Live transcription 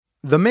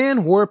The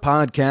Man Whore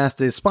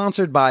Podcast is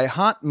sponsored by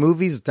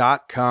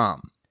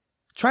HotMovies.com.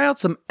 Try out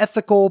some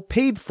ethical,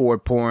 paid-for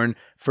porn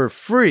for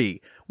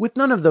free with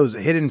none of those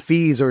hidden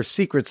fees or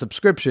secret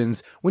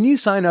subscriptions when you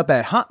sign up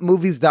at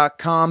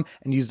HotMovies.com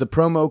and use the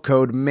promo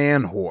code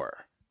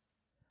MANWHORE.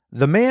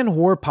 The Man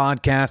Whore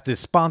Podcast is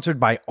sponsored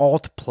by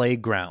Alt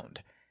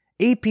Playground.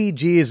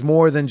 APG is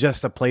more than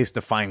just a place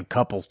to find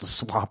couples to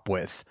swap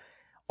with.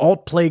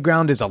 Alt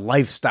Playground is a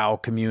lifestyle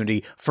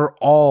community for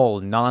all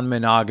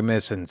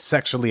non-monogamous and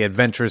sexually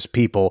adventurous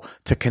people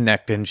to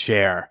connect and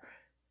share.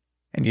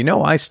 And you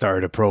know I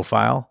started a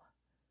profile.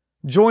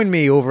 Join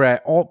me over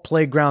at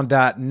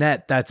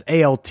altplayground.net. That's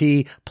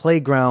A-L-T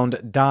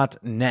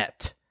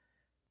playground.net.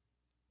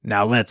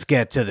 Now let's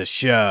get to the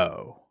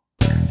show.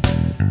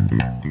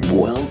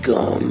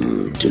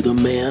 Welcome to the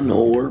Man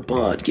Whore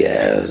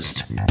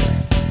Podcast.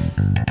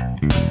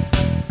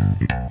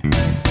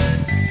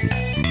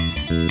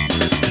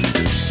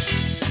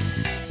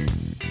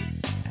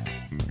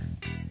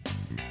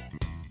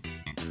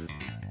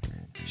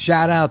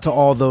 Shout out to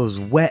all those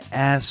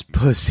wet-ass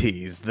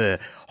pussies, the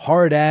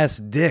hard-ass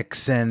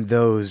dicks, and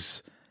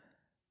those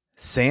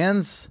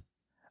sands?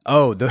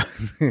 Oh,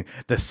 the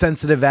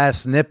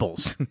sensitive-ass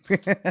nipples.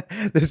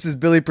 This is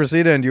Billy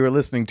Procida, and you are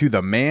listening to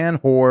the Man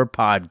Whore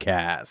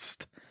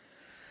Podcast.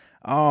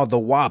 Oh, the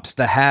wops,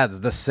 the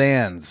hads, the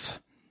sands.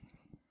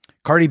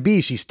 Cardi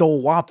B, she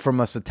stole WAP from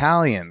us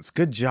Italians.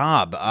 Good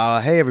job.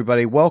 Hey,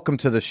 everybody, welcome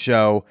to the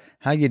show.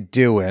 How you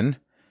doing?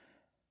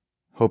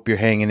 Hope you're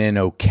hanging in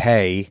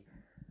okay.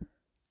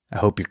 I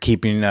hope you're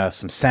keeping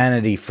some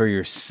sanity for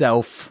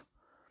yourself.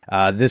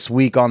 This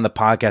week on the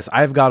podcast,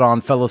 I've got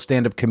on fellow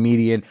stand-up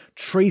comedian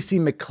Tracy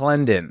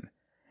McClendon.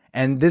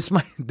 And this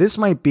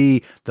might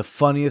be the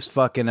funniest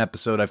fucking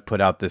episode I've put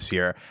out this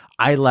year.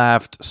 I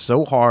laughed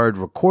so hard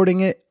recording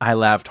it. I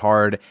laughed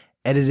hard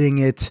editing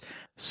it.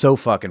 So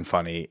fucking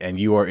funny. And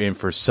you are in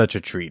for such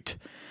a treat.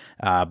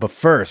 But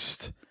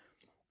first,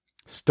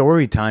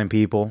 story time,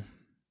 people.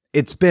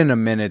 It's been a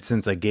minute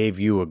since I gave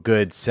you a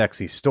good,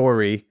 sexy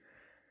story.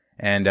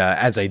 And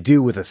as I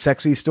do with a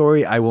sexy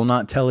story, I will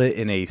not tell it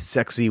in a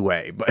sexy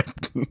way.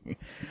 But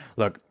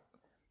look,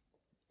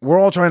 we're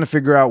all trying to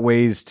figure out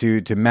ways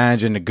to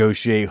manage and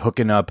negotiate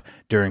hooking up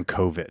during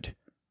COVID,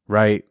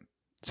 right?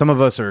 Some of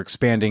us are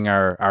expanding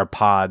our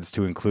pods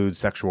to include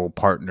sexual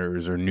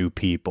partners or new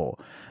people.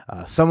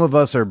 Some of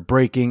us are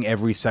breaking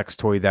every sex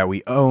toy that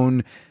we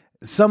own.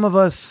 Some of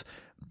us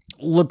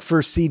look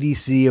for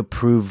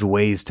CDC-approved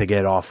ways to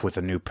get off with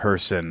a new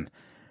person.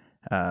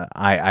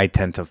 I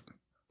tend to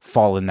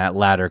fall in that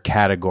latter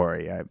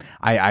category.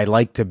 I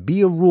like to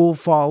be a rule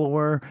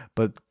follower,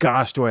 but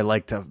gosh, do I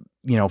like to,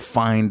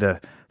 find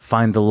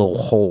the little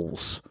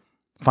holes,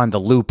 find the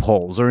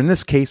loopholes, or in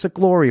this case, a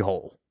glory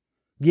hole.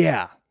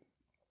 Yeah.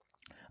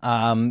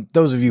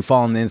 Those of you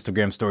following the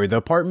Instagram story, the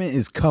apartment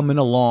is coming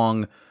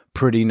along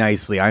pretty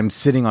nicely. I'm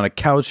sitting on a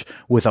couch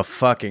with a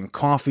fucking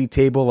coffee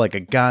table like a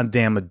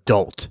goddamn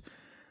adult,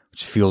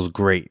 which feels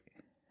great.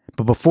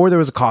 But before there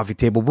was a coffee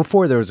table,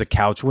 before there was a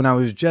couch, when I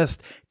was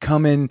just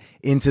coming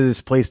into this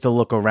place to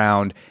look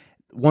around,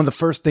 one of the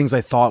first things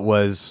I thought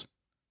was,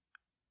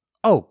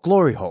 oh,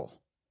 glory hole.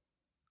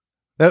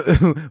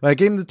 When I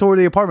came to the tour of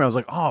the apartment, I was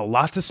like, oh,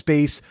 lots of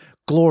space,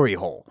 glory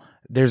hole.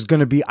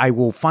 I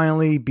will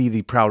finally be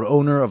the proud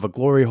owner of a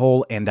glory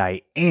hole, and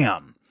I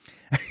am.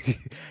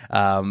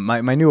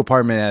 My new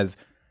apartment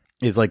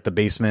is like the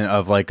basement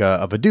of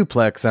a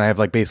duplex, and I have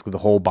like basically the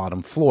whole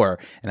bottom floor,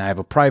 and I have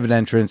a private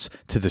entrance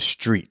to the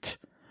street.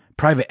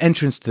 Private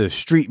entrance to the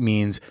street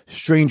means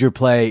stranger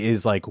play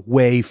is like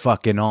way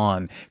fucking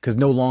on, because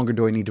no longer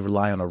do I need to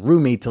rely on a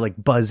roommate to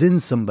like buzz in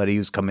somebody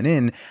who's coming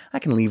in. I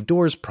can leave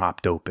doors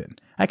propped open.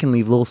 I can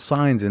leave little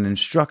signs and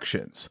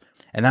instructions,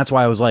 and that's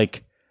why I was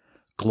like,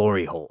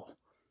 glory hole.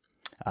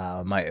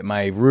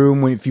 My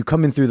room, if you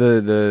come in through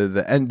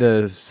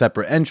the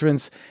separate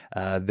entrance,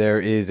 there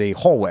is a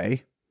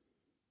hallway,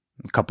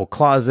 a couple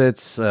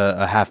closets,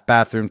 a half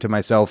bathroom to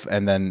myself,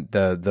 and then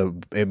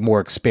the more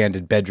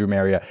expanded bedroom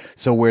area.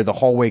 So where the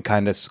hallway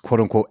kind of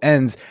quote unquote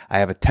ends, I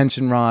have a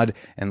tension rod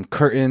and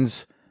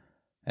curtains,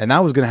 and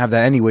I was going to have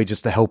that anyway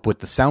just to help with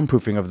the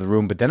soundproofing of the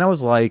room. But then I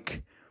was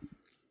like,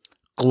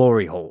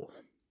 glory hole.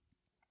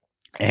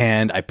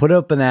 And I put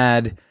up an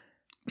ad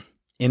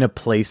in a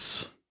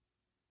place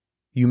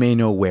you may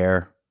know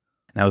where.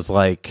 And I was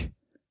like,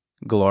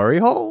 glory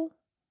hole?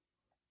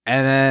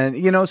 And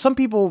then, some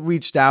people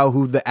reached out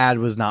who the ad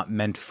was not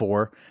meant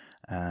for.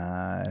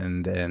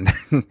 And then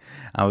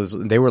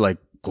they were like,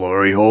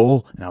 glory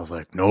hole? And I was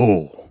like,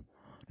 no.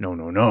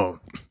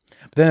 But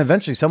then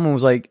eventually someone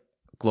was like,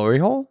 glory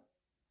hole?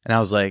 And I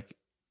was like,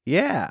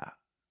 yeah,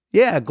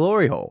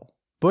 glory hole,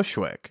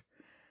 Bushwick.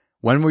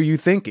 When were you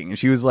thinking? And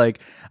she was like,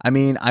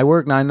 I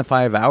work 9 to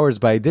 5 hours,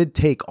 but I did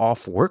take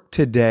off work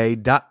today, ...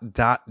 And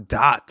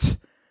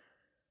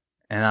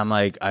I'm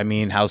like,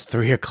 how's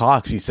 3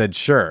 o'clock? She said,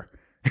 sure.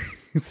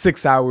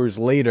 6 hours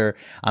later,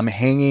 I'm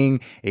hanging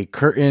a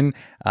curtain,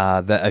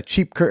 a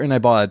cheap curtain I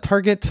bought at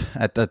Target,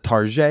 at the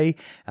Target,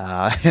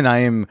 and I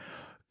am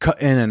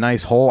cut in a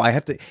nice hole.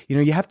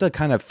 You have to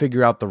kind of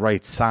figure out the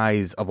right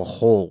size of a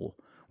hole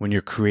when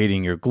you're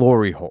creating your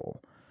glory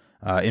hole.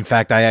 In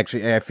fact, I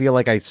feel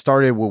like I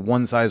started with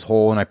one size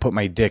hole and I put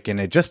my dick in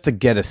it just to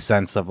get a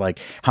sense of like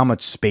how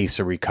much space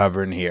are we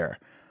covering here.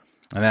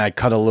 And then I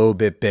cut a little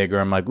bit bigger.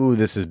 I'm like, ooh,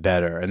 this is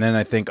better. And then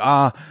I think,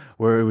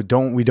 we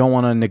don't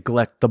want to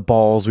neglect the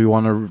balls. We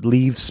want to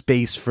leave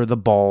space for the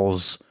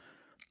balls.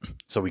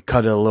 So we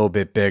cut it a little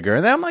bit bigger.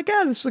 And then I'm like,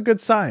 this is a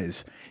good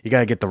size. You got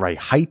to get the right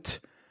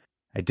height.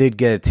 I did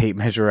get a tape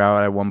measure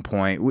out at one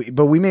point,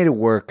 but we made it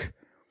work.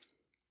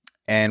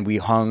 And we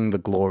hung the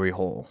glory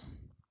hole.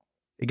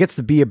 It gets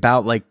to be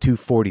about like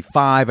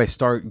 2:45. I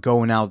start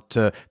going out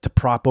to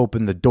prop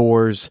open the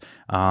doors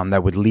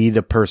that would lead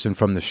a person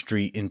from the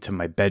street into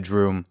my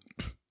bedroom.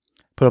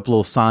 Put up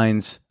little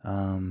signs.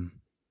 And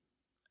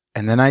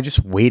then I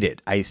just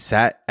waited. I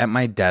sat at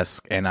my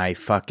desk and I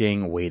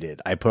fucking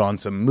waited. I put on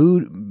some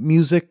mood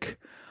music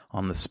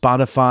on the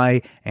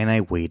Spotify and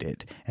I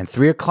waited. And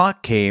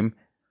 3:00 came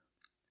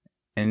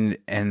and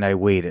I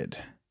waited.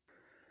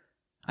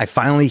 I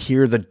finally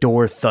hear the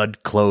door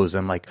thud close.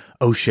 I'm like,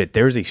 oh shit,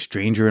 there's a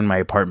stranger in my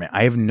apartment.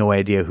 I have no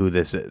idea who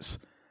this is.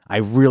 I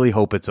really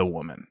hope it's a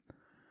woman.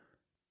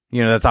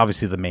 That's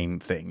obviously the main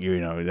thing.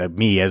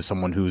 Me as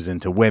someone who's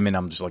into women,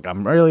 I'm just like,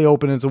 I'm really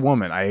hoping it's a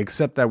woman. I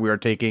accept that we are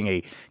taking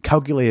a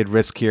calculated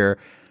risk here.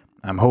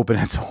 I'm hoping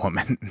it's a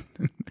woman.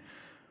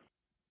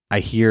 I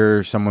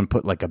hear someone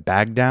put like a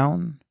bag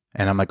down.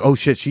 And I'm like, oh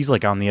shit, she's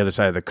like on the other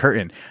side of the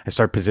curtain. I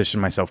start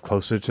positioning myself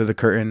closer to the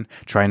curtain,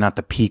 trying not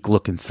to peek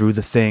looking through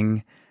the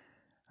thing.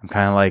 I'm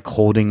kind of like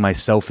holding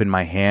myself in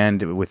my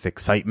hand with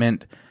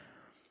excitement.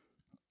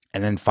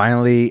 And then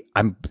finally,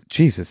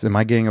 Jesus, am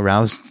I getting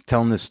aroused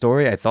telling this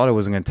story? I thought I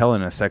wasn't going to tell it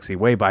in a sexy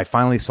way, but I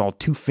finally saw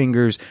 2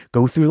 fingers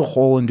go through the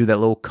hole and do that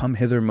little come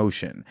hither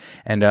motion.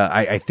 And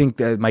I think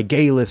that my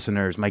gay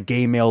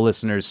male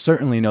listeners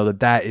certainly know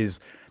that is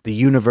the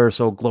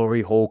universal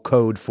glory hole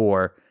code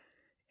for,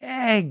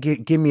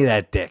 give me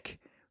that dick.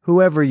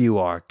 Whoever you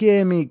are,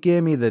 give me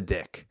the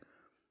dick.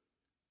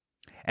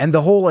 And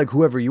the whole, like,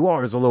 whoever you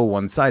are is a little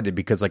one-sided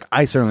because, like,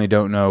 I certainly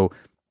don't know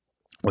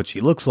what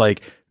she looks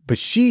like, but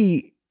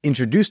she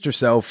introduced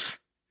herself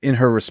in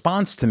her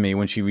response to me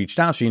when she reached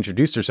out. She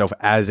introduced herself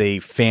as a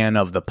fan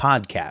of the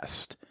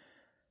podcast.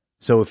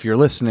 So if you're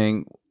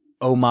listening,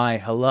 oh my,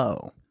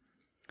 hello.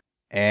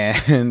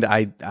 And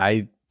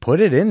I put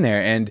it in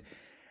there. And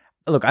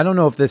look, I don't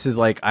know if this is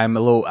like, I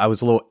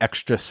was a little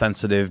extra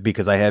sensitive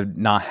because I have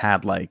not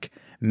had like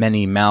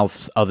many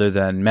mouths other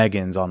than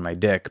Megan's on my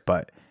dick,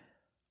 but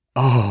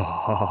it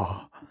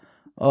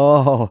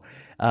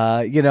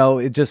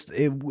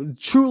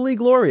truly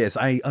glorious.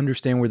 I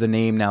understand where the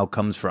name now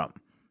comes from.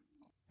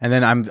 And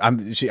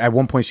then she, at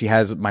one point she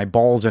has my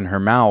balls in her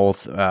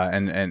mouth,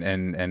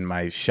 and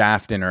my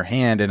shaft in her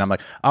hand. And I'm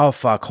like, oh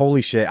fuck,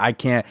 holy shit. I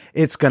can't,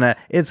 it's gonna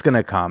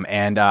come.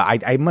 And, I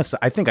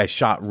think I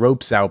shot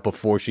ropes out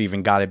before she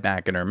even got it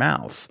back in her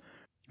mouth.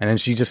 And then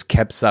she just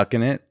kept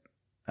sucking it,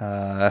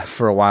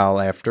 for a while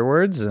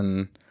afterwards.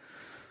 And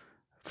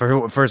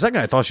for a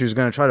second, I thought she was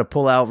going to try to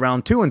pull out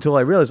round 2 until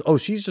I realized,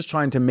 she's just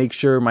trying to make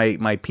sure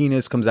my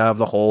penis comes out of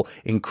the hole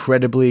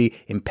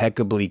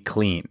impeccably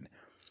clean.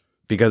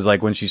 Because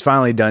like when she's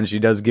finally done, she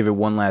does give it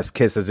one last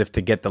kiss as if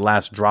to get the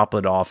last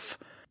droplet off.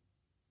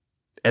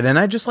 And then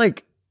I just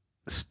like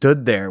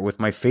stood there with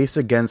my face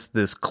against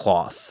this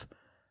cloth,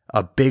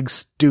 a big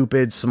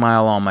stupid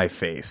smile on my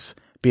face,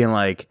 being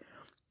like,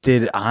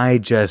 did I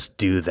just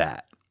do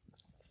that?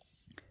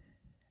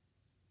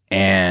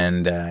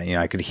 And,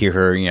 I could hear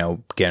her,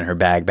 getting her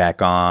bag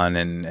back on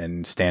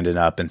and standing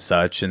up and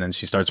such. And then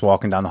she starts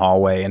walking down the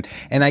hallway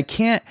and I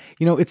can't,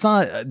 it's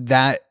not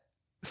that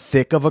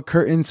thick of a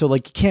curtain. So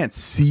like you can't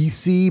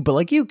see, but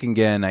like you can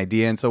get an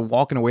idea. And so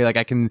walking away, like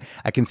I can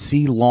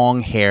see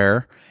long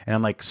hair and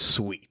I'm like,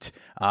 sweet,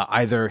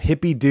 either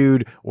hippie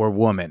dude or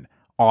woman.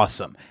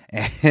 Awesome.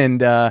 And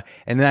then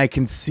I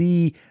can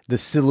see the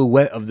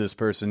silhouette of this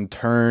person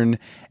turn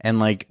and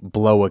like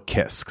blow a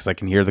kiss. 'Cause I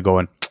can hear the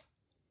going,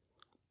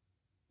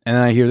 and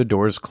then I hear the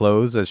doors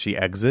close as she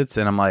exits,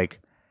 and I'm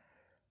like,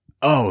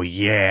 oh,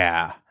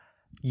 yeah.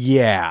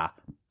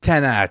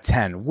 10 out of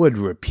 10 would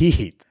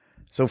repeat.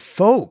 So,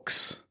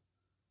 folks,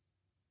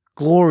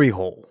 glory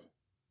hole.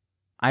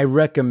 I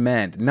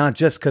recommend, not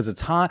just because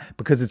it's hot,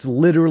 because it's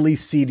literally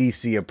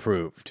CDC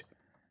approved.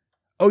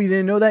 Oh, you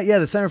didn't know that? Yeah,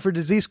 the Center for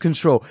Disease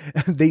Control.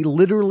 They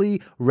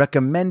literally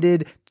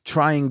recommended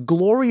trying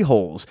glory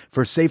holes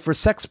for safer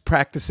sex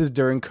practices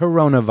during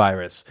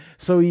coronavirus.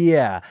 So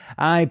yeah,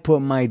 I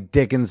put my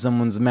dick in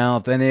someone's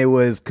mouth and it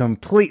was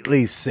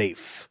completely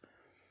safe.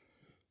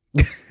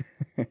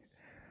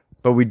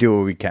 But we do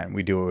what we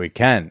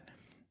can.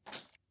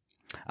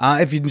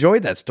 If you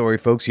enjoyed that story,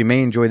 folks, you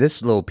may enjoy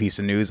this little piece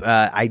of news.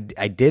 I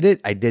did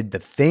it. I did the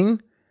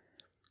thing.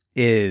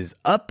 It is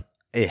up.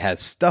 It has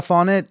stuff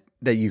on it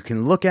that you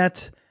can look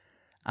at.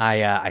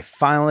 I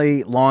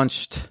finally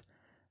launched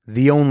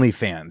the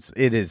OnlyFans.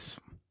 It is,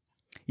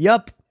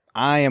 yup,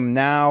 I am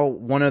now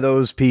one of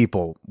those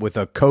people with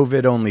a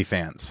COVID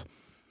OnlyFans.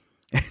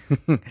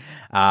 And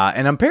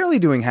I'm apparently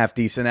doing half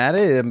decent at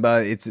it.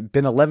 But it's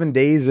been 11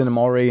 days and I'm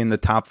already in the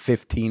top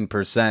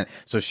 15%.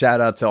 So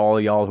shout out to all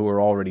of y'all who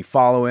are already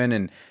following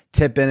and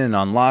tipping and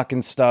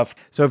unlocking stuff.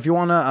 So if you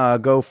want to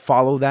go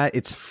follow that,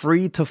 it's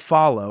free to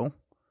follow.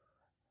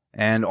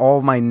 And all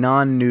of my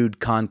non-nude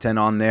content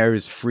on there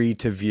is free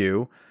to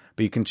view.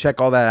 But you can check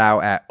all that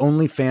out at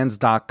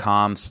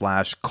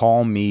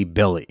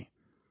onlyfans.com/callmebilly.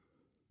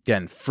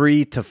 Again,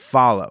 free to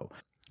follow.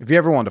 If you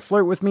ever want to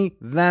flirt with me,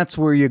 that's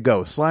where you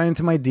go. Slide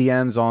into my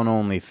DMs on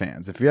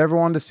OnlyFans. If you ever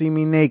want to see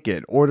me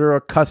naked, order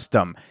a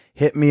custom,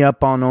 hit me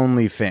up on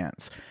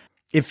OnlyFans.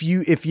 If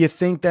you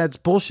think that's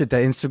bullshit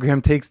that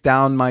Instagram takes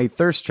down my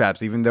thirst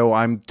traps, even though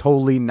I'm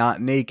totally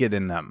not naked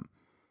in them,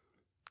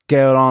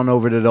 get on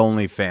over to the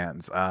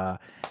OnlyFans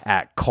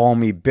at Call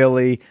Me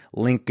Billy.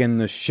 Link in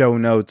the show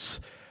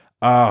notes.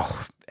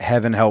 Oh,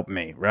 heaven help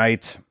me,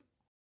 right?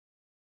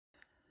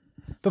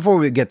 Before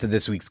we get to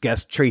this week's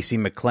guest, Tracy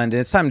McClendon,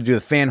 it's time to do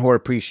the fan whore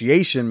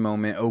appreciation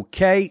moment,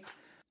 okay?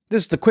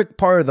 This is the quick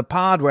part of the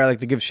pod where I like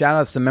to give shout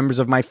outs to members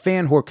of my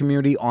fan whore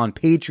community on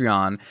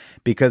Patreon,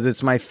 because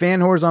it's my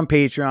fan whores on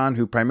Patreon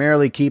who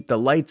primarily keep the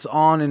lights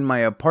on in my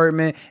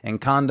apartment and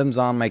condoms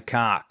on my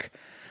cock.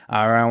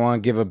 I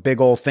want to give a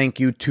big old thank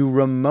you to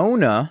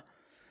Ramona.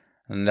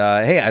 And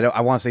hey,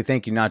 I want to say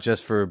thank you not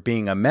just for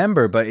being a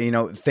member, but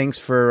thanks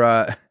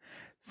for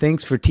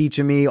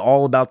teaching me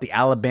all about the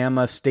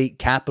Alabama State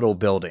Capitol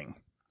building.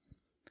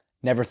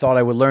 Never thought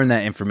I would learn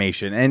that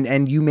information,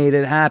 and you made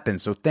it happen.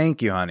 So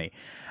thank you, honey.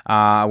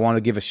 I want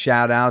to give a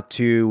shout out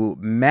to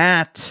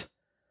Matt,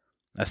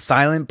 a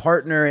silent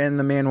partner in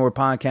the Man Whore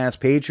Podcast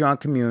Patreon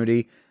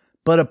community,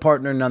 but a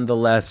partner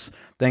nonetheless.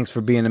 Thanks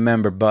for being a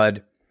member,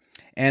 bud.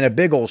 And a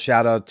big old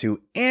shout out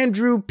to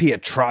Andrew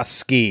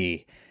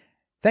Piotrowski.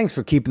 Thanks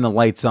for keeping the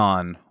lights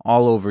on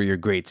all over your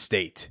great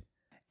state.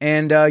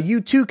 And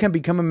you too can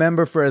become a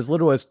member for as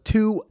little as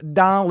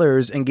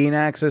 $2 and gain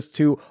access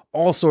to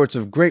all sorts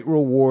of great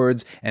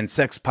rewards and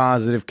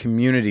sex-positive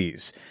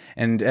communities.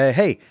 And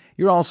hey,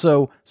 you're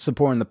also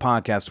supporting the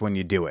podcast when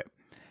you do it.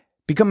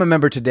 Become a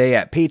member today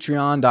at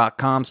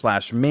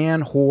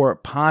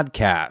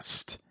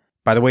patreon.com/manwhorepodcast.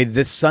 By the way,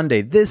 this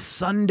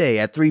Sunday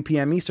at 3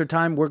 p.m. Eastern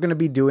Time, we're going to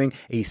be doing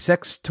a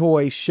sex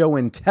toy show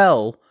and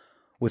tell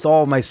with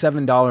all of my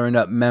 $7 and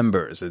up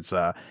members. It's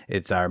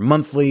our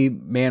monthly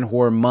Man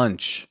Whore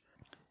Munch.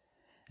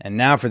 And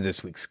now for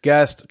this week's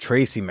guest,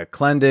 Tracy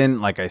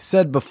McClendon. Like I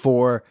said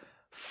before,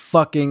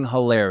 fucking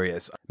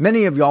hilarious.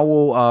 Many of y'all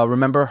will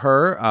remember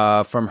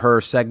her from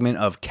her segment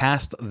of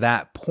Cast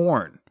That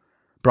Porn,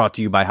 brought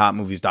to you by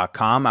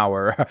HotMovies.com,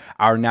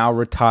 our now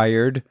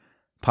retired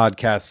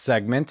podcast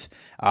segment.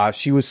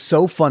 She was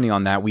so funny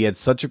on that. We had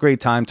such a great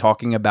time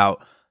talking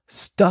about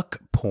stuck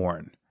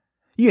porn.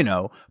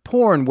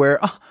 Porn where,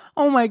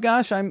 oh my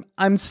gosh,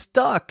 I'm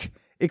stuck,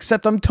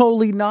 except I'm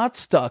totally not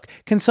stuck.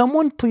 Can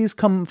someone please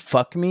come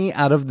fuck me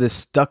out of this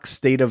stuck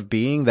state of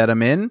being that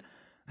I'm in?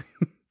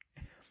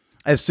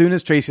 As soon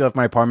as Tracy left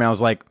my apartment, I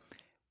was like,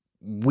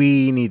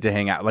 we need to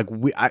hang out.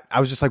 I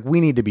was just like, we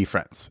need to be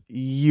friends.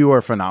 You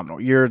are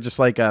phenomenal. You're just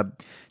like a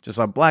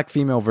black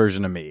female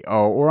version of me.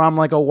 Or I'm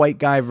like a white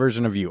guy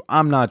version of you.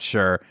 I'm not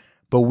sure,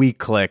 but we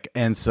click.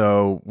 And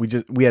so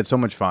we had so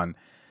much fun.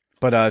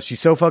 But she's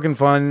so fucking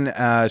fun.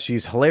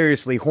 She's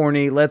hilariously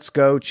horny. Let's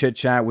go chit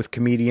chat with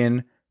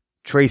comedian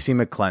Tracy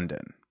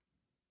McClendon.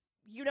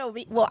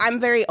 Well, I'm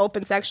very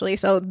open sexually,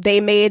 so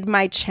they made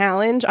my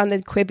challenge on the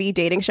Quibi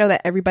dating show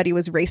that everybody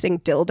was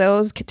racing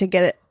dildos to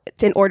get it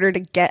in order to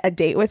get a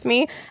date with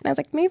me. And I was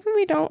like, maybe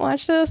we don't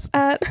watch this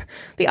at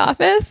the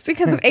office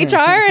because of HR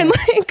and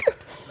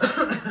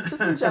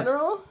just in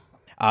general.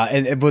 But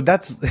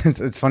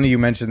it's funny you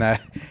mentioned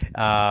that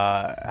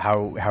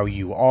how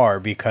you are,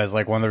 because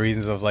like one of the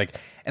reasons I was like,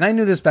 and I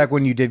knew this back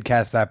when you did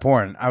Cast That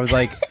Porn. I was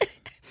like,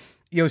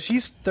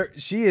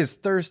 she is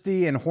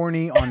thirsty and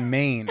horny on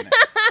Maine.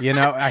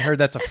 I heard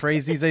that's a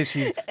phrase these days.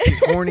 She's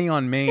horny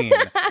on Maine,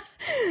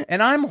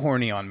 and I'm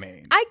horny on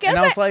Maine. I guess. And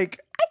I was like,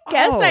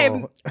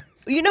 I'm.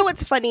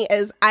 What's funny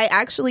is I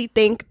actually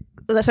think.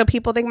 So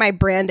people think my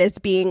brand is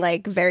being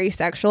like very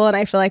sexual, and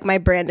I feel like my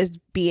brand is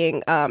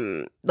being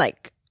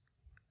like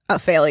a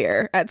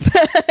failure at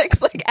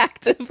sex, like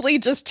actively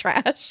just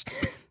trash.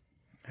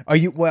 Are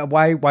you?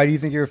 Why do you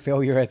think you're a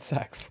failure at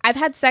sex? I've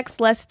had sex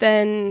less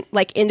than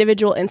like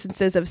individual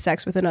instances of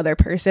sex with another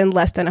person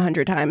less than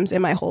 100 times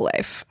in my whole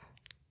life.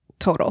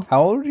 Total.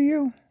 How old are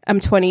you? I'm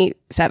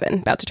 27,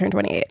 about to turn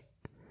 28.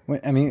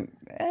 I mean,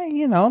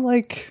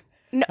 like,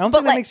 no, I don't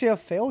think that makes you a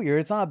failure.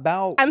 It's not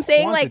about. I'm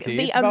saying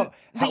quantity. like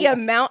the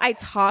amount I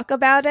talk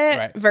about it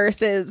right.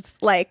 versus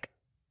like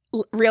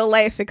real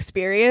life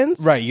experience.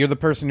 Right. You're the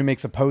person who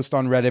makes a post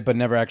on Reddit but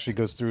never actually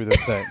goes through the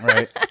thing,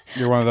 right?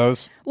 You're one of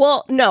those?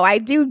 Well, no, I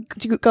do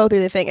go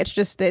through the thing. It's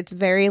just it's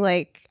very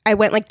like I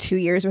went like 2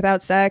 years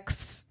without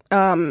sex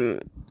from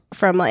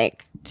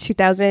like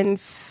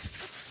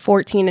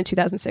 2014 to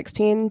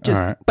 2016 just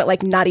right. But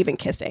like not even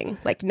kissing.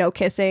 Like no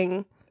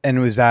kissing. And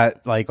was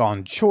that like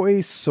on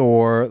choice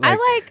or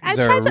like, is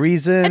there a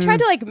reason? I tried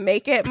to like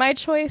make it my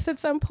choice at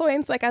some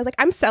points. Like I was like,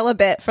 I'm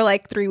celibate for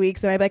like 3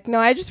 weeks, and I'm like, no,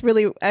 I'm just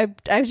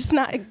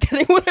not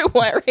getting what I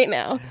want right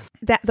now.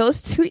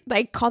 Those two,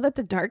 like, call that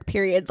the dark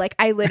period. Like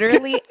I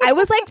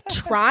was like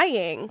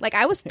trying, like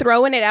I was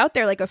throwing it out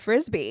there like a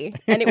frisbee,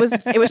 and it was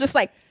just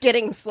like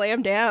getting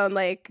slammed down.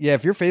 Like, yeah,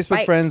 if you're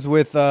Facebook friends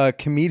with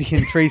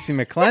comedian Tracy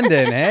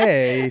McClendon,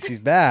 hey, she's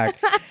back.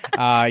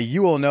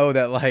 You will know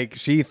that like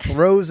she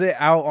throws it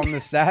out on the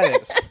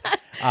status.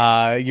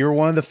 You're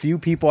one of the few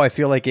people I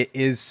feel like it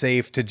is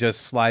safe to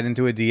just slide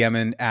into a DM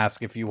and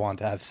ask if you want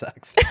to have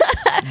sex,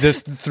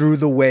 just through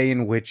the way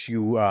in which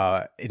you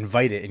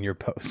invite it in your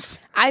posts.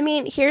 I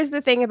mean, here's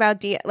the thing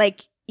about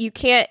like you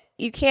can,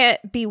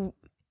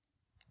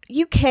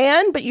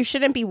 but you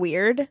shouldn't be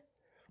weird.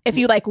 If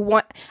you like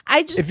want,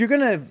 if you're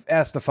gonna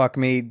ask to fuck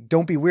me,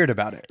 don't be weird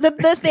about it.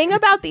 The thing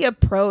about the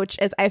approach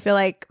is, I feel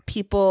like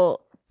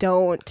people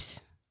don't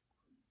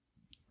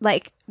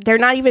like, they're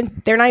not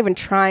even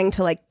trying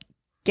to like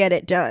get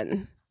it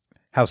done.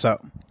 How so?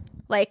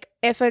 Like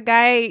if a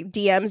guy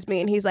DMs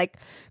me and he's like,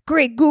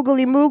 great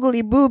googly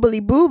moogly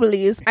boobly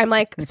booblies, I'm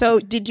like, so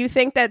did you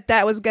think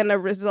that was gonna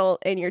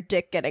result in your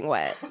dick getting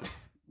wet?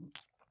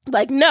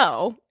 Like,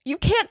 no, you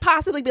can't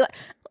possibly be like,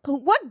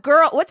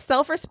 what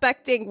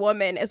self-respecting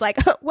woman is like,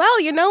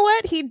 well, you know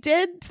what, he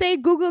did say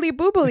googly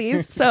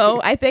booblies, so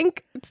I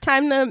think it's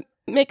time to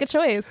make a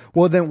choice.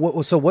 Well, then,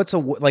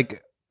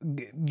 like,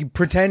 you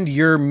pretend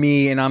you're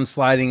me and I'm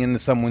sliding into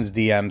someone's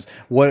DMs.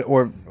 Well,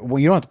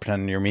 you don't have to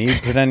pretend you're me.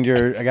 Pretend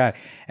you're a guy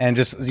and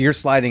just you're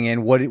sliding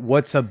in.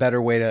 What's a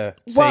better way to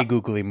say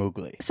googly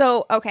moogly?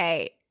 So,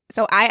 okay.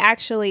 So I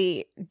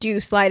actually do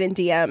slide in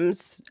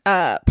DMs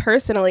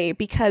personally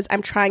because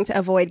I'm trying to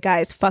avoid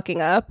guys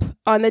fucking up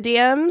on the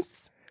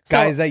DMs.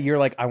 Guys that you're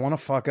like, I want to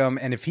fuck him,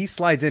 and if he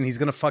slides in, he's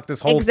gonna fuck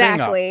this whole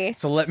thing up.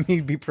 So let me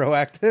be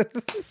proactive.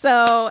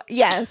 So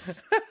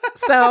yes,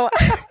 so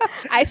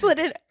I slid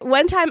in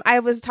one time. I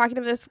was talking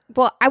to this.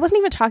 Well, I wasn't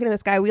even talking to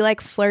this guy. We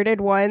like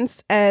flirted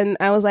once, and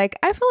I was like,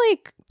 I feel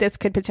like this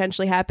could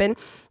potentially happen.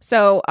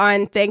 So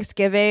on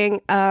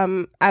Thanksgiving,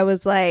 I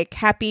was like,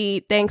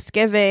 Happy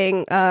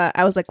Thanksgiving.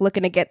 I was like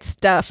looking to get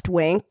stuffed,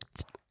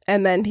 winked,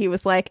 and then he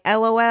was like,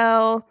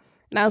 LOL,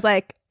 and I was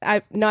like,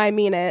 I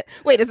mean it.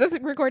 Wait, is this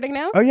recording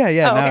now? Oh, yeah.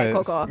 Oh, okay,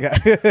 cool. Yeah.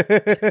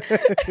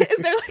 Is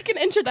there like an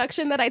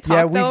introduction that I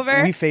talked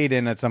over? We fade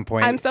in at some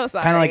point. I'm so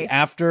sorry. Kind of like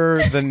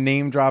after the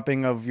name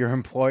dropping of your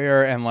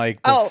employer and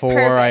like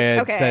before I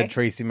had said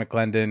Tracy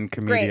McClendon,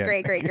 comedian.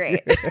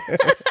 Great.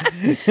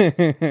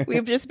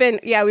 We've just been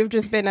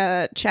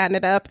chatting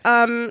it up.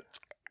 I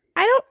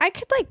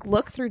could like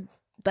look through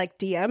like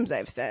DMs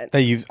I've sent.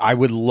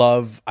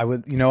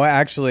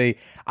 Actually,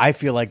 I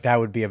feel like that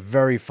would be a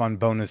very fun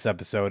bonus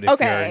episode if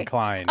you're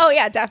inclined. Oh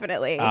yeah,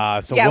 definitely.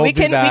 So yeah, we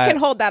can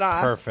hold that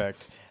off.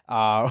 Perfect.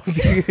 So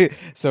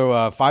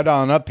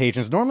 $5 and up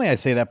patrons. Normally I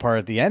say that part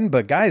at the end,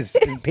 but guys,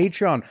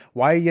 Patreon,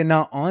 why are you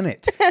not on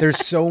it?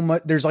 There's so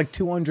much. There's like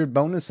 200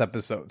 bonus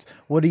episodes.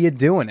 What are you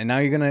doing? And now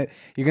you're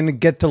gonna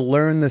get to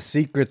learn the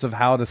secrets of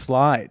how to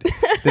slide.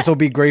 This will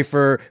be great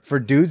for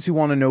dudes who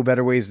want to know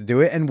better ways to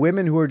do it, and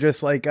women who are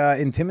just like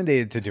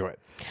intimidated to do it.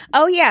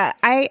 Oh yeah,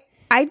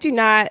 I do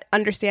not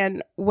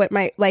understand what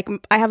I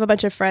have a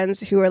bunch of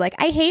friends who are like,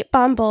 I hate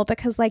Bumble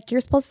because like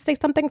you're supposed to say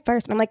something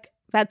first, and I'm like,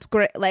 that's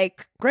great.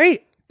 Like great.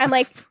 I'm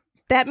like,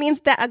 that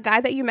means that a guy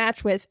that you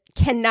match with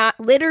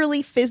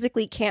literally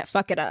physically can't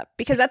fuck it up,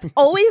 because that's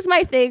always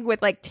my thing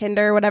with like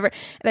Tinder or whatever.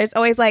 There's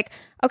always like,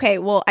 okay,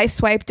 well, I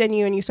swiped on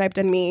you and you swiped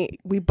on me.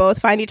 We both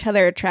find each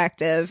other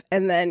attractive.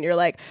 And then you're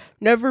like,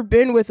 never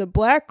been with a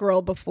black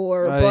girl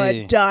before,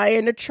 but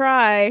dying to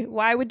try.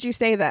 Why would you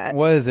say that?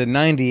 What is it,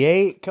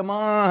 98? Come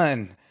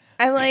on.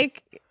 I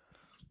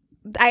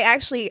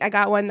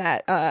got one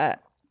that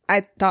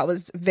I thought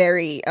was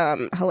very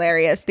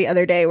hilarious the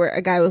other day, where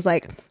a guy was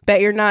like, bet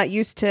you're not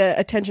used to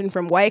attention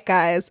from white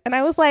guys. And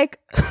I was like,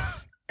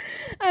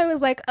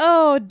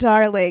 oh,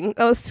 darling.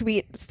 Oh,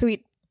 sweet,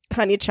 sweet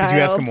honey child. Did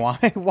you ask him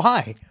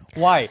why?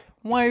 Why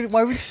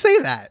would you say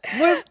that?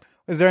 What?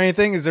 Is there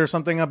anything? Is there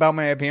something about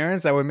my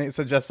appearance that would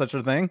suggest such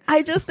a thing?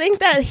 I just think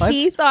that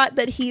he thought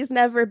that he's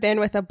never been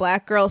with a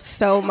black girl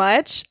so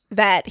much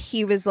that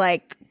he was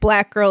like,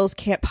 black girls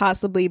can't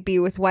possibly be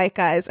with white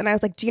guys. And I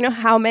was like, do you know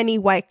how many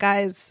white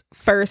guys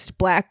first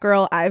black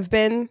girl I've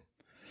been?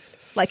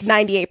 Like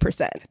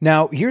 98%.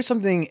 Now, here's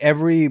something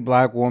every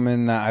black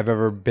woman that I've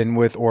ever been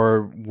with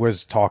or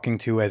was talking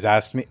to has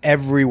asked me.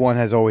 Everyone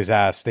has always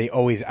asked. They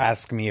always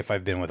ask me if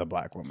I've been with a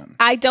black woman.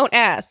 I don't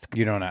ask.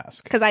 You don't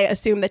ask. Because I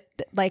assume that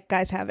like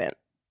guys haven't.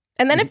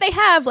 And then if they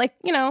have, like,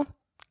 you know,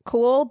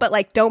 cool, but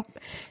like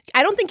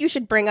I don't think you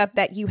should bring up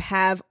that you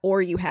have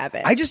or you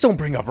haven't. I just don't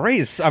bring up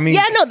race. I mean,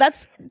 yeah, no,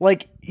 that's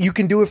like, you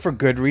can do it for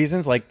good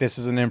reasons, like this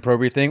is an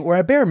inappropriate thing, or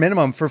at bare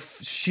minimum for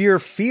sheer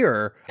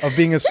fear of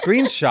being a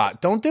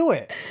screenshot. Don't do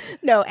it.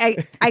 No,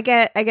 I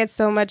get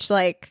so much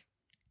like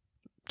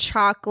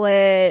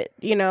chocolate,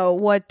 you know,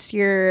 what's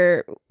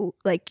your,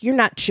 like, you're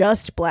not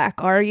just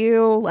black, are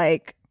you?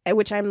 Like,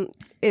 which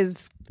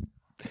is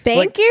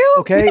Thank you.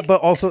 Okay,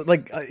 but also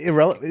like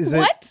irrelevant. Is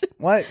What? it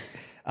what?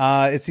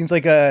 It seems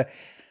like I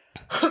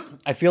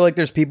feel like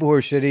there's people who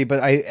are shitty, but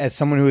as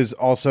someone who's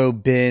also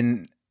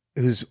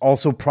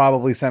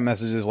probably sent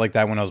messages like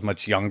that when I was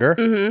much younger,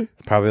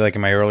 probably like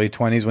in my early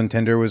 20s when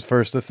Tinder was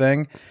first a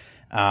thing.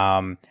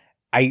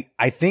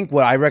 I think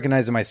what I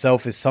recognize in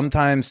myself is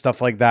sometimes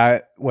stuff like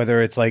that,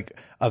 whether it's like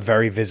a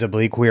very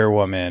visibly queer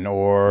woman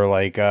or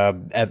like a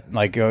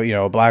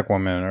black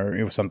woman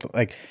or something,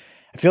 like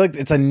I feel like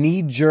it's a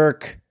knee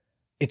jerk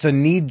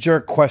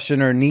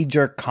question or knee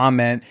jerk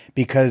comment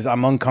because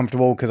I'm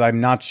uncomfortable because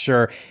I'm not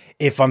sure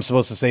if I'm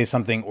supposed to say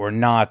something or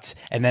not,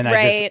 and then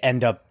I just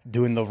end up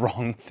doing the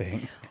wrong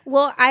thing.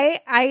 Well,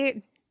 I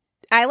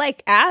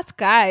like ask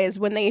guys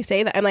when they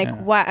say that. I'm like,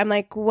 why? I'm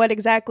like, what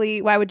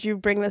exactly? Why would you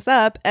bring this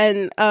up?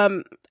 And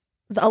a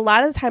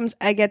lot of times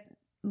I get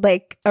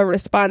like a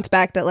response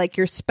back that like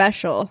you're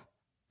special,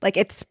 like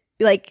it's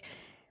like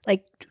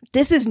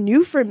this is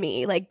new for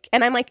me, like,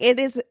 and I'm like, it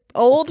is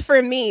old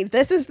for me.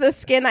 This is the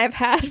skin I've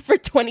had for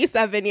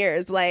 27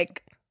 years.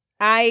 Like,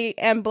 I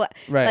am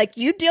right. Like,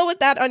 you deal with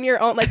that on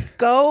your own. Like,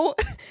 go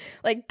to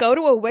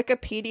a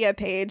Wikipedia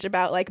page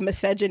about like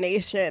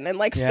miscegenation and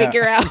like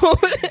figure out.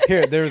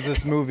 Here, there's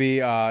this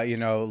movie,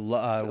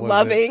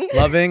 Loving.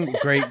 Loving,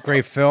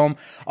 great film.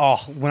 Oh,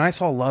 when I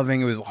saw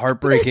Loving, it was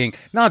heartbreaking.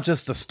 Not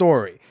just the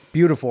story,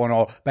 beautiful and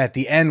all, but at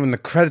the end when the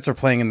credits are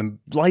playing and the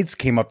lights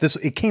came up,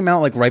 it came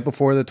out like right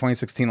before the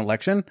 2016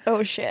 election.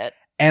 Oh shit.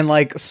 And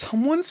like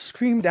someone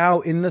screamed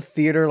out in the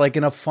theater, like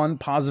in a fun,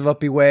 positive,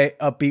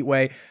 upbeat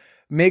way,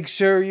 make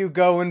sure you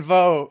go and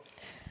vote.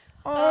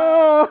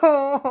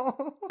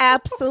 Oh,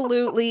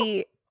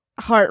 absolutely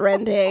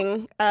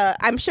heartrending.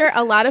 I'm sure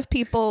a lot of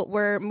people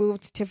were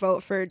moved to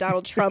vote for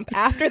Donald Trump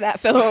after that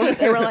film.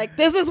 They were like,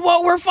 this is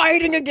what we're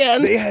fighting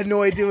against. They had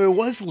no idea it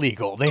was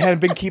legal. They hadn't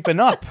been keeping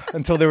up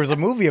until there was a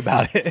movie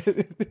about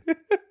it.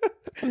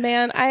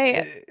 Man,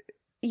 I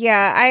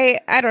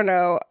don't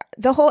know.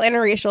 The whole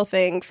interracial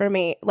thing for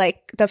me,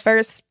 like the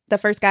first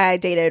guy I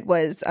dated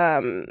was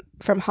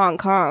from Hong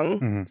Kong.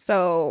 Mm-hmm.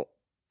 So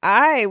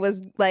I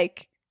was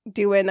like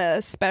doing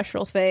a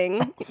special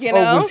thing, you know?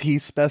 Oh, was he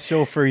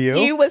special for you?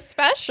 He was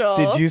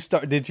special.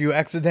 Did you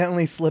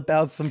accidentally slip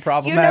out some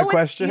problematic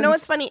questions? You know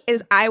what's funny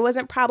is I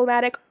wasn't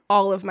problematic.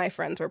 All of my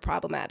friends were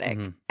problematic.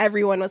 Mm-hmm.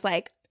 Everyone was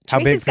like,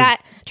 Tracy's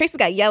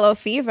got yellow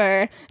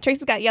fever.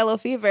 Tracy's got yellow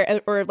fever.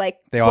 Or like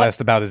they all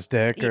asked about his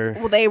dick, or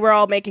well, they were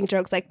all making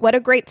jokes like, what a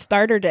great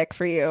starter dick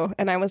for you.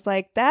 And I was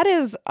like, that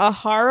is a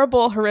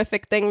horrible,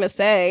 horrific thing to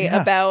say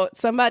about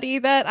somebody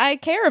that I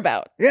care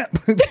about. Yeah.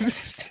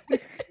 This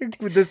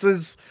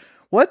is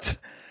what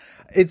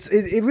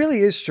it really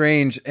is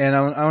strange. And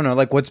I don't know,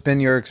 like, what's been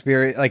your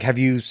experience? Like, are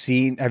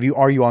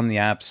you on the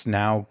apps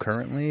now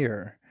currently,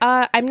 or?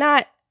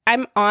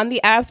 I'm on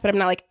the apps, but I'm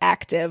not like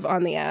active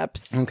on the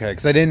apps. Okay,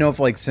 because I didn't know if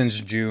like since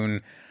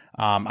June,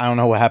 I don't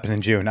know what happened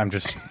in June. I'm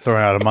just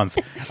throwing out a month,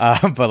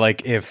 but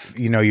like if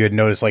you had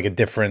noticed like a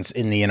difference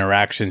in the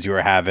interactions you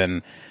were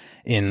having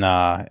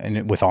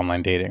with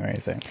online dating or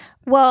anything.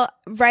 Well,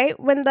 right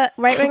when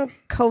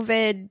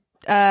COVID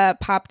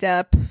popped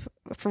up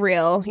for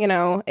real,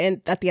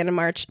 at the end of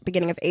March,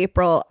 beginning of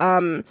April.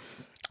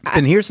 It's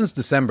been here since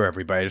December,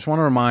 everybody. I just want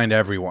to remind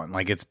everyone,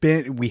 like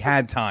we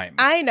had time.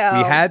 I know.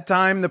 We had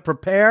time to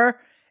prepare,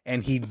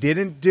 and he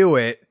didn't do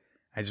it.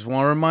 I just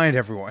want to remind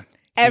everyone.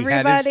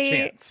 Everybody, he had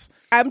his chance.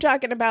 I'm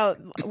talking about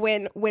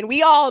when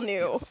we all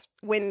knew,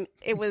 when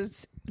it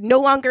was no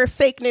longer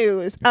fake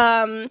news.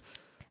 I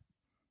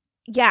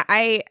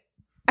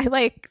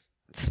like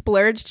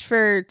splurged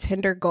for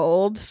Tinder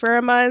Gold for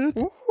a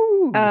month.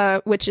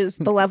 Which is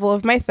the level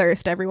of my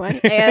thirst, everyone.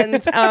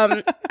 And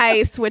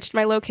I switched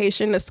my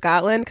location to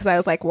Scotland because I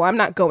was like, well, I'm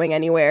not going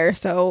anywhere,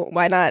 so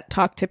why not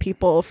talk to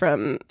people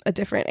from a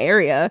different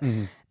area?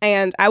 Mm-hmm.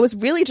 And I was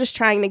really just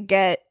trying to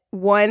get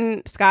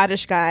one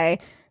Scottish guy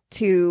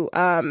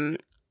to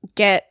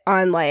get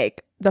on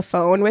like the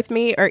phone with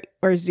me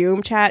or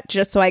Zoom chat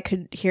just so I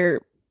could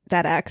hear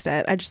that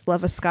accent. I just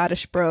love a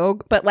Scottish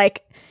brogue, but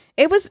like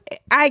it was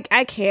I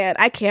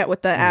can't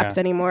with the apps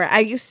anymore. I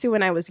used to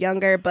when I was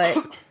younger, but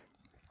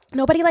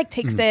nobody like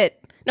takes it.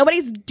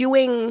 Nobody's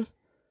doing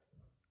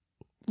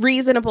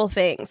reasonable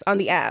things on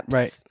the apps.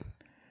 Right.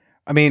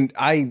 I mean,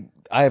 I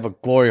have a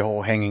glory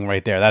hole hanging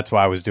right there. That's what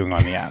I was doing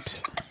on the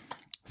apps.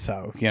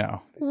 So,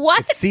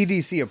 What? It's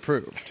CDC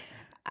approved.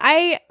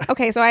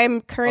 So I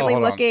am currently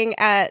looking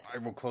at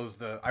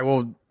I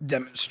will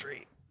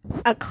demonstrate.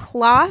 A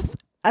cloth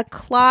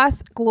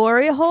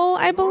glory hole,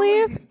 I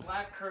believe. These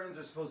black curtains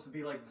are supposed to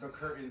be like the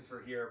curtains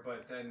for here,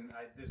 but then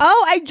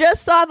I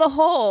just saw the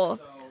hole.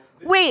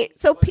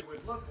 Wait, so what it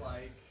would look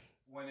like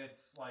when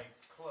it's like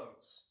closed.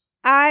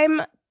 I'm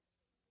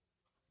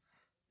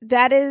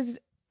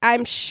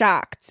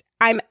shocked.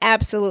 I'm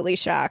absolutely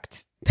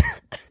shocked. Yeah,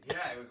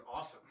 it was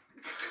awesome.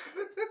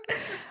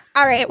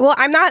 All right. Well,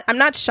 I'm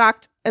not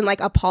shocked and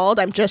like appalled.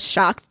 I'm just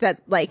shocked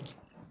that like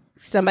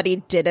somebody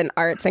did an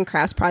arts and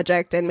crafts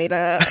project and made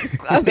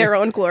their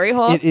own glory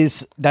hole.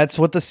 That's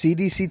what the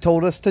CDC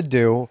told us to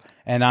do.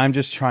 and I'm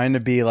just trying to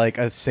be like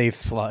a safe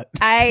slut.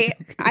 I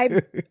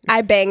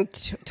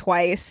banged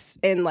twice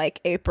in like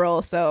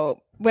April,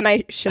 so when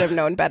I should have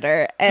known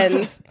better.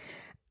 And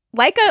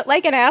like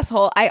an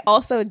asshole, I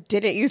also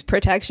didn't use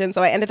protection,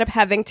 so I ended up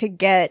having to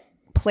get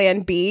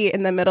Plan B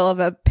in the middle of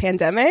a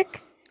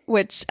pandemic,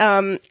 which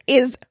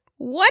is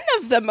one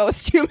of the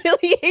most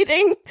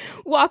humiliating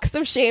walks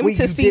of shame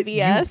to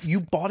CVS. You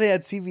bought it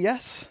at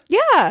CVS?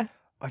 Yeah.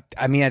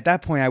 I mean, at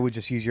that point, I would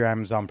just use your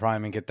Amazon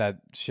Prime and get that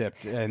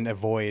shipped and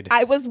avoid.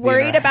 I was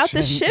worried about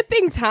the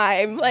shipping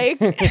time. Like,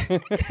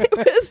 it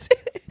was.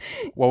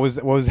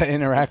 What was that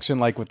interaction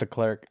like with the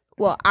clerk?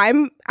 Well,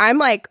 I'm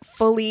like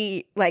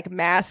fully like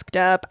masked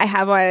up. I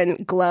have on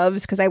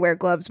gloves because I wear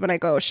gloves when I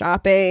go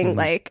shopping.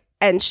 Like,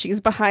 and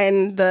she's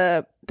behind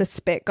the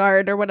spit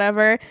guard or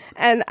whatever,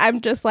 and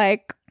I'm just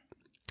like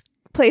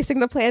placing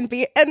the Plan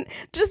B, and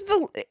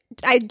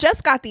I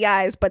just got the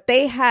eyes, but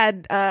they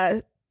had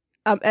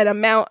an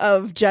amount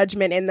of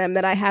judgment in them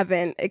that I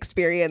haven't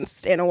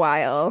experienced in a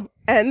while.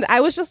 And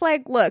I was just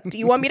like, look, do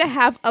you want me to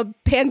have a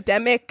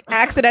pandemic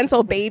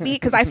accidental baby?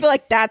 Because I feel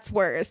like that's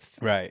worse.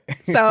 Right.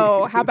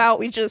 So how about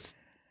we just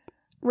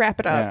wrap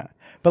it up? Yeah.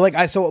 But I'm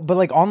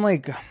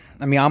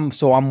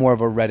more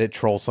of a Reddit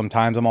troll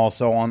sometimes. I'm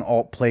also on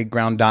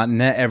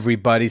altplayground.net.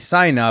 Everybody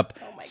sign up.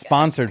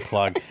 Sponsored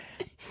plug.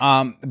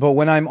 But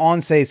when I'm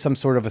on, say, some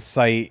sort of a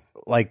site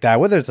like that,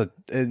 whether it's a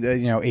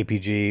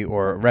APG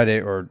or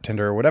Reddit or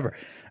Tinder or whatever,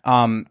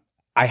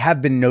 I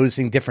have been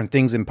noticing different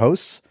things in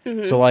posts.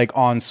 So like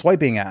on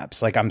swiping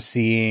apps, like I'm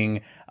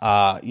seeing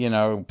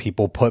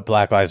people put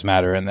Black Lives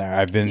Matter in there.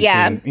 I've been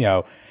seeing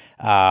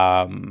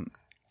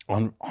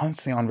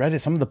honestly on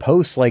Reddit, some of the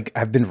posts like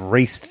have been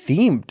race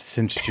themed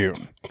since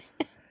June.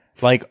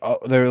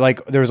 There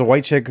was a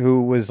white chick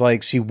who was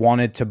like, she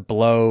wanted to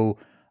blow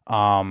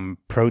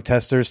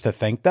protesters to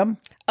thank them.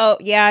 Oh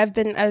yeah,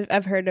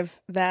 I've heard of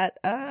that.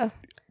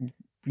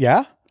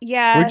 Yeah?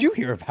 Yeah. Where'd you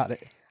hear about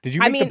it? Did you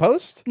make the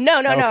post? No.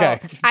 Okay.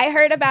 I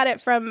heard about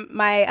it from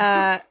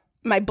my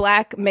my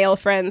black male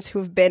friends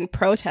who've been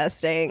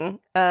protesting.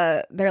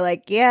 They're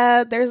like,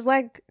 yeah, there's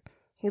like,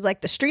 he's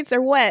like, the streets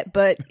are wet,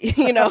 but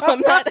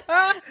I'm not.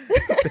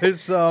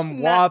 There's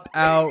some WAP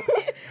out.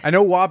 I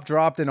know WAP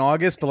dropped in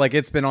August, but like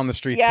it's been on the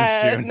streets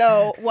since June.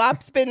 No,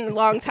 WAP's been a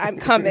long time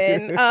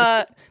coming.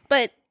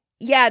 But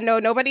yeah, no,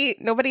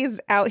 nobody's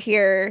out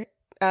here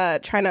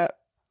trying to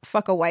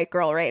fuck a white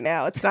girl right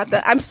now. It's not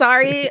that. I'm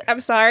sorry.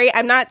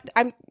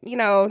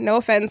 No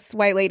offense,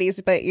 white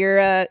ladies, but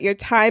your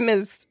time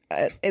is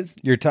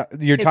your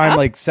time up.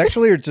 Like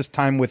sexually or just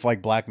time with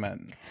like black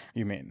men,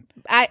 you mean?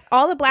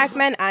 All the black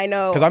men I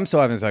know, because I'm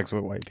still having sex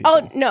with white people.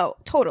 Oh no,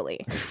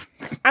 totally.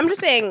 I'm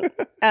just saying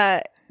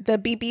the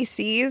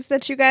BBCs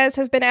that you guys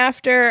have been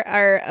after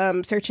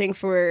are searching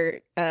for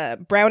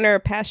browner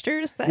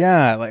pastures.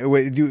 Yeah, like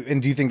do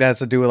you think that has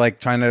to do with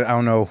like trying to, I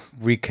don't know,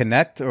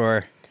 reconnect,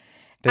 or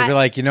they're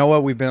like, you know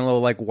what, we've been a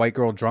little like white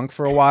girl drunk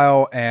for a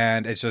while,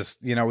 and it's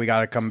just we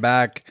got to come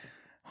back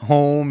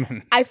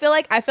home. I feel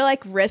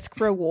like risk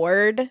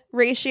reward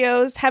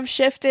ratios have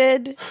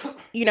shifted.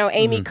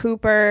 Amy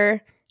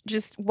Cooper,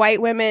 just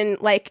white women,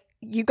 like,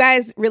 you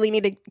guys really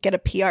need to get a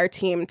PR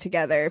team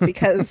together,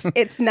 because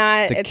it's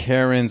not the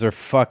Karens are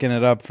fucking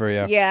it up for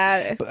you.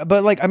 Yeah.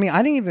 But like, I mean,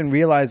 I didn't even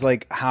realize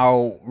like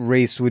how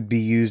race would be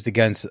used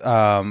against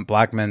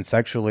black men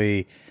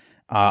sexually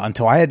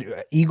until I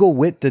had Eagle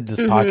Witt did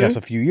this podcast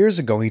a few years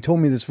ago, and he told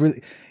me this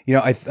really,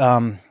 I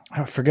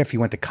forget if he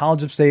went to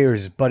college upstate or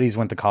his buddies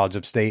went to college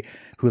upstate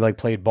who like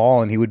played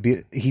ball, and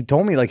he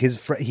told me like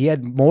he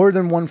had more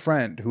than one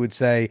friend who would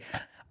say,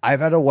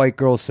 I've had a white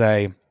girl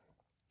say,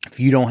 if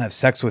you don't have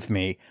sex with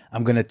me,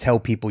 I'm going to tell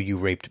people you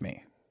raped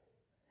me.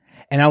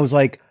 And I was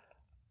like,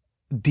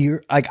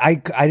 dear, like I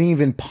didn't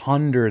even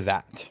ponder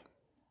that.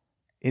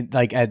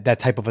 Like at that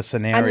type of a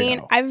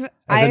scenario. I mean,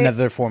 as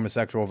another form of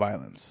sexual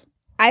violence.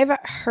 I've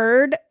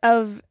heard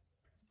of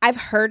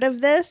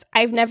this.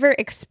 I've never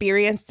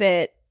experienced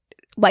it.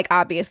 Like,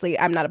 obviously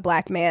I'm not a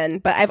black man,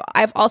 but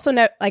I've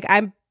also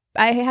I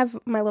have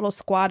my little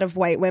squad of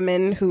white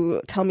women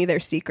who tell me their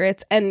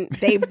secrets, and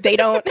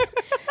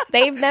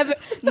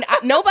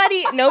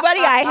nobody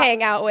I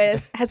hang out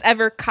with has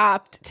ever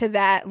copped to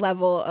that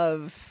level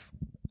of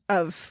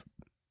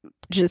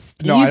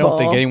just evil. I don't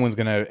think anyone's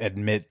gonna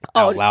admit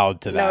out loud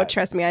to that. No,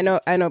 trust me, I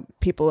know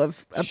people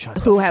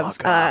who have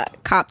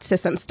copped to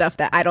some stuff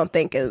that I don't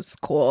think is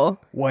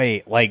cool.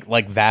 Wait,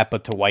 like that,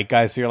 but to white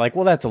guys, so you're like,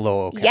 well, that's a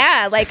little okay.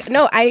 Yeah, like,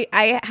 no,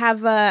 I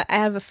have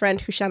a friend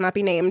who shall not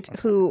be named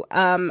who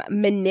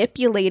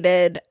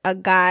manipulated a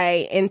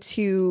guy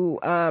into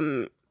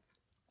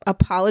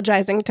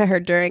apologizing to her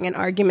during an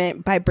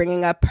argument by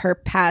bringing up her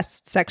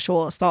past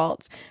sexual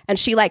assaults, and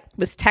she like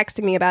was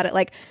texting me about it,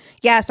 like,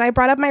 yeah, so I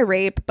brought up my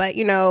rape, but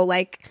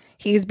like,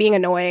 he's being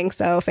annoying,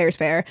 so fair's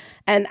fair.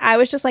 And I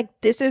was just like,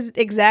 this is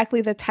exactly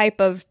the type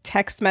of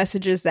text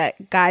messages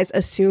that guys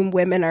assume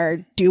women are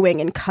doing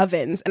in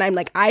covens. And I'm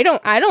like, I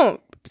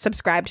don't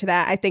subscribe to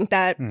that. I think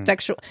that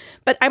sexual,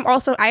 but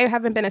I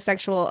haven't been a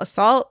sexual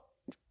assault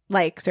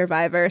like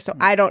Survivor, so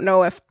I don't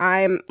know if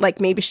I'm like,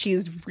 maybe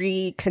she's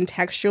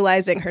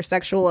recontextualizing her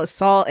sexual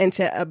assault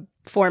into a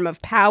form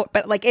of power,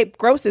 but like it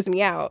grosses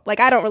me out. Like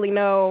I don't really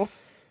know.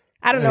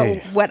 I don't know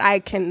what I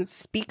can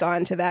speak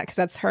on to that because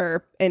that's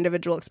her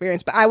individual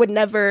experience. But I would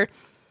never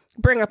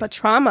bring up a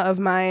trauma of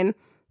mine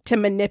to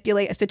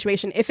manipulate a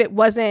situation if I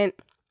wasn't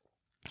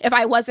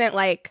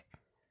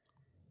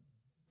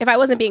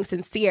being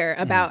sincere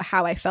about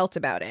how I felt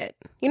about it.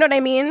 You know what I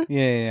mean?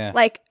 Yeah.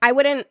 Like I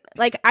wouldn't,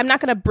 like, I'm not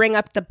going to bring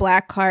up the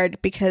black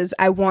card because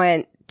I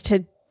want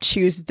to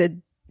choose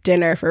the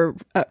dinner for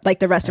like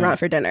the restaurant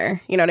for dinner.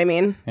 You know what I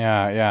mean?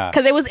 Yeah.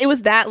 Because it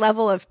was that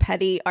level of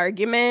petty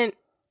argument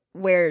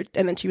where,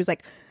 and then she was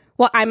like,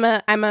 well, I'm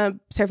a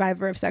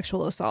survivor of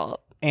sexual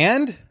assault.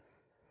 And?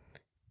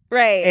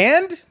 Right.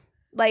 And?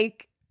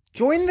 Like,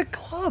 join the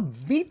club.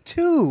 Me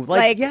too.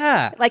 Like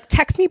yeah. Like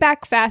text me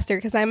back faster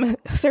because I'm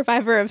a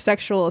survivor of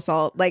sexual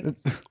assault. Like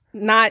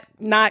not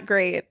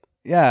great.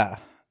 Yeah.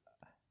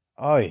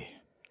 Oy.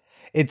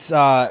 It's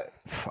I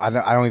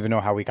don't even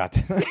know how we got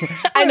to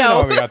I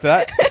know how we got to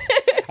that.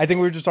 I think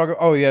we were just talking.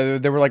 Oh yeah,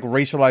 there were like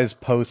racialized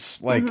posts,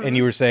 like, and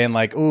you were saying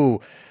like, "Ooh,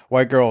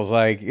 white girls,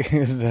 like,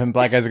 the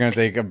black guys are gonna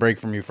take a break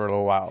from you for a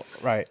little while,"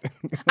 right?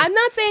 I'm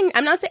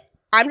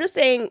just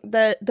saying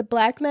the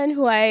black men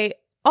who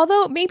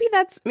although maybe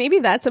that's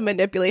a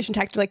manipulation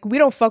tactic. Like, we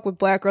don't fuck with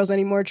black girls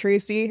anymore,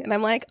 Tracy. And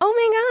I'm like, oh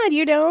my God,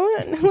 you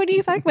don't? Who do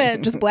you fuck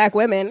with? Just black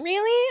women.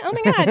 Really? Oh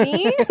my God,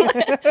 me?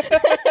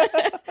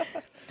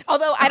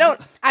 Although I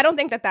don't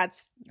think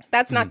that's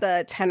not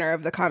the tenor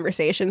of the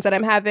conversations that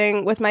I'm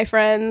having with my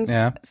friends.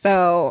 Yeah.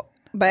 So,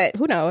 but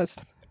who knows?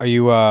 Are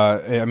you,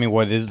 I mean,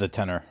 what is the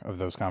tenor of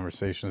those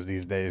conversations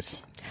these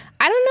days?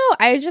 I don't know.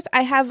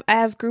 I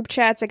have group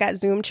chats. I got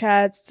Zoom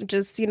chats.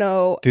 Just, you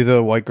know. Do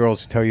the white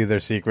girls tell you their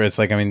secrets?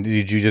 Like, I mean,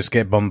 did you just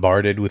get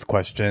bombarded with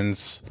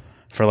questions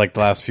for like the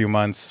last few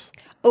months?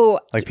 Oh,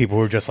 like people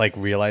who are just like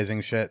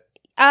realizing shit?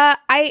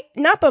 I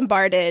not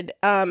bombarded.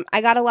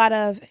 I got a lot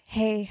of,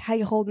 hey, how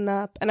you holding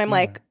up? And I'm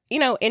like, you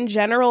know, in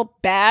general,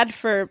 bad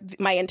for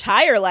my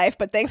entire life,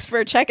 but thanks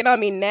for checking on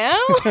me now.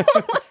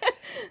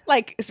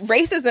 Like,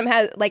 racism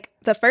has, like,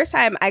 the first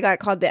time I got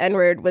called the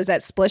N-word was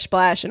at Splish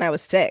Splash and I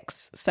was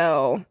 6.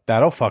 So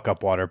that'll fuck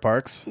up water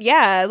parks.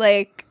 Yeah,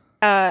 like,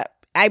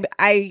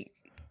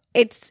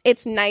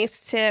 it's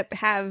nice to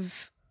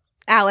have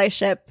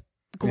allyship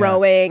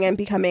growing and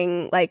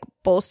becoming like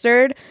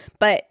bolstered,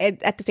 but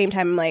at the same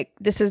time, like,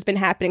 this has been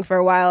happening for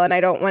a while and I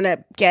don't want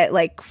to get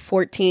like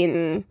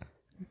 14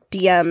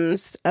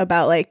 DMs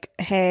about like,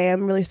 hey,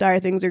 I'm really sorry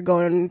things are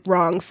going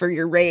wrong for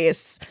your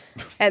race,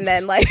 and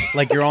then like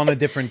like you're on a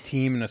different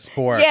team in a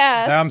sport.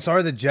 Yeah, I'm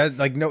sorry the Jets,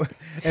 like, no,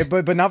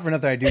 but not for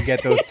nothing, I do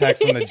get those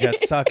texts when the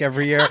Jets suck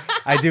every year.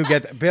 I do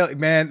get,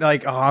 man,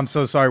 like, oh, I'm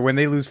so sorry when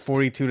they lose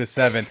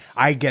 42-7.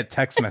 I get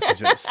text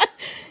messages,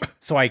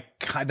 so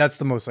that's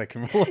the most I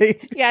can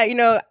relate. Yeah, you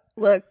know,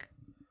 look,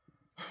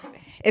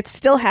 it's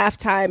still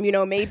halftime. You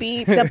know,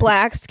 maybe the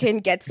blacks can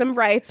get some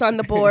rights on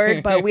the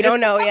board, but we don't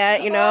know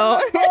yet, you know?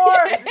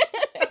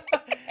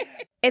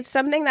 It's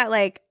something that,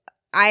 like,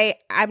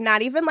 I'm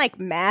not even, like,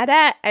 mad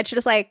at. It's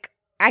just, like,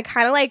 I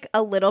kind of, like,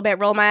 a little bit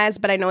roll my eyes,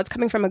 but I know it's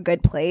coming from a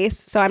good place.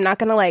 So I'm not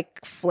going to,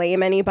 like,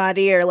 flame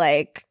anybody or,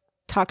 like,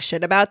 talk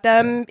shit about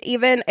them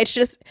even. It's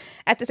just,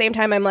 at the same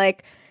time, I'm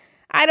like,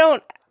 I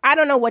don't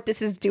know what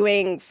this is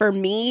doing for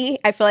me.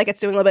 I feel like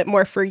it's doing a little bit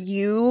more for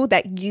you,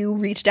 that you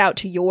reached out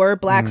to your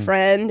black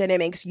friend and it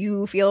makes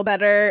you feel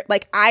better.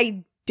 Like,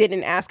 I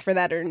didn't ask for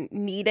that or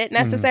need it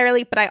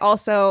necessarily, but I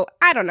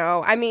don't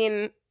know. I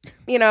mean,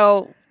 you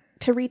know,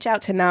 to reach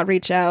out, to not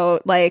reach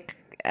out, like,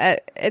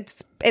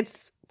 it's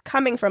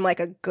coming from like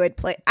a good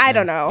place. I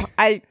don't know.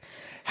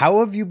 How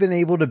have you been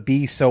able to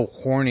be so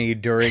horny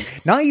during,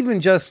 not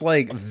even just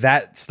like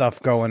that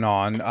stuff going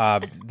on,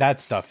 that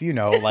stuff, you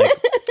know, like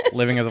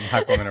living as a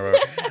black woman or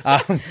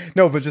whatever.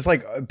 No, but just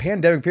like a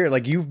pandemic period,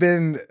 like you've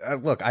been,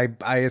 look,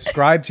 I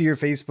ascribe to your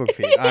Facebook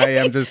feed. I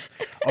am just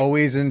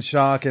always in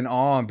shock and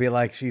awe and be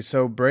like, she's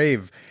so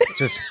brave.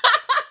 Just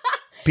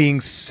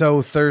being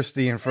so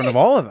thirsty in front of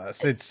all of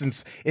us.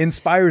 It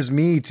inspires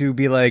me to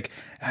be like,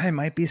 it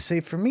might be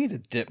safe for me to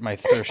dip my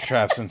thirst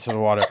traps into the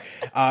water.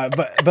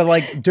 But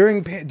like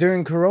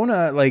during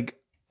Corona, like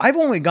I've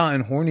only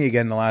gotten horny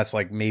again the last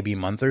like maybe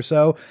month or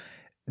so.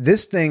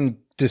 This thing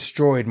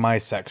destroyed my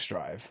sex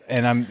drive.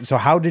 And so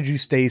how did you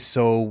stay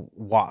so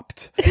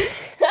whopped?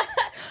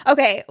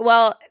 Okay,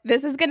 well,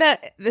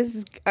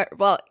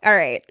 all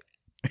right.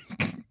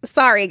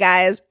 Sorry,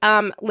 guys.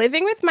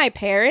 Living with my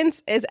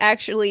parents is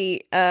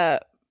actually we're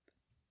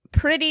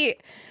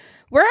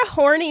a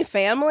horny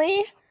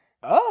family.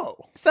 Oh.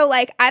 So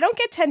like I don't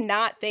get to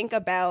not think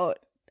about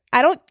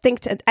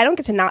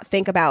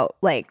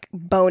like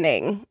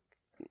boning.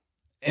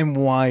 And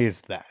why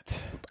is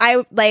that?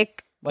 I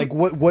like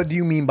what do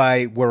you mean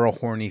by we're a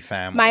horny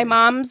family? My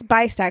mom's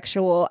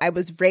bisexual. I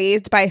was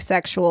raised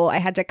bisexual. I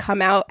had to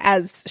come out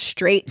as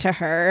straight to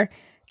her.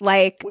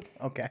 Like,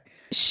 okay.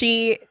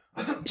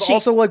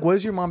 Also, like, what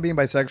does your mom being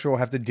bisexual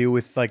have to do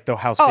with like the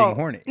house being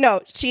horny? No,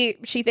 she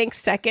thinks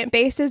second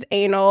base is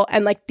anal,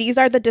 and like these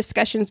are the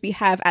discussions we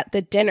have at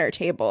the dinner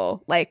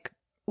table. Like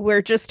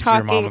we're just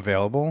talking. Is your mom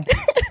available?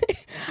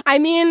 I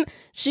mean,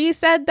 she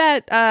said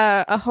that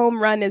a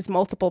home run is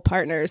multiple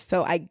partners,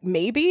 so I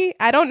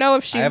don't know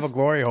if she's. I have a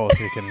glory hole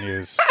she can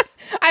use.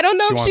 I don't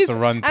know she if wants she's to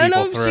run I don't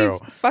know people if through.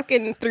 she's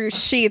fucking through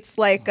sheets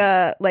like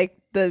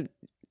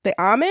the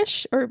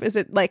Amish, or is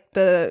it like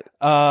the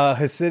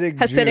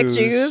Hasidic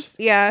Jews?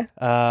 Yeah.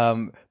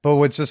 But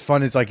what's just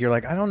fun is like you're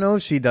like, I don't know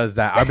if she does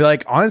that. I'd be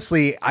like,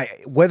 honestly,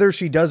 whether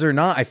she does or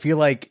not, I feel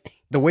like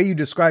the way you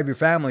describe your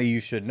family, you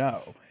should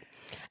know.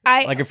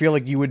 I feel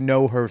like you would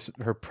know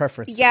her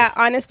preferences. Yeah,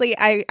 honestly,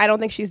 I don't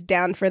think she's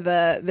down for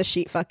the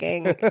sheet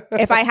fucking.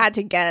 If I had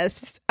to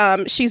guess,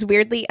 she's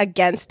weirdly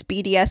against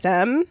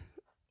BDSM.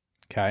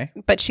 Okay.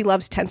 But she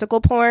loves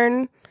tentacle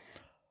porn.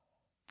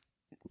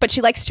 But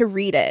she likes to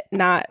read it,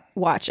 not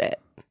watch it.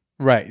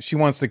 Right. She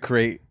wants to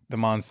create the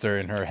monster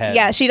in her head.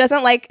 Yeah, she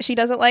doesn't like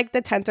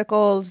the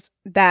tentacles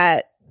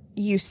that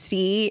you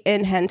see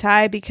in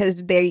hentai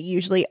because they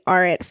usually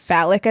aren't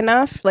phallic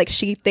enough. Like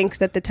she thinks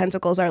that the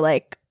tentacles are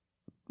like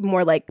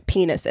more like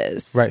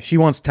penises. Right. She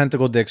wants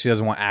tentacle dick. She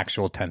doesn't want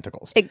actual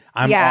tentacles.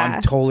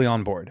 I'm totally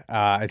on board.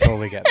 I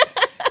totally get it.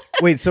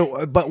 Wait,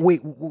 so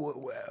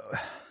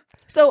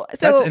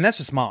that's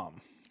just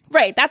mom.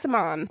 Right, that's a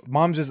mom.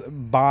 Mom's just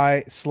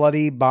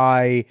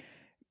slutty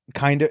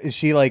kind of. Is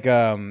she like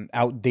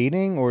out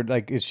dating, or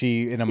like is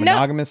she in a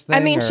monogamous thing? I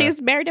mean, she's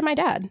married to my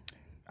dad.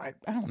 I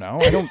don't know.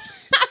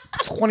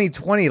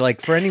 2020,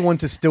 like for anyone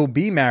to still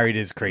be married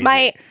is crazy.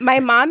 My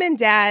mom and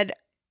dad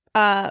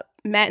met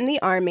in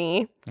the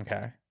army.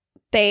 Okay.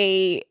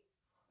 They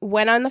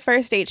went on the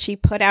first date. She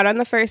put out on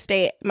the first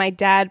date. My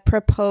dad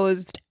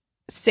proposed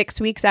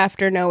 6 weeks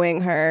after knowing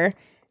her.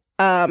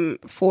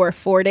 For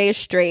 4 days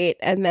straight,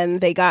 and then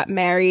they got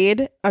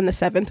married on the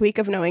 7th week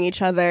of knowing each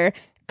other.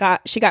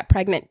 She got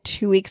pregnant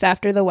 2 weeks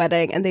after the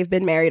wedding, and they've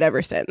been married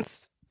ever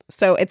since.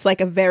 So it's like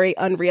a very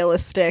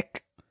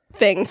unrealistic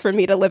thing for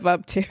me to live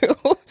up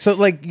to. So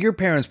like your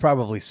parents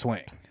probably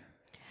swing.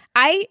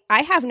 I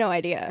have no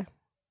idea.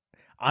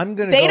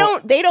 They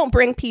don't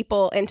bring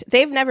people into.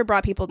 They've never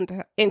brought people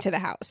into the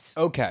house.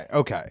 Okay,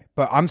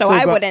 but I'm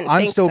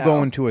still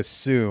going to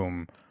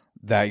assume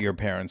that your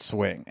parents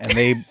swing, and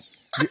they.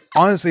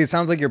 Honestly, it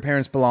sounds like your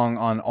parents belong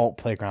on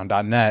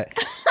altplayground.net,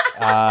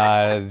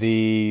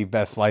 the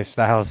best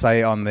lifestyle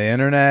site on the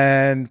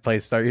internet.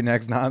 Place start your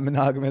next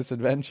non-monogamous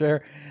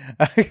adventure.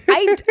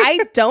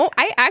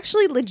 I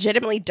actually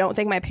legitimately don't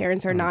think my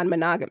parents are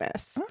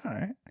non-monogamous. All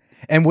right.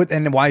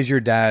 And why is your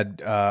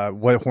dad,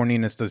 what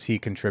horniness does he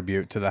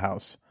contribute to the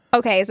house?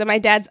 Okay, so my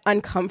dad's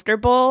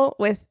uncomfortable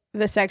with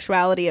the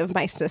sexuality of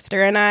my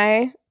sister and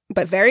I,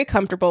 but very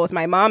comfortable with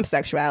my mom's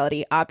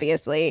sexuality,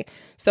 obviously.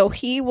 So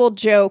he will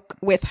joke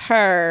with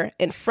her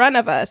in front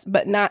of us,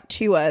 but not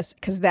to us,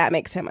 because that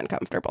makes him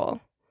uncomfortable.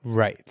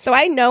 Right. So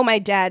I know my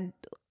dad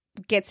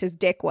gets his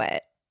dick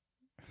wet.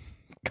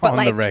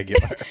 On the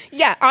regular.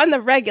 Yeah, on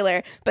the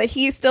regular. But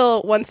he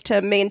still wants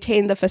to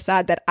maintain the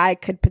facade that I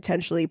could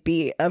potentially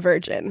be a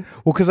virgin.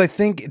 Well, because I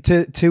think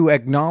to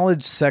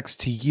acknowledge sex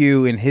to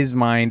you in his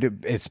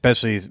mind,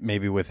 especially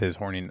maybe with his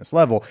horniness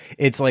level,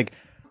 it's like,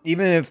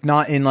 even if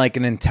not in like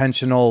an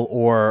intentional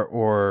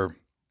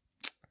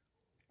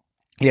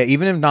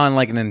even if not in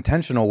like an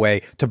intentional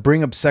way, to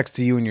bring up sex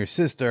to you and your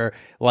sister,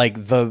 like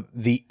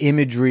the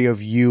imagery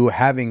of you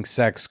having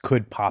sex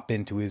could pop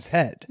into his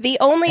head.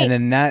 And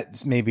then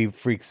that maybe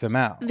freaks him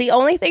out. The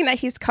only thing that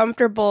he's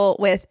comfortable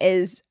with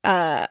is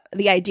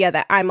the idea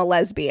that I'm a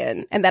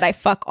lesbian and that I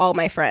fuck all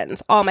my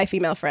friends, all my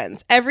female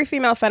friends. Every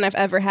female friend I've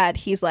ever had,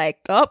 he's like,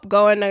 "Oh,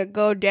 going to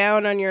go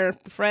down on your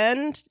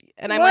friend."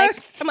 And I'm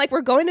like,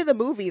 we're going to the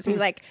movies. And he's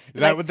like, is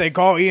that what they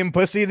call eating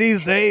pussy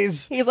these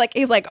days? He's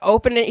like,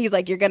 open it. He's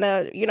like, you're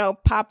gonna,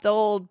 pop the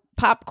old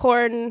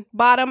popcorn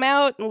bottom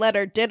out and let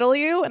her diddle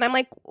you. And I'm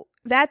like,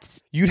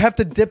 you'd have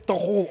to dip the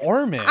whole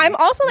arm in. I'm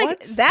also like,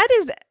 that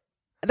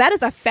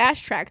is a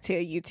fast track to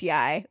a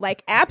UTI.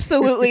 Like,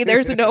 absolutely,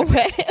 there's no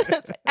way.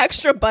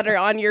 Extra butter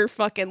on your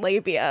fucking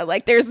labia.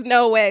 Like, there's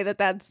no way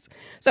that's.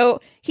 So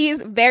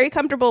he's very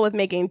comfortable with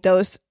making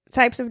those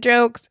types of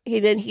jokes.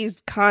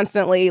 He's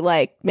constantly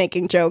like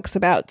making jokes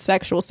about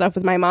sexual stuff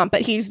with my mom,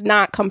 but he's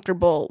not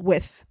comfortable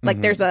with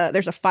like there's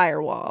a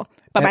firewall.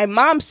 But my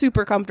mom's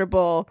super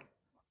comfortable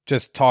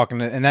just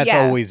talking and that's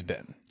always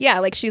been. Yeah,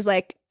 like she's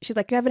like, you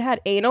haven't had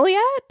anal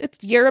yet?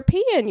 It's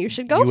European. You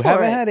should go for it. You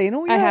haven't had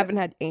anal yet? I haven't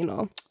had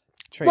anal.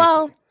 Tracy.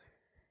 Well,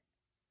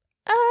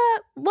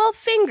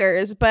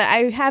 fingers, but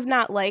I have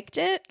not liked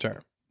it.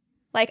 Sure.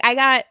 Like I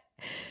got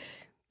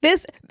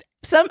this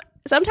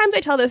Sometimes I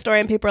tell this story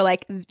and people are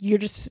like,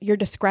 you're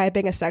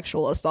describing a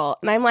sexual assault.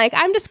 And I'm like,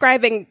 I'm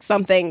describing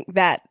something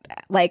that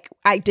like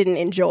I didn't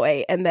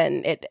enjoy and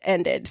then it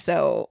ended.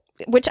 So,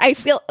 which I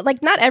feel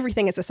like not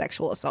everything is a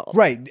sexual assault.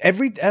 Right.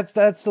 That's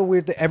the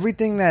weird thing.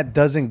 Everything that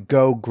doesn't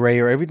go gray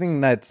or everything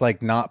that's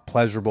like not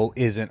pleasurable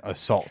isn't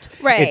assault.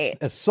 Right. It's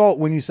assault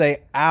when you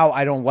say, ow,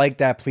 I don't like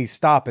that, please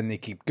stop. And they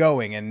keep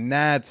going. And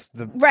that's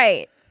the...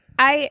 Right.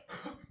 Okay,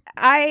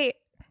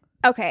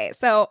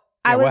 so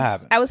what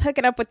happened? I was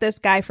hooking up with this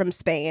guy from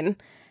Spain,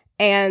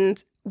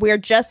 and we're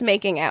just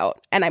making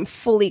out, and I'm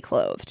fully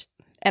clothed,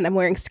 and I'm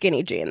wearing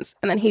skinny jeans,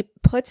 and then he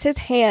puts his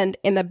hand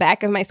in the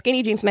back of my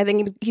skinny jeans, and I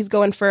think he's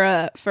going for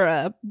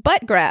a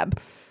butt grab,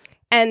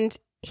 and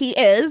he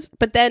is,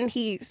 but then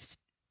he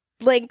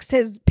links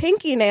his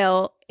pinky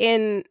nail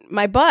in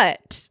my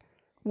butt,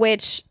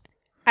 which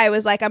I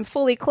was like, I'm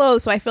fully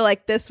clothed, so I feel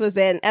like this was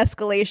an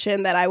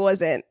escalation that I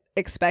wasn't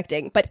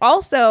expecting. But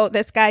also,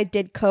 this guy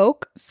did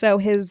coke, so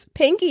his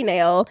pinky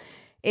nail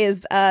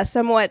is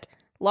somewhat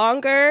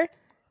longer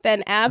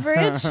than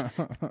average.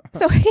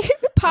 So he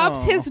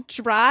pops his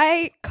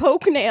dry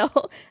coke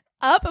nail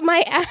up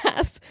my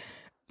ass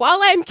while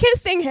I'm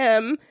kissing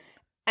him.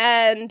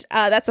 And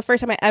that's the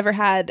first time I ever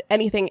had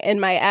anything in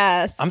my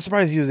ass. I'm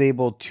surprised he was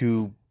able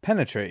to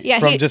penetrate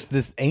from just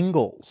this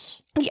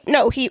angles. Yeah,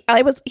 no,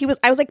 I was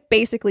like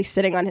basically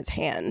sitting on his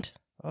hand.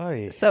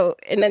 Oy. So,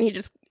 and then he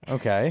just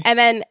okay, and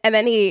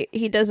then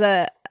he does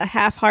a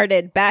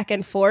half-hearted back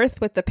and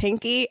forth with the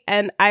pinky,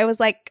 and I was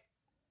like,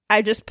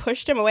 I just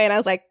pushed him away, and I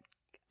was like,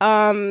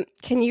 can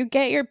you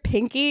get your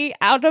pinky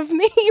out of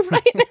me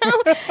right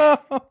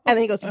now? And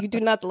then he goes, you do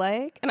not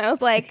like? And I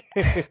was like,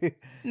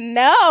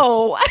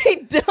 no,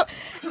 I don't.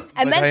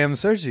 And but then I am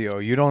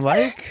Sergio. You don't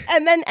like?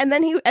 And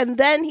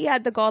then he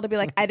had the gall to be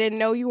like, I didn't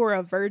know you were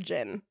a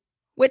virgin,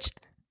 which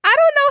I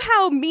don't know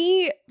how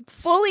me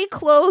fully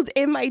clothed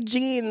in my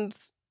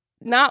jeans,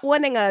 not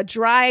wanting a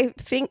dry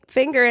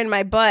finger in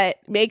my butt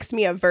makes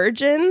me a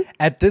virgin.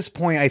 At this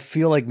point, I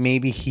feel like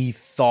maybe he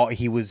thought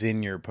he was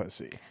in your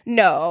pussy.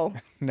 No.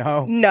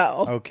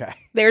 No? Okay.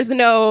 There was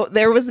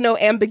no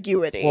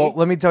ambiguity. Well,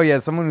 let me tell you,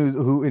 as someone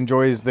who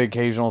enjoys the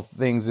occasional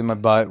things in my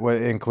butt,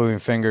 including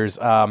fingers,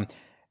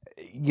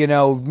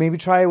 maybe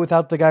try it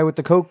without the guy with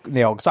the coke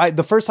nail. Because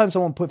the first time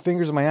someone put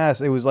fingers in my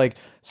ass, it was like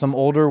some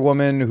older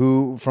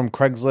woman from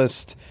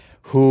Craigslist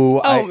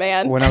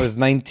when I was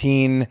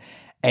 19,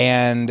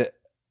 and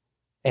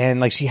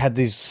like she had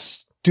these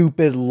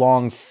stupid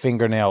long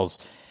fingernails.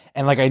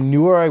 And like I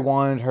knew where I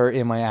wanted her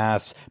in my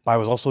ass, but I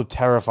was also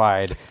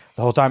terrified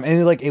the whole time.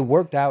 And it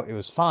worked out. It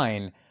was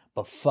fine.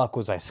 But fuck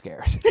was I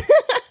scared.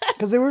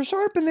 Because they were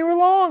sharp and they were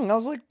long. I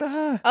was like,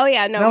 ah. Oh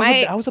yeah, no,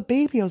 I was a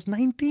baby. I was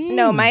 19.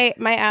 No, my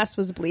ass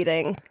was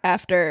bleeding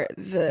after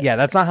the. Yeah,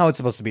 that's not how it's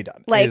supposed to be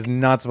done. Like, it is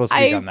not supposed to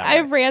be done that way.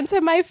 I ran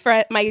to my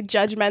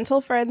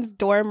judgmental friend's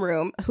dorm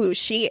room,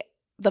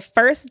 the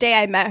first day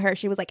I met her,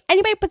 she was like,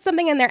 anybody put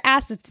something in their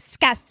ass is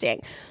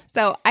disgusting.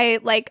 So I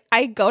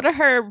go to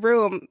her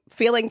room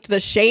feeling the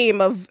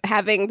shame of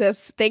having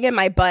this thing in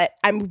my butt.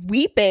 I'm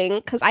weeping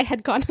because I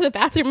had gone to the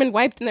bathroom and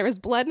wiped and there was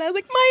blood. And I was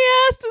like,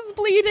 my ass is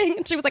bleeding.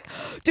 And she was like,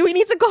 do we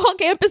need to call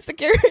campus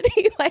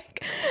security?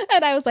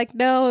 And I was like,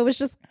 no, it was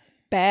just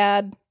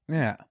bad.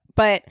 Yeah.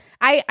 But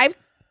I've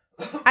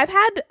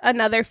had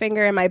another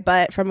finger in my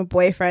butt from a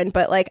boyfriend,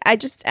 but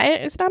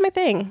it's not my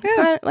thing. Yeah. It's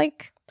not,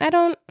 like, I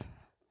don't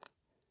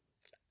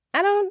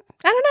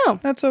know.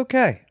 That's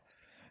okay.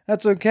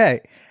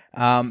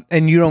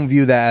 And you don't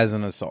view that as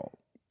an assault?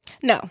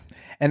 No.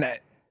 And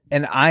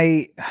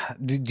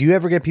do you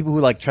ever get people who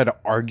like try to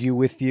argue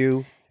with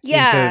you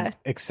into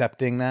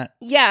accepting that?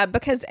 Yeah,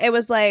 because it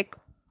was like,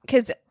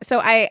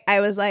 I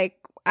was like,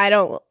 I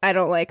don't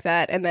like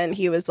that. And then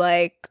he was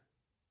like,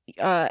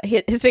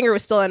 his finger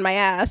was still in my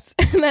ass.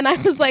 And then I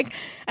was like,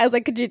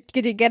 could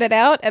you get it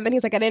out? And then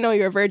he's like, I didn't know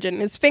you were a virgin.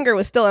 His finger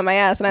was still in my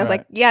ass. And I was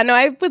like, yeah, no,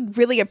 I would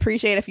really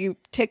appreciate if you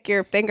took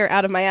your finger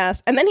out of my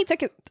ass. And then he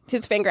took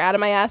his finger out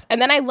of my ass.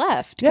 And then I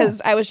left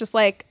because I was just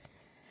like,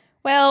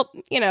 well,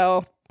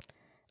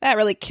 that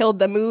really killed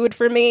the mood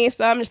for me.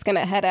 So I'm just going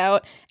to head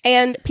out.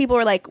 And people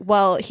were like,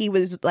 well, he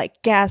was like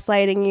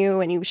gaslighting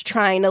you and he was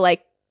trying to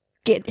like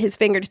get his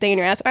finger to stay in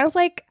your ass. And I was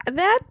like,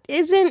 that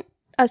isn't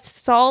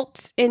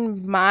assault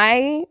in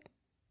my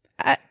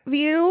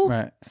view.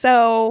 Right.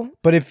 So,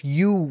 but if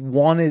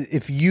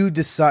you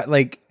decide,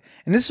 like,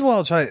 and this is what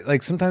I'll try,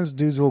 like, sometimes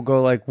dudes will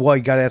go like, well,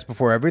 you gotta ask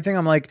before everything.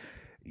 I'm like,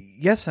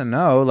 yes and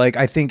no. Like,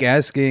 I think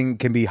asking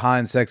can be hot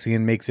and sexy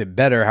and makes it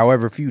better.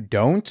 However, if you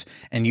don't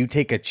and you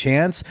take a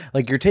chance,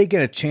 like, you're taking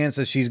a chance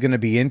that she's gonna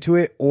be into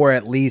it, or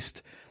at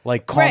least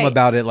like calm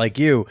about it, like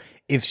you.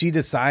 If she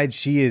decides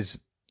she is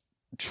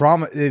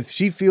if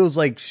she feels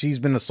like she's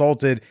been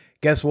assaulted,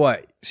 guess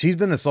what? She's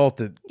been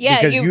assaulted. Yeah,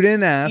 because you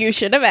didn't ask. You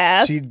should have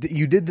asked.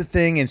 You did the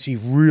thing, and she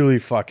really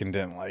fucking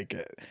didn't like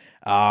it.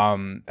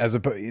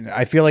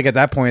 I feel like at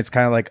that point, it's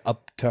kind of like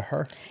up to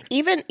her.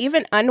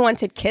 Even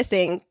unwanted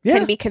kissing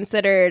can be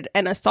considered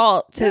an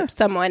assault to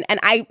someone, and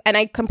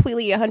I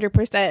completely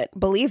 100%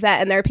 believe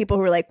that. And there are people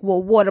who are like,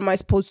 well, what am I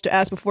supposed to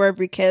ask before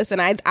every kiss?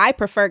 And I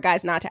prefer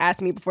guys not to ask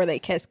me before they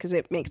kiss because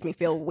it makes me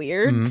feel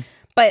weird. Mm-hmm.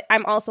 But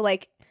I'm also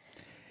like,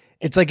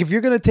 it's like, if you're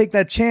going to take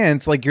that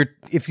chance, like,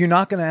 if you're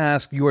not going to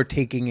ask, you are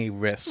taking a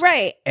risk.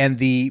 Right. And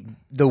the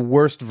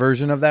worst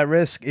version of that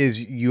risk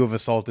is you have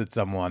assaulted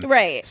someone.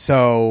 Right.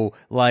 So,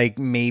 like,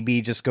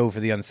 maybe just go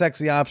for the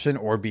unsexy option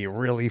or be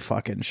really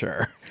fucking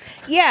sure.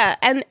 Yeah.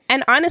 And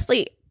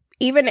honestly,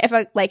 even if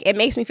it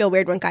makes me feel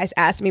weird when guys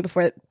ask me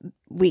before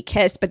we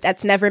kissed, but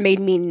that's never made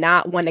me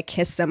not want to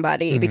kiss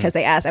somebody because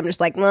they asked. I'm just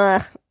like,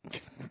 ugh.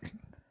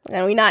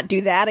 Can we not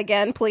do that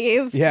again,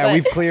 please? Yeah, But-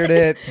 we've cleared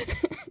it.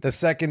 The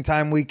second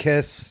time we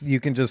kiss, you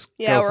can just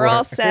go we're for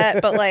all it.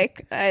 set. But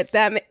like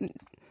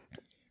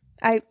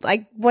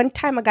one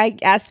time a guy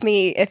asked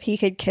me if he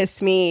could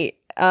kiss me,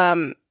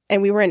 and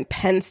we were in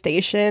Penn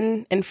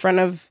Station in front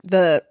of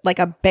a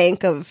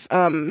bank of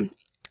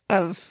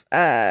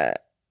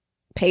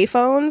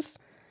payphones,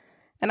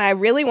 and I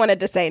really wanted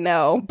to say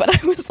no,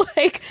 but I was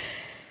like,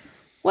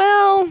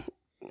 well,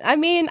 I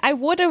mean, I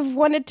would have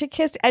wanted to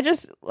kiss. I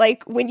just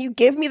like when you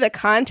give me the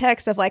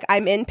context of like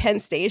I'm in Penn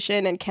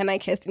Station and can I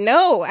kiss?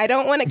 No, I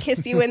don't want to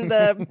kiss you in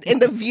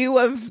the view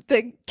of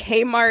the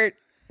Kmart.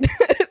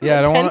 Yeah,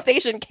 I don't Penn want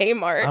Station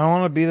Kmart. I don't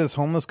want to be this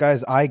homeless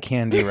guy's eye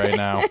candy right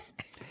now.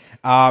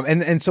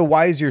 And so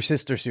why is your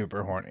sister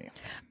super horny?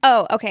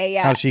 Oh, okay,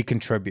 yeah. How she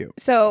contribute?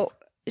 So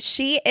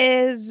she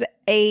is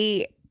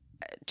a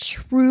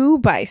true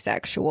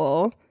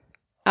bisexual,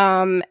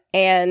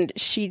 and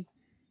she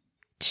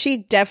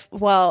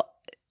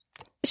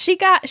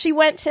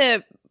went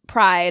to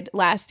Pride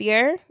last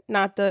year,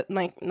 not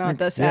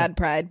the sad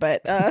Pride,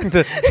 but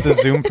the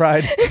Zoom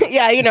Pride.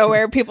 yeah,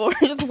 where people were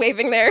just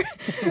waving there.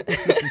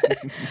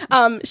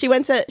 She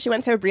went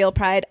to real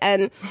Pride,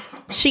 and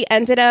she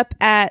ended up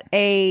at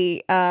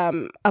a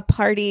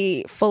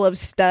party full of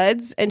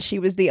studs, and she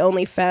was the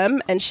only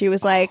femme, and she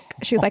was like,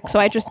 so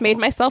I just made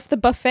myself the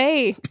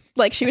buffet.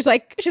 Like she was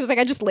like,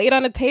 I just laid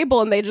on a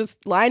table and they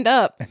just lined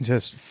up And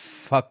just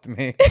fucked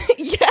me.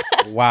 yeah.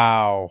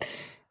 Wow.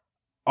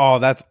 Oh,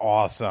 that's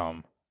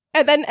awesome.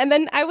 And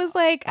then I was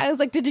like,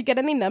 did you get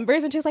any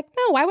numbers? And she's like,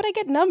 no, why would I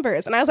get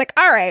numbers? And I was like,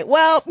 all right,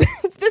 well,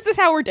 this is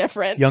how we're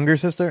different. Younger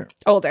sister?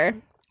 Older.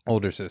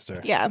 Older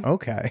sister. Yeah.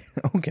 Okay.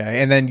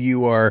 Okay. And then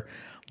you are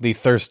the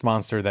thirst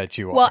monster that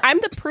you are. Well, I'm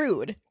the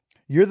prude.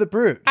 You're the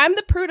brute. I'm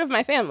the prude of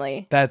my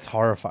family. That's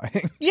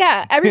horrifying.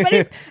 Yeah.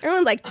 Everyone's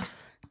like,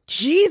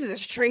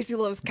 Jesus, Tracy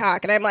loves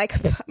cock. And I'm like,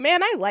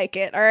 man, I like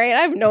it. All right.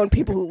 I've known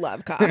people who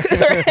love cock.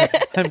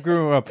 I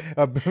grew up.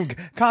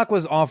 Cock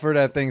was offered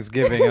at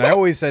Thanksgiving, and I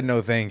always said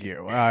no, thank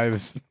you.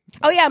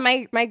 Oh yeah,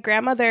 my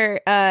grandmother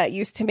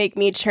used to make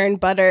me churn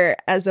butter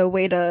as a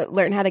way to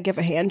learn how to give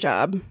a hand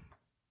job.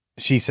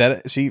 She said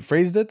it. She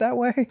phrased it that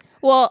way.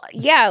 Well,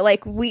 yeah,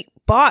 like we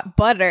bought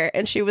butter,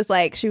 and she was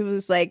like,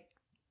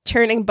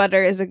 churning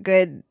butter is a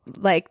good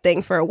like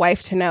thing for a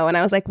wife to know. And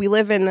I was like, we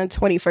live in the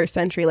 21st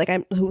century. Like,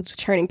 I'm who's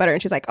churning butter? And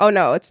she's like, oh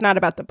no, it's not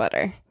about the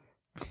butter.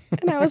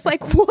 And I was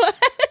like, what?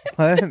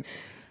 What?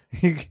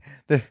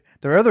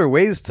 There are other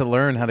ways to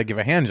learn how to give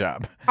a hand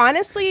job.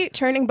 Honestly,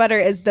 churning butter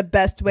is the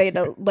best way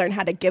to learn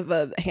how to give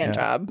a hand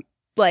job.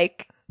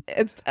 Like,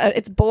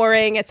 it's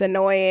boring, it's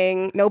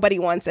annoying, nobody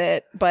wants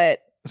it,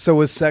 but. So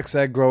was sex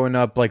ed growing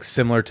up like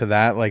similar to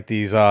that, like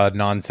these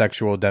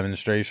non-sexual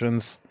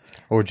demonstrations,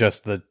 or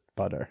just the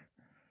butter?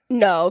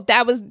 No,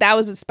 that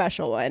was a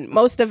special one.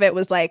 Most of it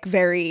was like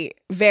very,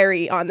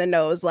 very on the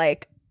nose.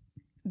 Like,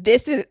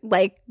 this is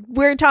like,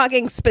 we're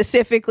talking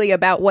specifically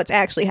about what's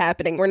actually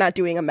happening. We're not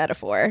doing a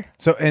metaphor.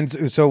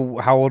 So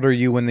how old are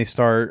you when they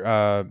start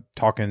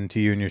talking to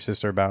you and your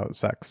sister about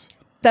sex?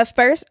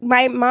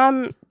 My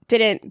mom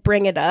didn't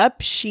bring it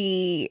up.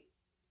 She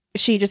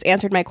just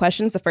answered my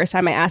questions. The first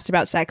time I asked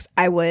about sex,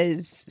 I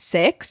was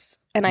 6,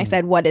 and I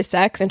said, what is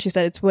sex? And she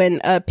said, it's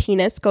when a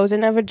penis goes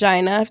in a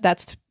vagina,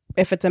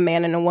 if it's a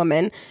man and a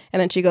woman. And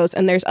then she goes,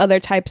 and there's other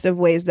types of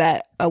ways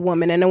that a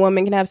woman and a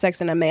woman can have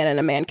sex, and a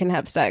man can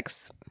have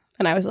sex.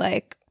 And I was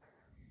like,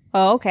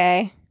 oh,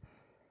 okay.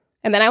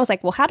 And then I was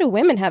like, well, how do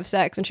women have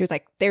sex? And she was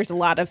like, there's a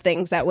lot of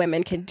things that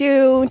women can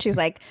do. And she's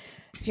like,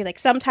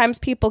 sometimes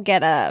people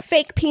get a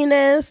fake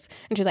penis.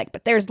 And she's like,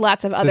 but there's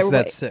lots of other ways.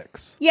 That's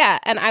 6. Yeah.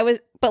 And I was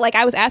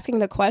asking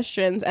the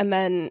questions, and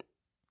then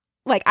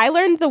like I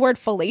learned the word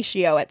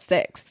fellatio at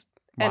 6.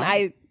 Wow. And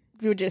I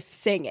would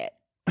just sing it.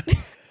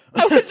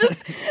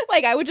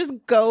 I would just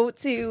go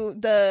to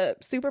the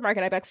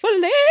supermarket. I'd be like,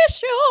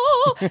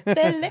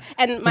 fellatio.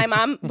 And my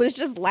mom was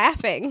just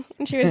laughing.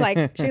 And she was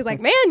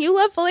like, man, you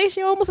love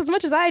fellatio almost as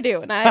much as I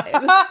do. And it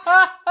was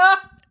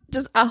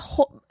just a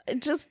whole,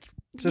 just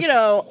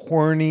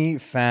horny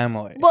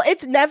family. Well,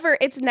 it's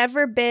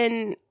never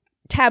been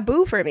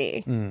taboo for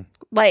me.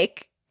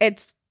 Like,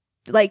 it's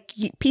like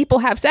people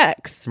have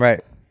sex. Right.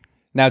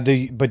 Now,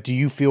 do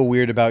you feel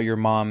weird about your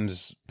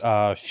mom's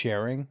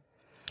sharing?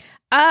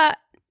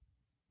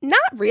 Not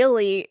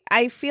really.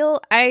 I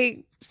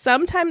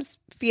sometimes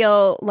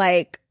feel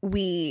like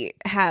we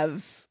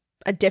have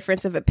a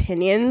difference of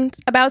opinions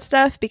about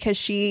stuff, because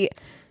she's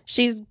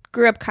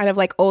grew up kind of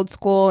like old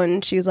school,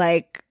 and she's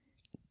like,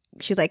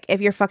 if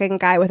you're fucking a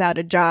guy without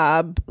a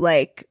job,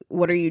 like,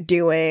 what are you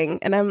doing?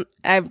 And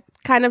I'm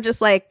kind of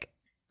just like,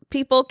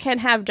 people can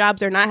have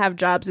jobs or not have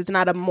jobs. It's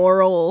not a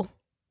moral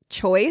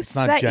choice. It's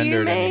not that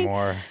gendered you make.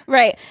 anymore.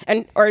 Right.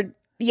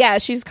 Yeah,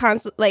 she's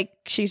constant, like,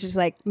 she's just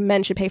like,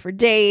 men should pay for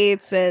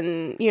dates,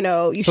 and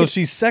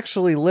she's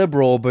sexually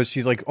liberal, but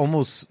she's like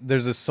almost,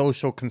 there's a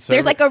social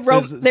there's like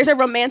there's a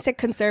romantic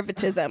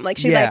conservatism. Like,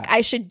 she's like, I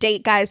should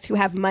date guys who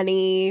have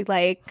money,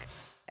 like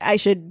I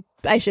should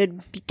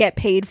get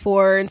paid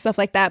for and stuff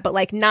like that, but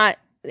like not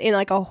in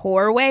like a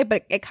whore way,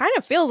 but it kind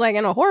of feels like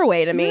in a whore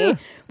way to me,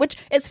 which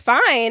is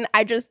fine.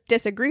 I just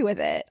disagree with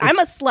it. I'm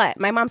a slut.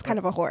 My mom's kind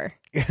of a whore.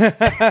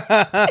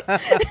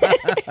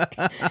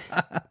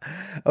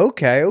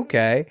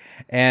 Okay.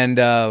 And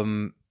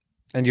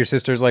your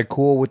sister's like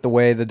cool with the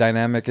way the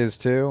dynamic is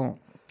too?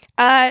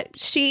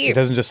 It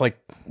doesn't just like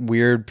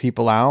weird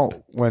people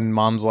out when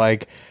mom's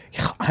like,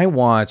 I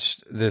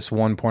watched this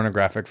one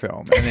pornographic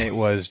film and it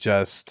was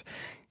just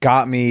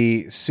got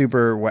me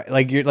super wet.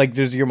 Like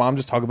does your mom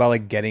just talk about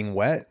like getting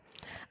wet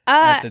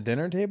at the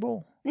dinner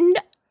table?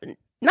 Not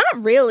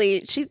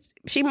really.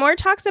 She more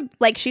talks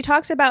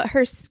about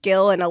her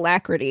skill and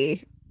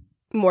alacrity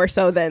more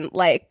so than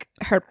like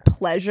her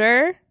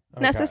pleasure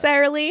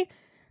necessarily.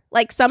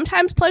 Like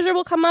sometimes pleasure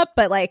will come up,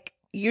 but like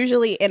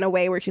usually in a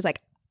way where she's like,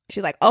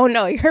 oh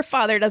no, your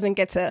father doesn't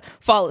get to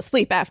fall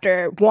asleep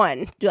after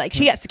one. Like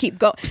she has to keep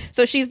going.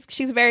 So she's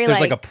very there's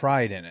like a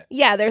pride in it.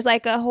 Yeah, there's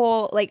like a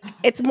whole like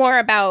it's more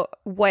about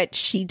what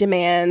she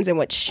demands and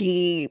what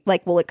she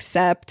like will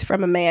accept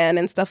from a man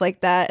and stuff like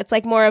that. It's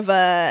like more of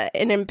an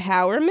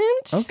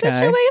empowerment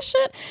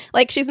situation.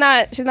 Like she's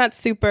not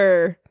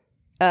super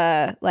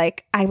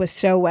like I was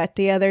so wet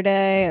the other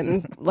day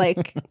and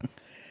like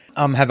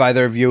have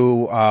either of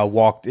you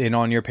walked in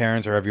on your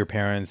parents, or have your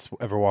parents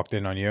ever walked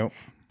in on you?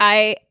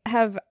 I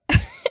have.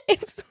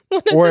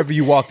 Or have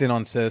you walked in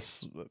on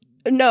sis?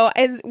 No,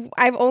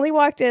 I've only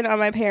walked in on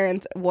my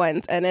parents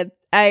once, and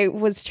I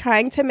was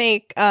trying to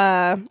make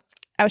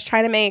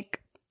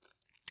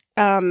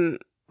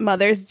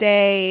Mother's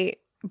Day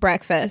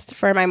breakfast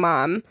for my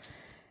mom,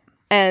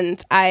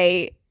 and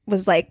I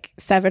was like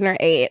 7 or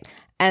 8,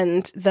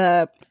 and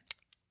the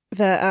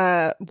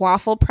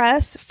waffle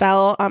press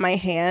fell on my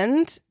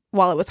hand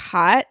while it was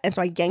hot, and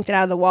so I yanked it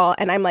out of the wall,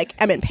 and I'm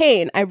in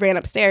pain. I ran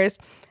upstairs.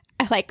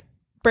 I like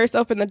burst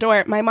open the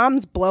door. My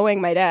mom's blowing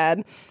my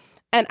dad.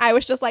 And I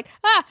was just like,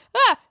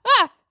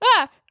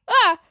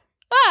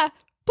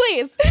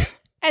 please.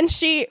 And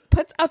she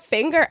puts a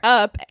finger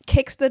up,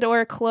 kicks the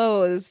door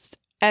closed.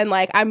 And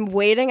like, I'm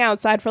waiting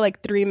outside for like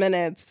 3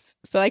 minutes.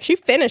 So like she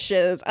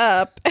finishes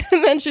up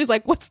and then she's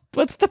like,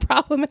 what's the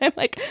problem? And I'm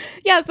like,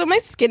 yeah, so my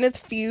skin is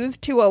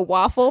fused to a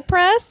waffle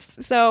press.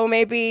 So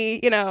maybe,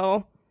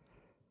 Yo,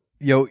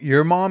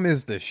 your mom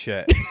is the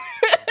shit.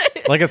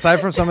 Like, aside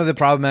from some of the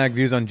problematic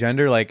views on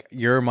gender, like,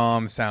 your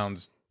mom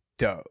sounds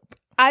dope.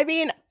 I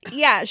mean,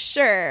 yeah,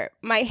 sure.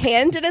 My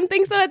hand didn't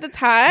think so at the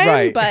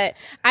time, but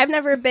I've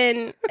never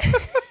been...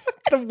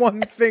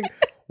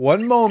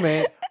 One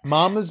moment,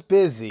 mama's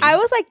busy. I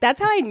was like, that's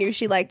how I knew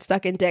she liked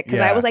sucking dick, because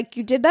I was like,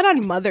 you did that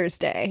on Mother's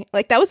Day.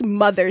 Like, that was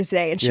Mother's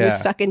Day, and she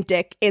was sucking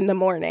dick in the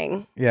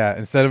morning. Yeah,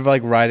 instead of,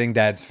 like, riding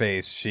dad's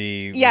face,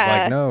 she was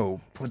like, no,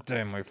 put that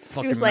in my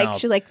fucking mouth.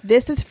 She's like,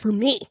 this is for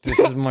me. This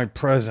is my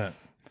present.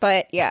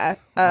 But yeah,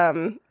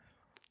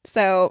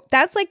 so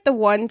that's like the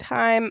one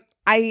time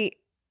I've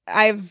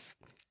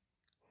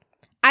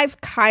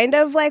kind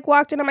of like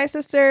walked into my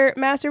sister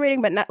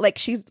masturbating, but not like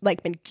she's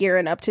like been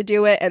gearing up to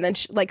do it, and then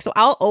so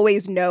I'll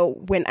always know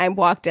when I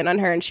walked in on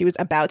her and she was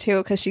about to,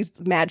 because she's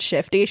mad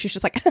shifty. She's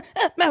just like,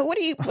 what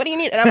do you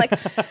need? And I'm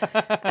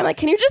like,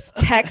 can you just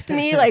text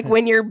me like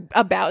when you're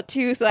about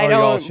to, so I don't. Are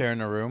you all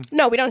sharing a room?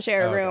 No, we don't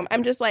share a room. Okay.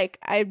 I'm just like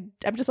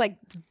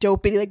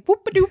dopey, like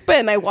whoop a doopa,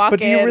 and I walk in.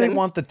 But do you really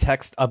want the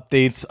text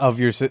updates of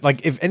your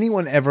like if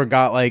anyone ever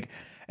got like.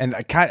 And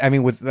I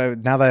mean, with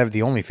now that I have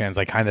the OnlyFans,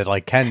 I kind of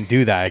like can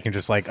do that. I can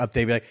just like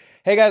update, be like,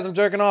 "Hey guys, I'm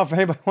jerking off. If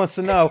anybody wants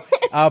to know."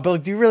 But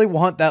like, do you really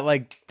want that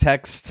like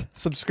text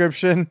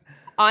subscription?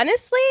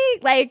 Honestly,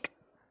 like,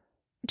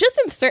 just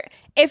insert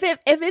if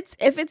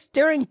it's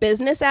during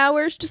business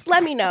hours, just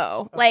let me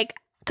know. Like,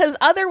 because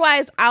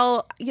otherwise,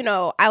 I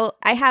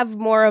have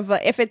more of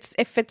a if it's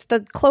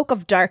the cloak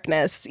of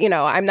darkness.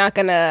 I'm not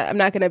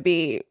gonna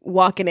be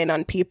walking in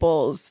on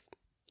people's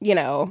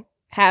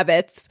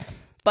habits,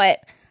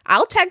 but.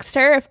 I'll text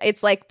her if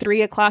it's like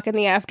 3:00 in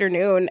the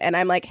afternoon and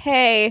I'm like,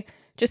 hey,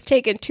 just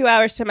taking 2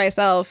 hours to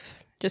myself.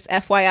 Just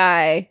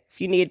FYI, if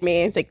you need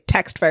me, like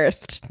text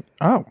first.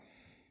 Oh.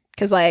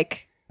 Because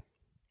like,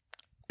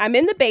 I'm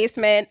in the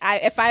basement.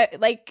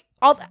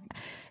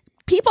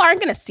 People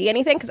aren't going to see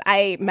anything because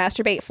I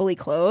masturbate fully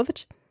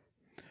clothed.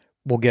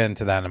 We'll get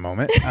into that in a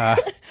moment.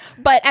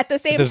 But at the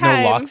same time. There's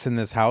no locks in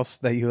this house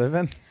that you live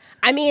in?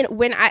 I mean,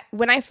 when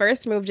I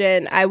first moved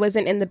in, I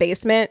wasn't in the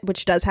basement,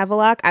 which does have a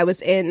lock. I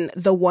was in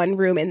the one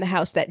room in the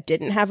house that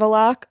didn't have a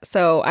lock.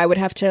 So I would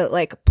have to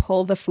like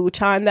pull the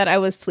futon that I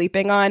was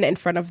sleeping on in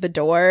front of the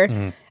door.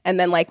 Mm-hmm. And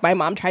then like my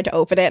mom tried to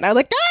open it and I was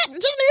like,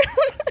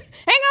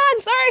 hang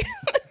on, sorry.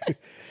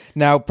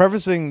 Now,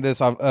 prefacing this,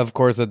 of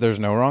course, that there's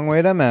no wrong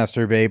way to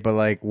masturbate, but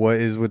like what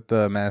is with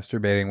the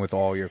masturbating with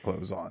all your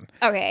clothes on?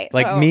 Okay.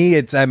 Like me,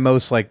 it's at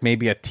most like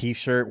maybe a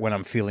t-shirt when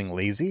I'm feeling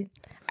lazy.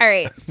 All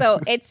right, so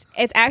it's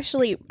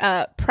actually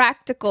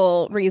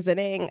practical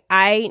reasoning.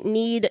 I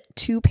need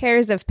 2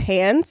 pairs of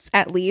pants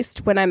at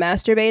least when I'm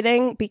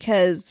masturbating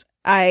because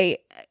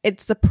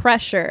it's the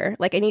pressure.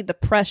 Like I need the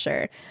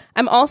pressure.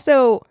 I'm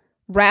also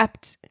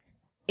wrapped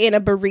in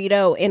a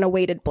burrito in a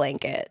weighted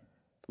blanket.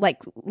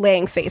 like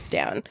laying face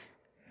down.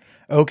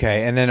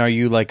 Okay, and then are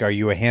you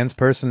a hands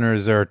person, or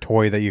is there a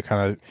toy that you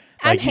kind of?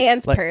 I'm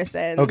hands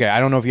person. Okay, I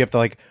don't know if you have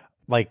to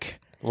like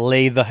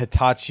lay the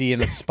Hitachi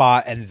in a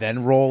spot and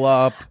then roll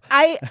up.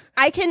 I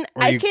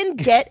can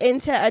get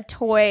into a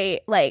toy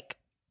like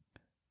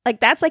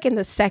that's like in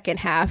the second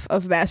half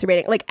of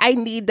masturbating. Like I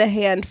need the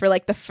hand for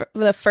like the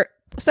first.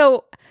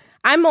 So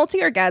I'm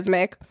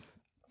multi-orgasmic.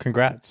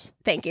 Congrats.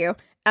 Thank you.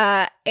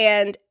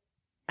 And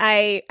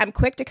I'm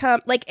quick to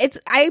come. Like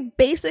I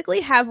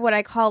basically have what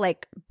I call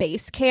like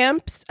base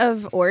camps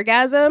of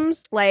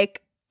orgasms.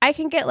 Like I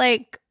can get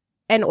like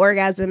an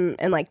orgasm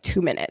in like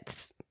 2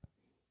 minutes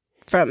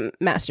from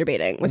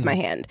masturbating with my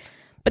hand.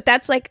 But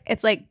that's like,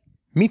 it's like,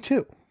 me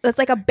too. That's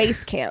like a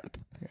base camp.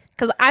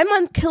 Because I'm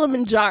on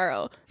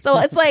Kilimanjaro. So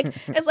it's like,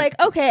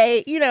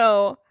 okay, you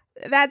know,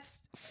 that's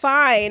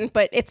fine,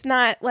 but it's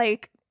not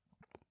like,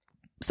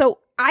 so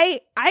I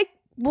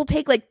will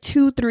take like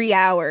 2-3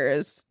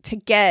 hours to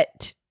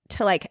get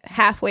to like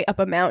halfway up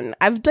a mountain.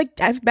 I've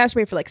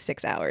masturbated for like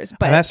 6 hours,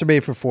 but I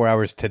masturbated for 4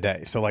 hours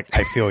today. So like,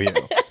 I feel you.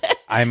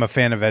 I'm a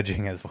fan of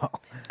edging as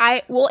well.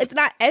 It's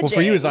not edging. Well,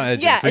 for you, it's not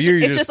edging. Yeah, for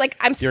it's just like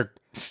you're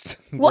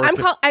well,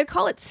 I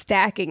call it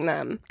stacking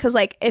them, because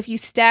like if you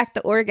stack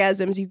the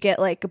orgasms, you get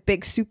like a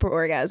big super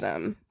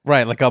orgasm.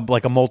 Right, like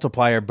a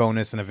multiplier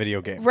bonus in a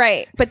video game.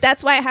 Right, but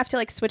that's why I have to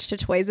like switch to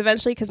toys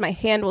eventually, because my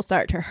hand will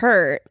start to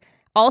hurt.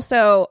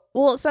 Also,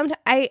 well,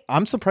 sometimes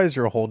I'm surprised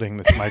you're holding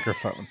this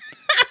microphone.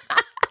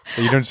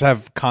 So you don't just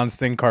have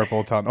constant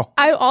carpal tunnel.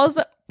 I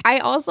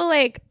also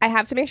like I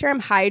have to make sure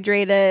I'm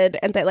hydrated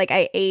and that like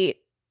I ate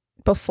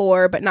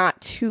before, but not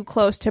too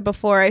close to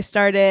before I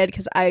started,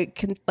 because I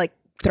can like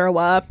throw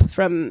up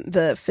from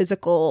the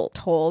physical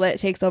toll that it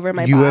takes over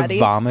my body. You have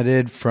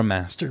vomited from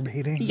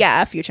masturbating?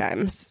 Yeah, a few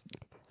times.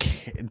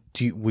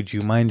 Would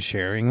you mind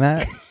sharing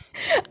that?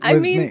 I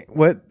mean,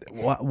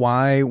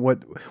 why?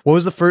 What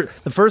was the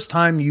first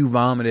time you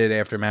vomited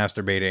after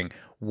masturbating?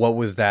 What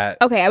was that?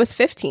 Okay, I was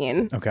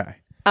 15. Okay.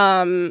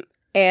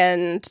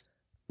 And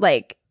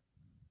like,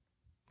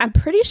 I'm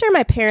pretty sure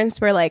my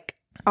parents were like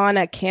on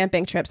a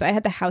camping trip, so I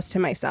had the house to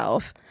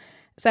myself.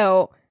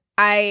 So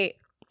I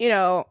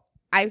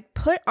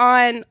put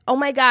on, oh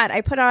my God,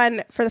 I put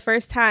on for the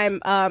first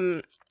time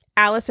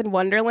Alice in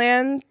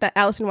Wonderland, the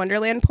Alice in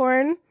Wonderland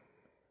porn.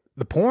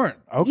 The porn?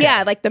 Okay.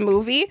 Yeah, like the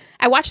movie.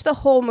 I watched the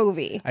whole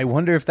movie. I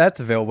wonder if that's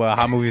available at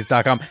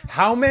hotmovies.com.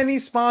 How many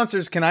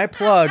sponsors can I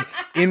plug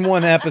in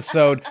one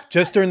episode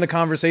just during the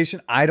conversation?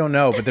 I don't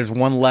know, but there's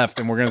one left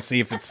and we're going to see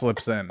if it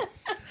slips in.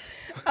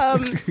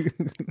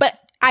 But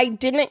I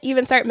didn't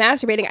even start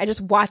masturbating. I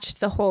just watched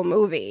the whole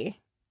movie.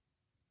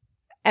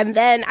 And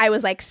then I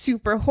was like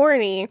super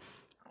horny.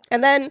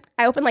 And then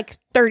I opened like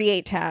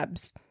 38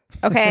 tabs.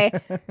 Okay.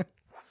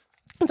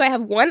 So I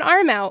have one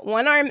arm out,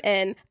 one arm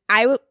in.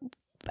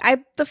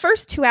 The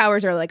first 2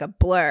 hours are like a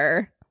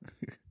blur.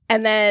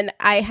 And then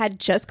I had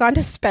just gone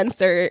to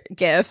Spencer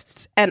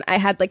Gifts and I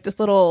had like this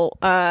little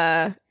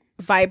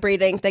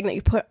vibrating thing that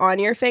you put on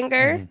your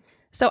finger. Mm.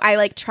 So I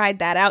like tried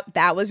that out.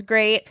 That was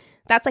great.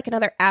 That's like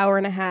another hour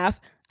and a half.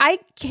 At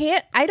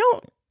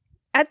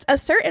a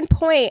certain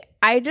point,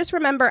 I just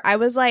remember I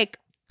was like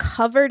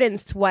covered in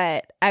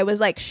sweat. I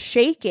was like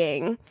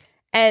shaking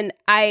and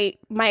my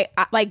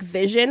like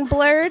vision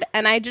blurred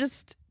and I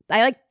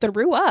like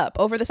threw up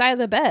over the side of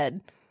the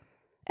bed.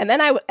 And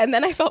then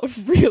I felt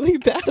really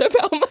bad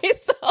about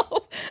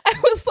myself. I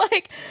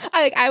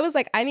was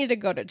like, I need to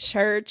go to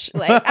church.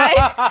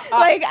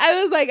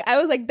 I was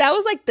like, that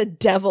was like the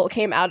devil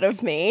came out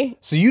of me.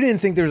 So you didn't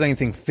think there was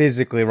anything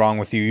physically wrong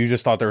with you. You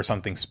just thought there was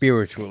something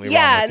spiritually wrong with you.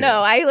 Yeah,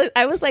 no,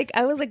 I was like,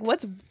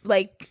 what's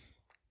like,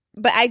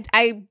 but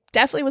I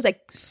definitely was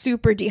like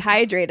super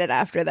dehydrated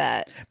after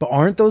that. But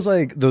aren't those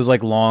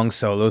like long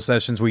solo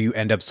sessions where you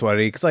end up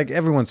sweaty? Because like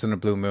every once in a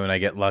blue moon I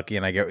get lucky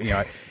and I get,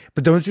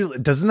 but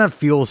doesn't that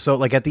feel so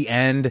like at the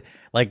end,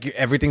 like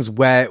everything's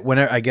wet when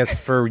I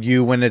guess for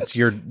you when it's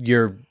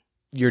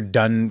you're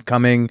done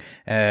coming,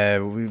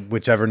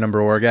 whichever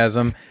number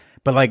orgasm.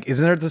 But like,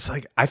 isn't there this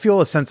like, I feel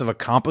a sense of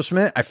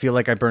accomplishment. I feel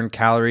like I burn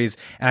calories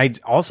and I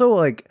also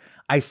like,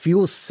 I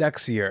feel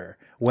sexier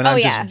when I'm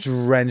just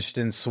drenched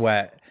in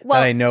sweat. Well,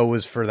 that I know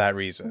was for that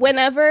reason.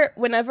 Whenever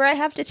I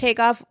have to take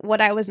off what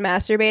I was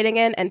masturbating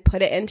in and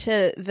put it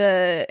into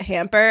the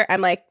hamper,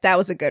 I'm like, that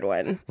was a good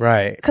one.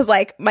 Right. Because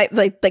like my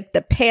like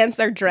the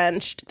pants are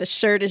drenched, the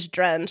shirt is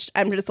drenched.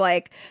 I'm just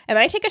like, and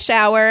then I take a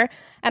shower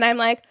and I'm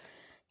like,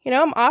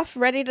 I'm off,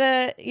 ready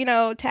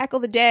to,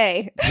 tackle the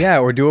day. Yeah,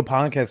 or do a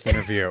podcast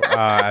interview,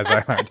 as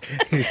I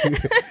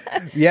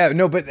learned. Yeah,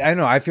 no, but I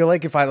know. I feel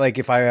like if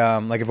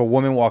a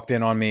woman walked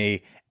in on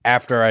me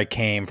after I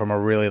came from a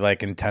really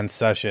like intense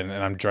session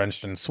and I'm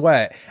drenched in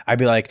sweat, I'd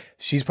be like,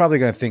 she's probably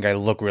going to think I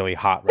look really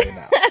hot right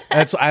now.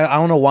 I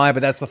don't know why,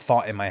 but that's the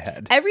thought in my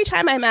head. Every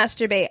time I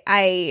masturbate,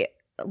 I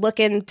look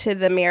into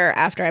the mirror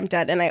after I'm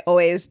done and I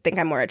always think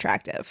I'm more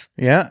attractive.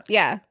 Yeah?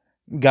 Yeah.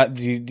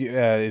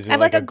 Is it I have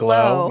like a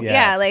glow?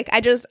 Yeah. Like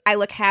I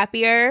look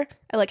happier.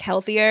 I look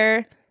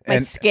healthier.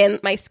 My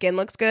skin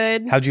looks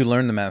good. How'd you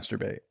learn to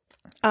masturbate?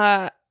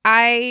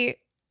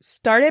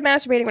 started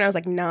masturbating when I was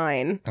like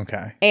 9.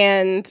 Okay.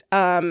 And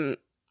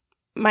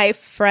my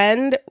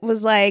friend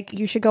was like,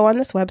 you should go on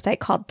this website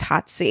called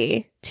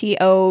Totse,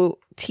 TOTSE.com.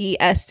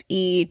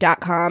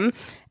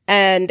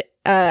 And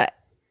I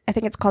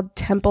think it's called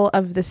Temple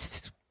of the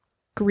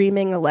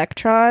Screaming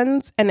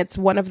Electrons. And it's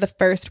one of the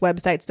first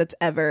websites that's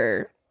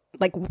ever,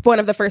 like, one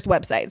of the first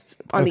websites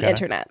on the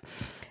internet.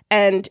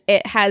 And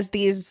it has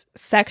these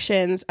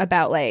sections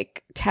about,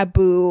 like,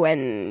 taboo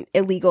and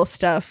illegal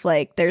stuff.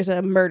 Like, there's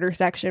a murder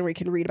section where you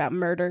can read about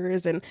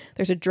murders, and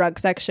there's a drug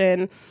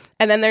section.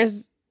 And then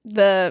there's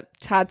the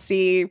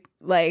Totse,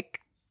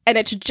 like, and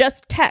it's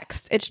just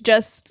text. It's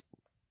just,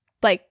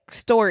 like,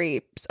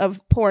 stories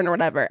of porn or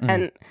whatever.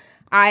 And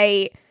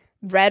I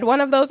read one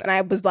of those, and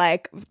I was,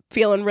 like,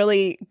 feeling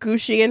really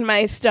gushy in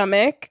my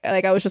stomach.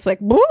 Like, I was just like,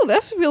 whoa,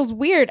 that feels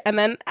weird. And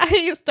then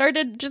I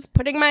started just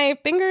putting my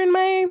finger in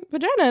my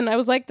vagina, and I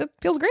was like, that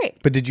feels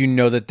great. But did you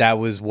know that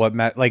was what,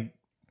 like,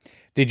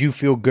 did you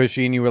feel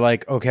gushy and you were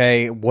like,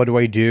 okay, what do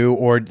I do?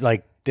 Or,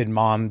 like, did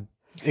mom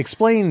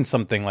explain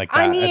something like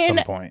that at some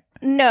point?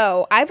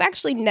 No, I've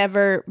actually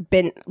never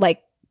been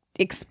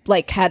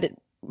had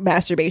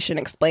masturbation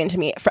explained to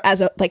me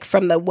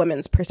from the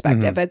woman's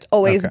perspective. It's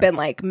always been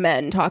like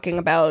men talking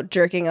about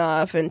jerking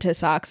off into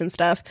socks and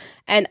stuff.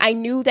 And I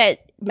knew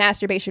that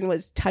masturbation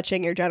was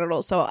touching your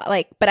genitals. So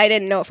but I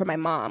didn't know it from my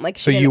mom. Like,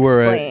 she didn't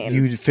explain.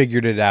 You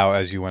figured it out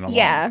as you went along.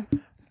 Yeah.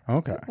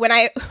 Okay. When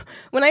I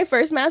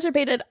first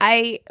masturbated,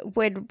 I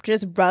would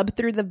just rub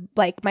through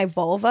my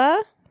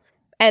vulva.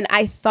 And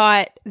I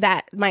thought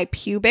that my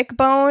pubic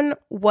bone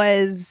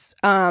was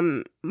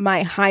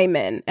my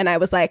hymen. And I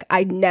was like,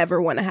 I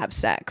never want to have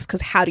sex,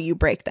 because how do you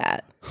break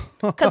that?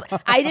 Because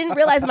I didn't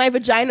realize my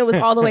vagina was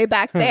all the way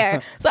back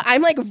there. So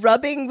I'm like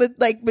rubbing with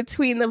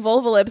between the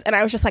vulva lips. And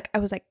I was like,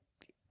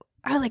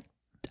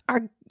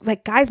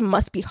 guys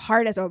must be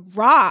hard as a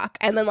rock.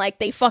 And then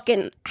like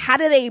how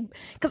do they,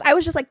 because I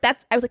was like,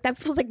 that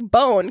feels like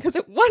bone, because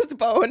it was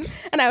bone.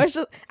 And I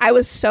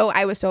was so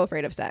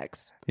afraid of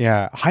sex.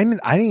 Yeah. Hymen,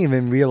 I didn't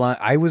even realize,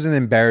 I was an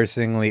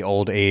embarrassingly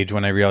old age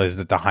when I realized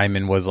that the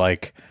hymen was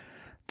like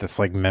this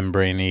like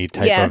membrane-y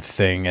type of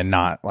thing, and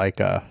not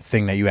like a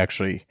thing that you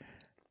actually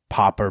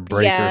pop or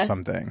break or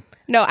something.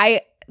 No,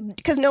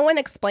 because no one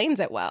explains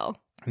it well.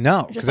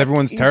 No, because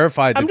everyone's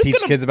terrified to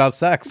teach kids about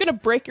sex. I'm going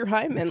to break your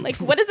hymen. Like,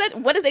 what is that?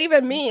 What does that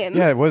even mean?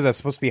 Yeah, what is that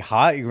supposed to be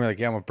hot? You're like,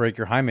 yeah, I'm going to break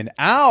your hymen.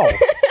 Ow!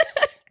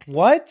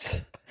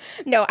 What?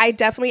 No, I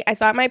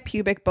thought my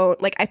pubic bone,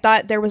 like, I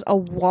thought there was a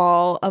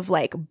wall of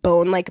like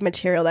bone-like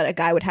material that a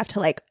guy would have to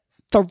like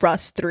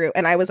thrust through.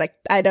 And I was like,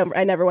 I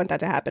never want that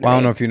to happen. Well, I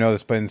don't know if you know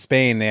this, but in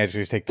Spain, they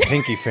actually take the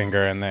pinky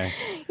finger and they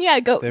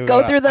go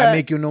through the. I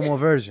make you no more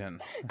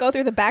version. Go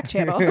through the back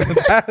channel.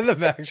 The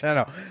back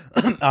channel.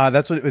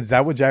 Is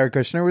that what Jared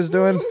Kushner was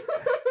doing?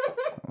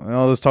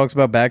 All those talks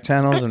about back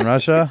channels in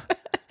Russia.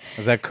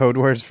 Is that code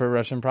words for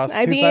Russian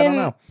prostitutes? I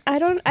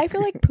don't know. I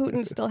feel like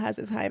Putin still has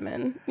his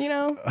hymen, you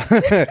know?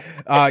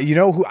 You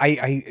know who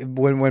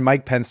when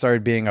Mike Pence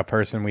started being a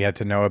person we had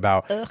to know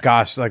about,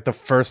 gosh, like the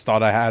first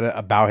thought I had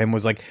about him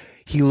was like,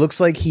 he looks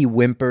like he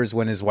whimpers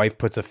when his wife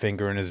puts a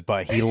finger in his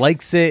butt. He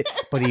likes it,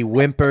 but he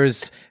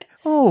whimpers.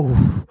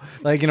 Oh,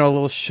 like, a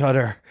little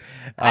shudder.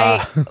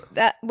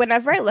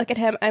 Whenever I look at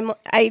him,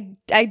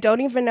 I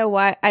don't even know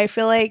why. I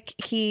feel like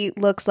he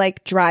looks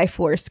like dry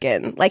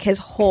foreskin. Like his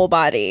whole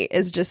body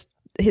is just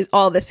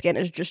all the skin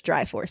is just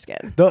dry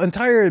foreskin. The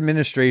entire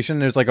administration,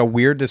 there's like a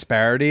weird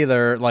disparity.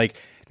 They're like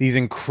these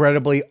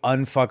incredibly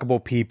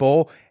unfuckable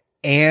people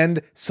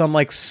and some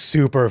like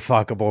super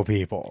fuckable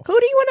people. Who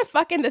do you want to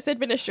fuck in this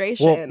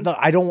administration? Well,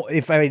 I don't.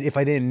 If I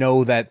didn't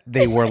know that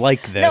they were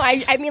like this. No,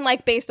 I mean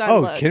like based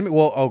on looks. Kidding me?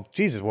 Well,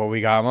 Jesus. Well, we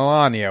got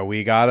Melania,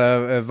 we got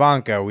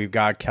Ivanka, we've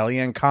got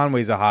Kellyanne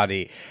Conway's a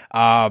hottie.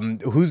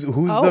 Who's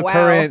the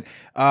current?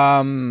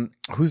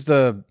 Who's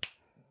the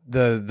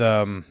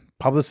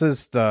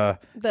publicist, the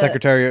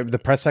secretary, the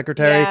press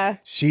secretary? Yeah.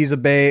 She's a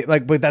babe.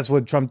 Like, but that's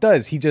what Trump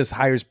does. He just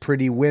hires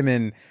pretty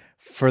women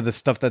for the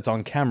stuff that's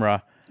on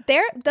camera.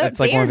 That's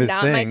like one of his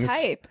not things. My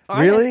type,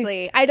 honestly.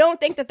 Really? I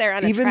don't think that they're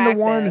unattractive. Even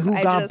the one who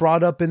got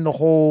brought up in the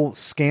whole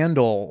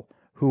scandal,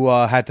 who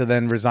had to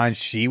then resign,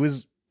 she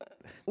was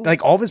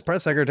like all of his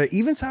press secretary,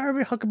 even Sarah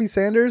Huckabee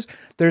Sanders.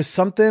 There's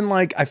something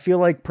like, I feel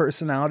like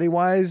personality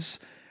wise,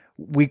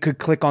 we could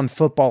click on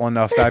football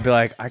enough that I'd be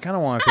like, I kind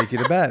of want to take you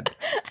to bed.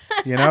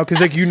 Because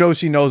like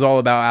she knows all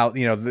about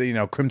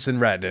Crimson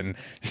Red, and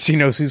she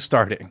knows who's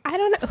starting. I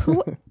don't know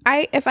who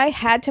if I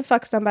had to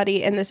fuck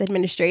somebody in this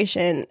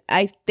administration,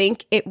 I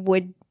think it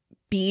would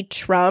be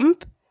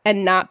Trump,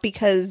 and not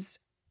because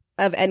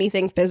of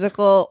anything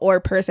physical or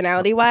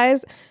personality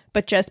wise,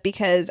 but just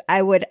because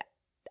I would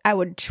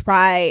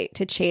try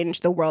to change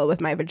the world with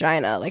my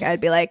vagina. Like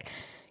I'd be like,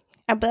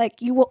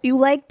 you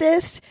like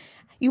this?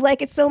 You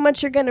like it so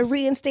much you're going to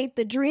reinstate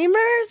the Dreamers?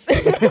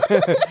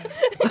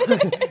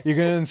 You're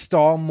going to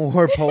install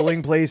more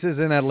polling places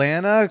in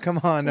Atlanta? Come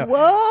on. No.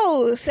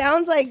 Whoa,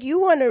 sounds like you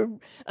want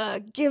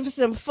to give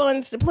some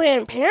funds to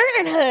Planned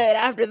Parenthood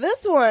after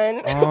this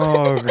one.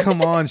 Oh,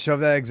 come on.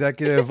 Shove that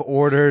executive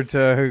order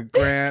to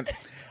Grant.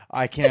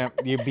 I can't.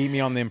 You beat me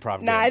on the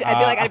improv. Nah, game.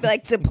 I'd be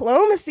like,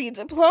 diplomacy.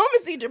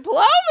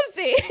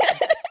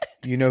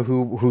 You know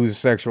whose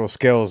sexual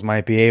skills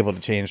might be able to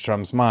change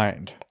Trump's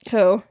mind?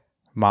 Who?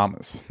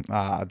 Mama's.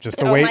 Just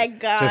the Oh way, my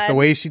God. just the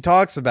way she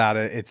talks about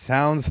it, it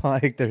sounds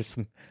like there's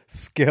some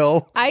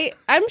skill.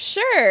 I'm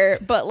sure,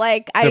 but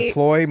like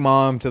Deploy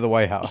mom to the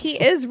White House. he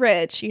is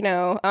rich,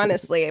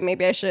 honestly.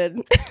 Maybe I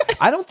should.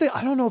 I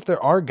don't know if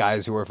there are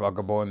guys who are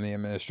fuckable in the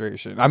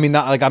administration. I mean,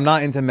 not like I'm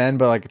not into men,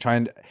 but like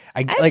trying to.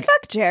 I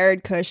fuck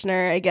Jared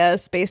Kushner, I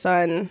guess, based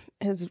on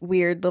his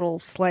weird little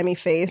slimy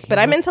face. But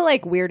I'm into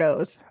like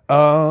weirdos.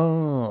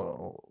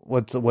 Oh,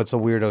 what's a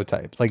weirdo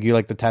type? Like you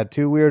like the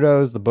tattoo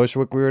weirdos, the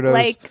Bushwick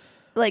weirdos,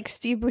 like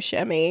Steve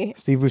Buscemi.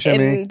 Steve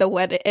Buscemi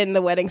in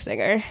the Wedding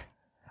Singer.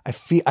 I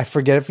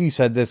forget if you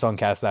said this on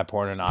Cast That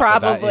Porn or not.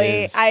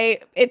 Probably.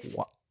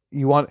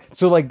 You want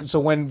so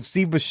when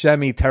Steve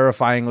Buscemi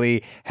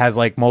terrifyingly has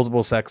like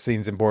multiple sex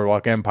scenes in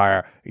Boardwalk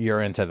Empire,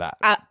 you're into that.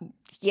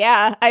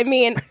 Yeah, I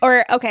mean,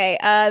 or okay,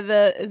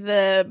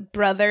 the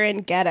brother in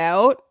Get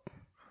Out.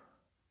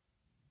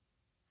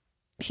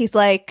 He's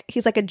like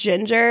a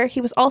ginger. He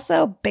was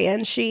also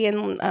Banshee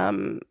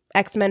in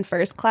X-Men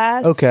First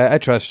Class. Okay, I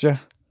trust you.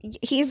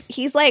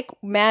 He's like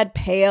mad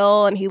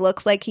pale, and he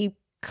looks like he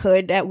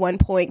could at one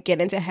point get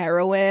into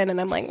heroin,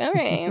 and I'm like, all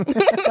right.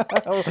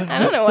 I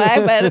don't know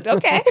why, but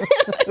okay.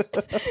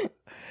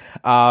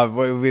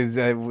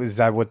 Is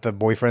that what the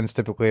boyfriends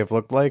typically have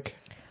looked like?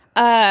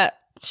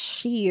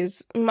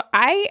 Jeez,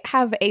 I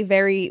have a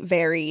very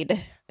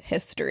varied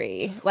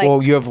history. Like,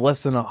 well, you have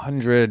less than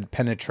 100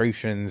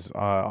 penetrations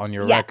on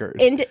your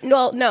record.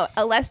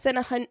 Less than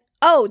 100.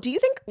 Oh, do you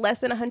think less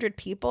than 100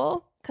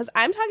 people? Because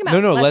I'm talking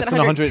about less than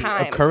 100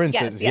 times.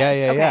 occurrences.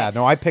 Yes, Yeah.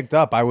 No, I picked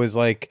up. I was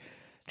like,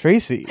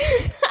 Tracy.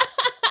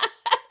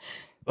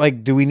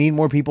 Like, do we need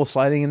more people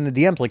sliding in the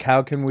DMs? Like,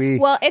 how can we?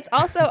 Well, it's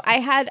also I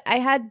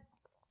had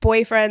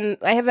boyfriends.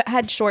 I have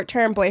had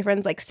short-term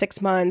boyfriends, like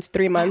 6 months,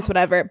 3 months,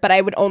 whatever. But I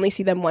would only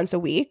see them once a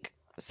week,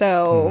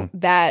 so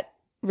that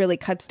really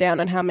cuts down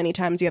on how many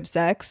times you have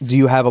sex. Do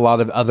you have a lot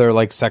of other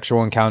like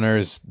sexual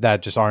encounters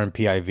that just aren't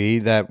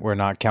PIV that we're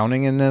not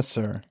counting in this,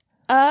 or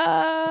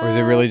is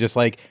it really just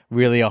like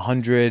really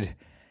 100?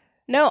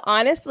 No,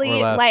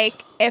 honestly,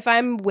 like if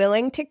I'm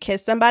willing to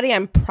kiss somebody,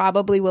 I'm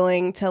probably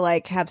willing to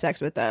like have sex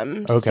with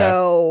them. Okay.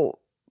 So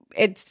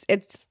it's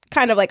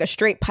kind of like a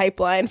straight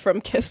pipeline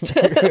from kiss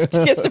to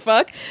kiss to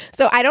fuck.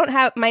 So I don't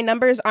have, my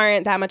numbers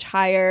aren't that much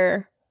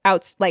higher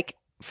like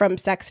from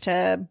sex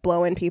to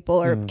blowing people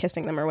or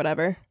kissing them or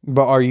whatever.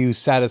 But are you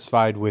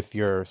satisfied with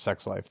your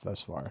sex life thus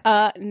far?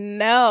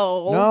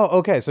 No.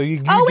 Okay. So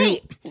you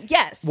wait.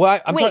 Yes. Well,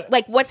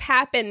 like what's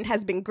happened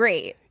has been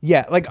great.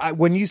 Yeah. Like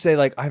when you say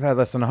like I've had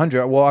less than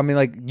 100, well, I mean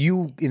like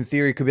you in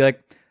theory could be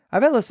like,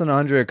 I've had less than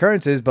 100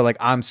 occurrences, but like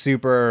I'm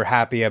super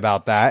happy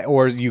about that.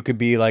 Or you could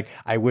be like,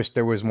 I wish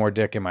there was more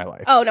dick in my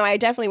life. Oh no, I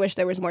definitely wish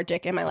there was more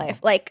dick in my life.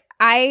 Like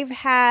I've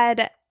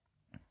had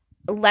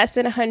less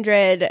than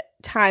 100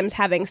 times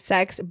having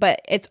sex,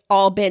 but it's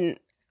all been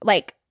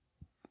like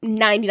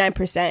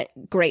 99%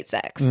 great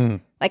sex.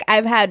 Like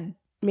I've had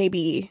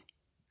maybe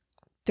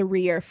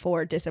 3 or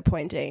 4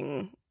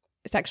 disappointing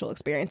sexual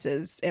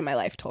experiences in my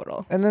life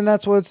total. And then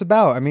that's what it's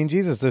about. I mean,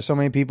 Jesus, there's so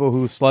many people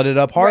who slut it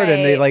up hard,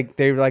 and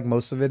they're like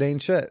most of it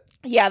ain't shit.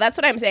 Yeah, that's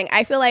what I'm saying.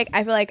 I feel like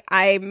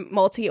I'm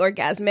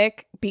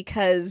multi-orgasmic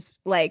because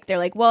like they're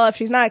like, well, if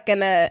she's not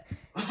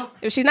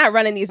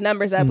running these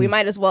numbers up, we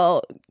might as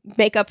well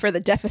make up for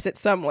the deficit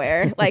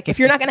somewhere. Like if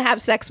you're not gonna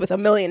have sex with a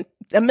million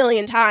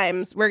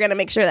times, we're gonna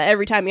make sure that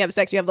every time you have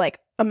sex, you have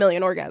like a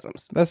million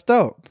orgasms. That's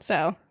dope.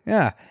 So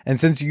yeah, and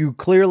since you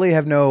clearly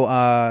have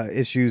no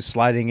issues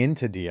sliding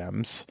into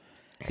DMs,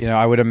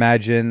 I would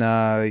imagine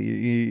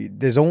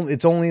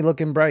it's only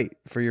looking bright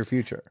for your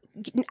future.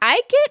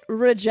 I get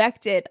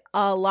rejected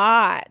a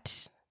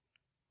lot.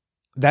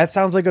 That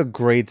sounds like a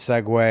great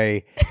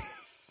segue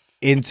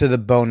into the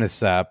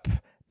bonus ep,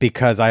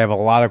 because I have a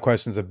lot of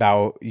questions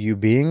about you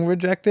being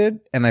rejected,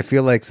 and I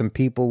feel like some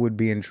people would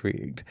be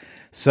intrigued.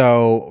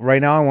 So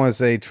right now I want to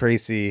say,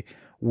 Tracy,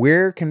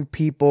 where can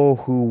people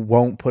who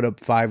won't put up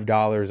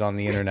 $5 on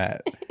the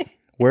internet,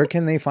 where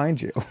can they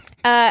find you?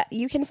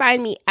 You can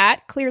find me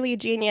at Clearly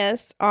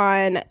Genius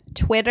on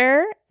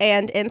Twitter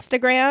and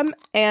Instagram,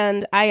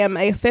 and I am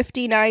a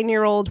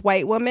 59-year-old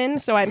white woman,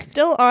 so I'm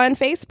still on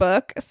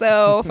Facebook,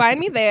 so find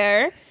me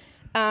there.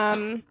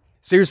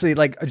 Seriously,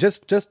 like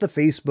just the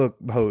Facebook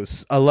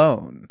posts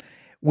alone,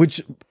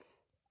 which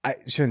I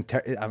shouldn't.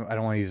 I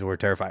don't want to use the word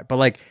terrified, but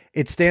like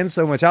it stands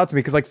so much out to me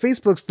because like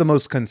Facebook's the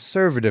most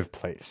conservative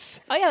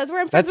place. Oh yeah, that's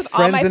where I'm friends with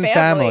all my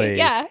family.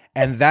 Yeah,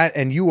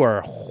 and you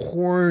are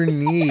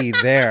horny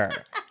there.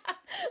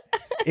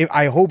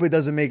 I hope it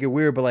doesn't make it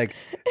weird, but like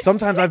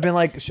sometimes I've been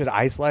like, should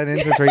I slide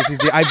into Tracy's?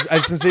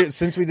 I've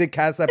since we did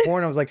Cast That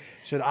Porn, I was like,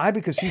 should I?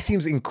 Because she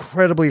seems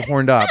incredibly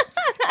horned up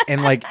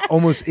and like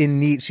almost in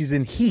need. She's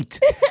in heat.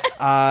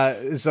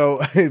 So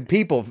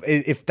people,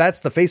 if that's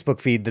the Facebook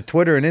feed, the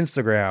Twitter and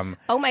Instagram.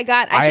 Oh my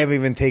God. I haven't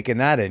even taken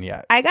that in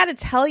yet. I got to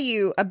tell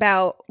you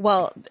about,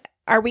 well,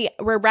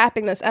 we're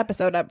wrapping this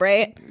episode up,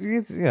 right?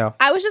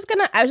 I was just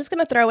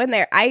gonna throw in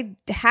there. I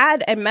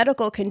had a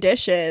medical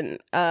condition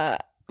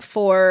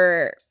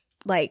for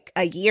like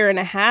a year and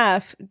a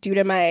half due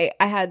to I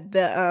had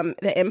the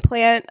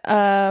implant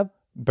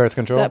birth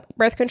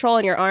control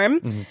in your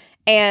arm,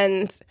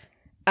 and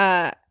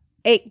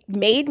it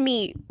made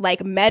me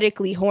like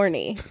medically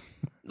horny.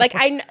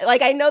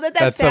 I know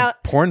that's a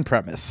porn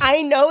premise.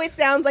 I know it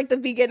sounds like the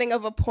beginning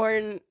of a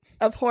porn,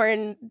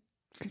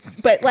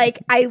 but like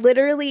I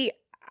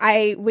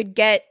would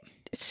get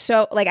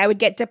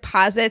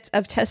deposits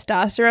of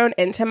testosterone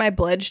into my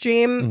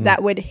bloodstream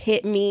that would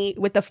hit me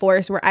with the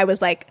force where I was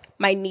like,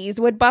 my knees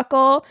would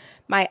buckle,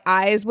 my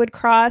eyes would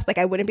cross, like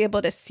I wouldn't be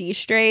able to see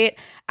straight.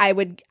 I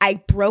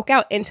broke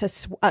out into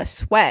a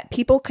sweat.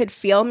 People could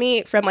feel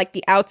me from like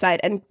the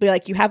outside and be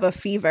like, you have a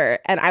fever.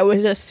 And I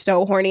was just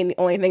so horny. And the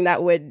only thing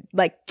that would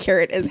like cure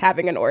it is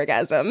having an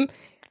orgasm.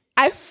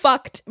 I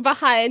fucked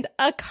behind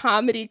a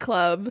comedy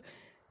club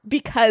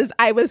because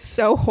I was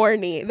so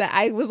horny that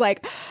I was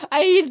like,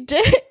 I need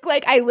dick.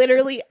 Like I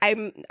literally,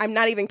 I'm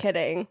not even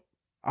kidding.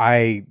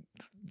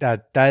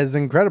 That is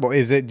incredible.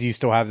 Do you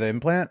still have the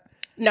implant?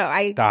 No,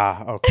 okay.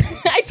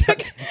 I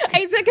took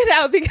it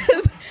out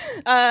because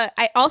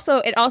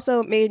it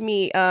also made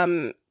me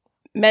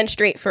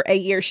menstruate for a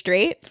year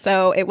straight,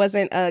 so it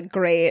wasn't a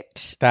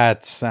great.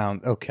 That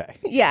sounds okay.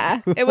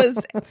 Yeah, it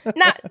was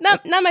not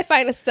my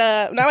finest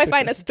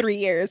 3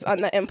 years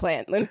on the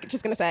implant. I'm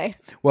just gonna say.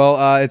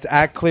 Well, it's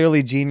at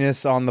Clearly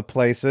Genius on the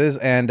places,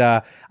 and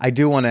I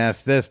do want to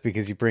ask this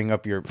because you bring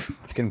up your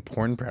fucking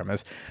porn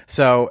premise.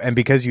 So, and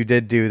because you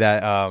did do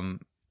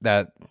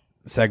that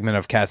segment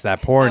of Cast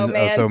That Porn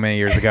so many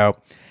years ago,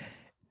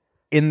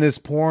 in this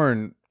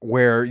porn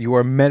where you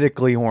are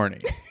medically horny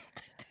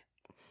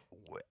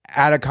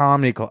at a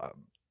comedy club,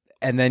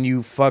 and then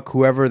you fuck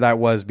whoever that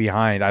was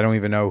behind. I don't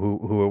even know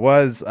who it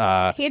was.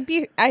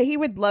 He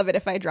would love it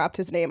if I dropped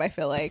his name. I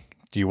feel like.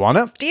 Do you want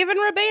to? Steven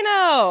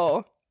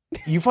Rubino.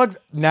 You fucked.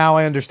 Now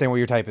I understand what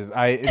your type is.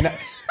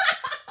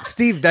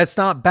 Steve, that's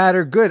not bad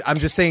or good. I'm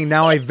just saying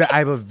now I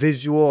have a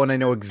visual and I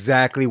know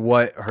exactly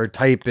what her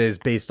type is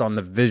based on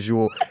the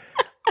visual.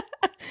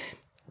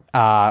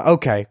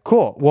 Okay,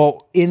 cool.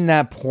 Well, in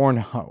that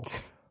porno,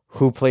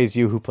 who plays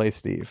you? Who plays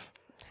Steve?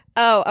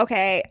 Oh,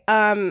 okay.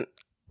 I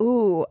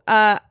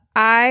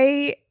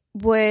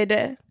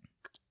would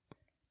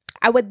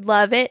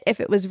love it if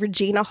it was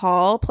Regina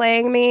Hall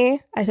playing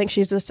me. I think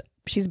she's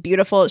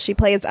beautiful. She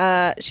plays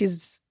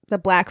she's the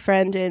black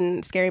friend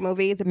in Scary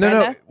Movie.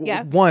 Brenda.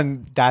 Yeah.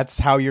 One, that's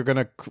how you're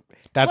gonna.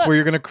 Where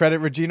you're gonna credit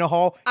Regina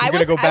Hall. You're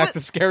gonna go back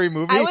to Scary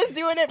Movie. I was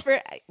doing it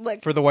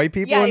for the white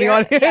people in the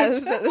audience. Yeah,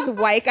 this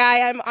white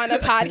guy I'm on a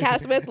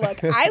podcast with.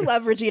 Look, I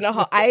love Regina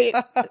Hall. I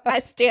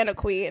stand a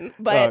queen,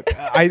 but look,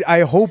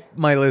 I hope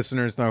my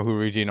listeners know who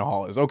Regina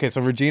Hall is. Okay, so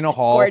Regina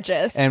Hall,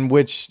 gorgeous, and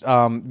which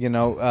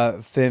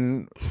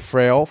thin,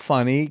 frail,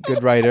 funny,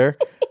 good writer.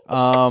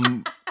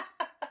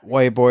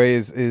 White boy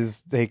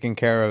is taking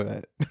care of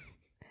it.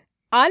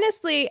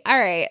 Honestly, all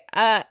right.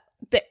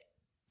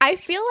 I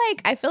feel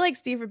like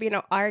Steve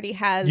Rubino already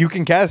has. You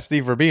can cast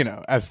Steve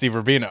Rubino as Steve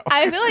Rubino.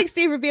 I feel like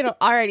Steve Rubino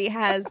already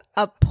has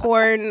a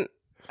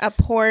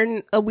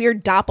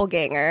weird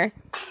doppelganger.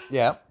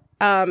 Yeah.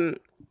 But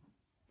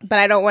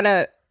I don't want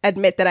to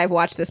admit that I've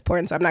watched this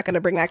porn, so I'm not going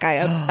to bring that guy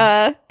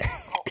up.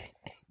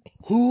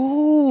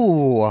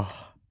 Ooh.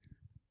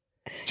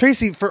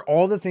 Tracy, for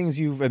all the things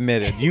you've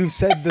admitted, you've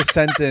said the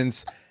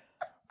sentence,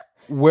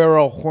 "We're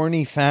a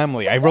horny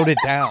family." I wrote it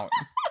down.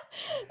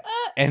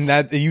 And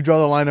that you draw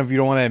the line of you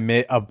don't want to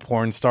admit a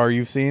porn star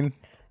you've seen?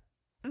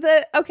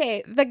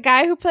 The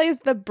guy who plays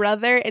the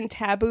brother in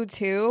Taboo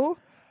 2,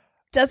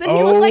 doesn't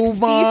he look like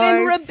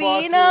Steven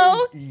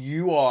Rubino?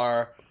 You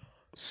are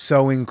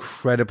so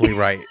incredibly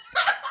right.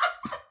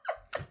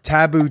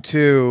 Taboo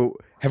 2,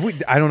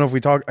 I don't know if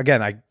we talked,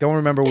 again, I don't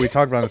remember what we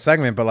talked about in the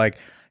segment, but like, I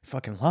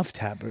fucking love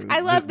Taboo.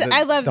 I love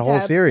the whole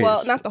series.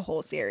 Well, not the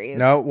whole series.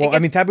 No, well,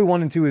 Taboo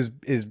 1 and 2 is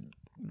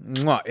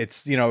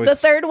it's the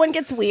third one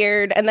gets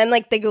weird, and then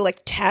like they go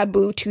like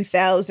Taboo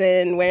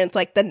 2000 where it's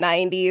like the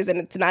 90s and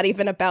it's not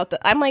even about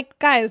I'm like,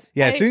 guys,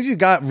 as soon as you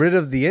got rid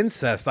of the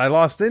incest, I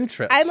lost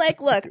interest. I'm like,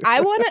 look,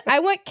 I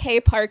want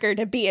Kay Parker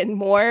to be in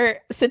more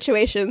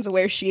situations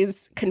where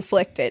she's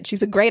conflicted.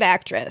 She's a great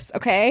actress,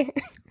 okay?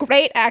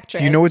 Great actress.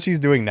 Do you know what she's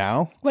doing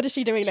now? What is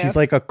she doing now? She's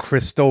like a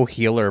crystal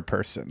healer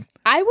person.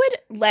 I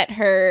would let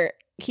her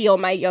heal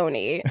my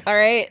yoni, all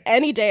right?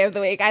 Any day of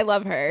the week. I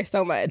love her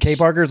so much. Kay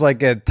Parker's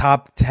like a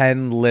top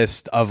 10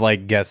 list of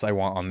like guests I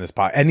want on this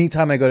pod.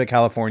 Anytime I go to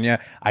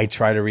California, I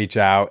try to reach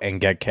out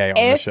and get Kay on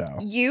the show.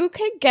 You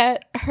could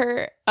get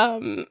her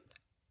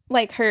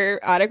like her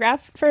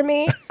autograph for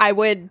me, I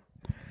would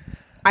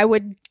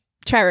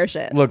cherish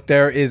it. Look,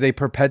 there is a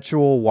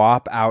perpetual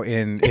WAP out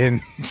in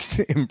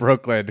in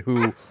Brooklyn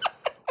who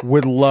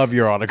would love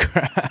your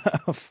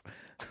autograph.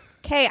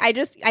 Kay, I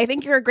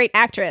think you're a great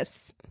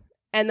actress.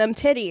 And them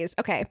titties.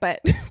 Okay,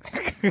 but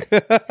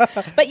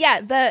yeah,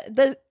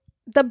 the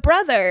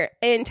brother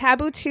in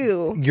Taboo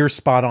 2. You're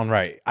spot on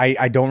right.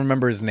 I don't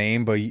remember his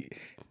name, but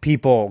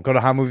people, go to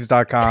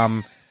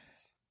hotmovies.com.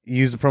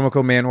 Use the promo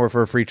code MANWHORE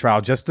for a free trial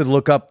just to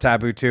look up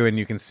Taboo 2 and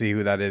you can see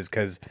who that is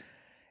because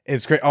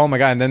it's great. Oh my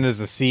God. And then there's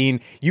a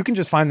scene. You can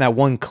just find that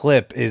one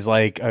clip is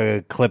like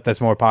a clip that's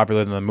more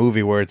popular than the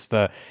movie where it's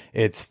the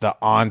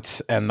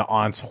aunt and the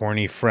aunt's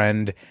horny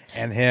friend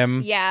and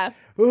him. Yeah.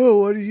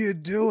 Oh, what are you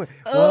doing?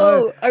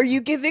 Oh, What? are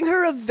you giving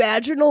her a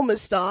vaginal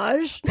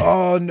massage?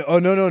 Oh,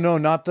 no.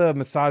 Not the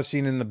massage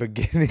scene in the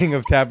beginning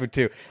of Taboo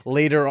 2.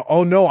 Later.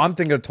 Oh, no. I'm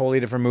thinking of a totally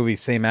different movie.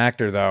 Same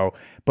actor, though.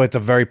 But it's a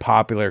very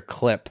popular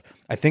clip.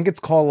 I think it's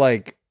called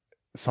like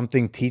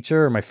something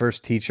teacher or my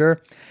first teacher.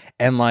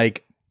 And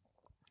like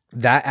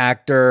that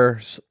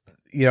actor's,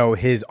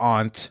 his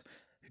aunt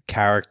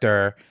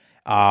character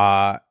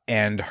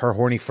and her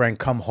horny friend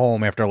come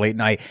home after a late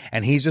night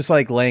and he's just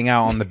like laying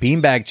out on the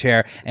beanbag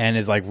chair and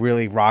is like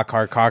really rock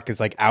hard cock is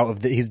like out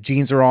of his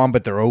jeans are on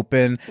but they're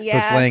open. Yeah. So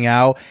it's laying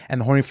out and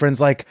the horny friend's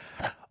like,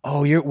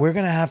 oh, we're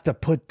going to have to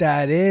put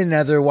that in.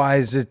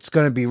 Otherwise it's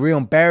going to be real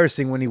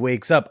embarrassing when he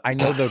wakes up. I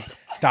know the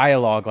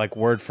dialogue like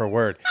word for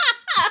word.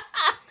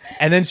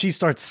 And then she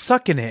starts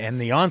sucking it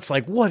and the aunt's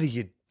like, what are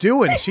you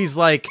doing? She's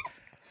like,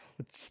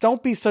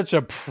 don't be such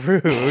a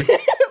prude.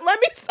 Let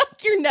me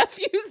suck your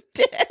nephew's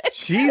dick.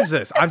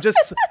 Jesus, I'm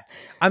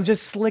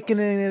just slicking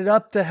it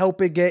up to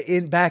help it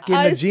get back in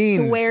the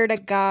jeans. I swear to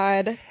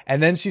God.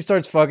 And then she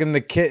starts fucking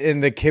the kid,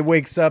 and the kid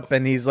wakes up,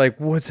 and he's like,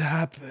 "What's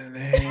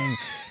happening?"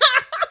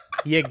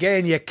 You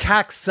getting your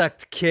cock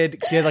sucked,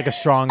 kid. She had like a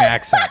strong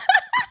accent.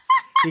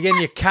 You're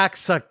getting your cock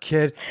sucked,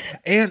 kid.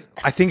 And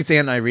I think it's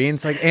Aunt Irene.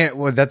 It's like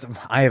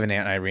I have an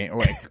Aunt Irene.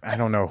 Wait, I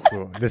don't know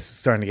who. This is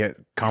starting to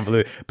get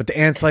convoluted. But the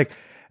aunt's like,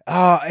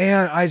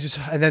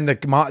 and then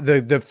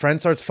the friend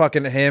starts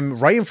fucking him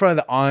right in front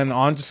of the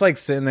aunt, just like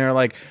sitting there,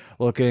 like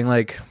looking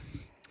like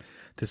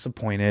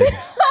disappointed.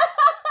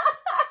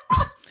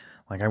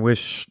 Like I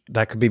wish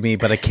that could be me,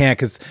 but I can't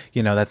because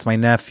that's my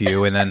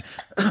nephew. And then,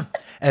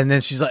 and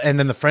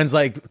then the friend's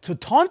like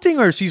taunting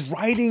her. She's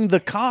riding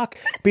the cock,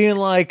 being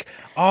like,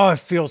 "Oh, it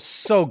feels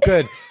so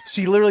good."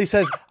 She literally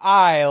says,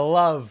 "I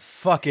love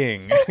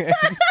fucking."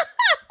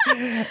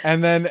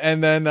 And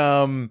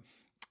then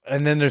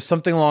there's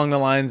something along the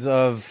lines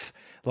of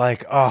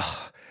like,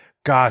 "Oh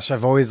gosh,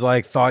 I've always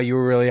like thought you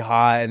were really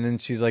hot." And then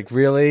she's like,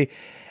 "Really?"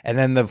 And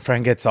then the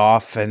friend gets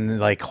off and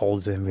like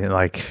holds him and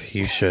like,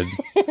 "You should."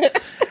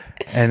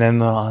 And then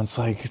the aunt's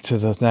like to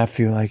the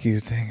nephew, like, "You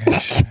think I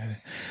should?"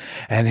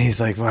 And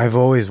he's like, "Well, I've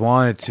always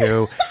wanted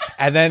to."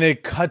 And then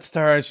it cuts to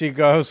her and she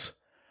goes,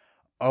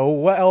 "Oh,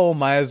 well,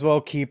 might as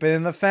well keep it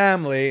in the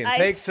family," and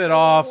takes it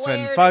off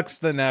and fucks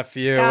the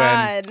nephew.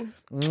 God.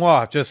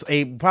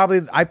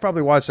 And I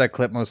probably watched that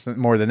clip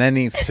more than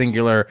any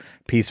singular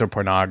piece of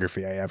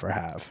pornography I ever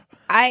have.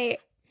 I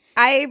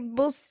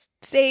will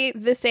say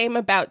the same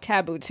about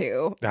Taboo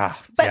 2. But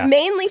yeah.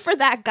 Mainly for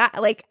that guy.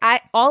 Like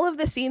all of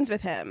the scenes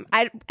with him.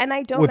 I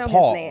don't know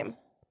Paul. his name.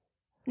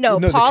 No,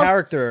 the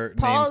character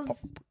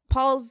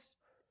Paul's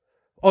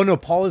Oh no,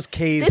 Paul is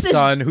Kay's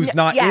son who's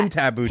not in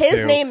Taboo 2.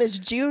 His name is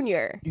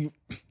Junior.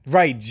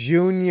 Right,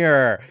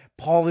 Junior.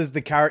 Paul is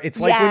the character. It's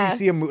like when you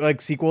see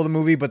a sequel to the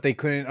movie, but they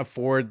couldn't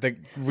afford the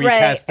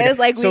recast. Right. It was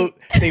like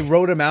they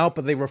wrote him out,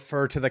 but they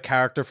refer to the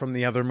character from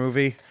the other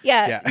movie.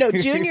 Yeah. No,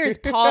 Junior's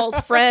Paul's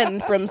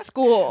friend from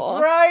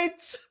school. Right.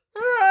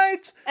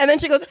 And then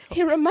she goes,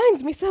 "He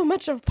reminds me so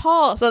much of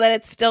Paul." So that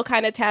it's still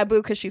kind of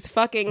taboo because she's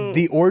fucking.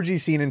 The orgy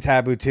scene in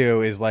Taboo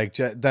 2 is like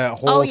the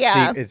whole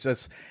scene. It's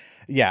just.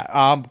 Yeah,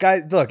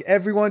 guys, look,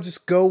 everyone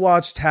just go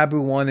watch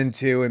Taboo 1 and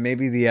 2 and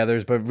maybe the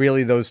others, but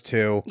really those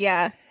two.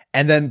 Yeah.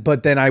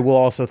 But then I will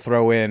also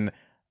throw in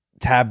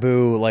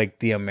Taboo, like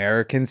the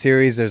American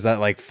series. There's that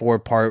like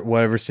 4-part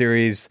whatever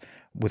series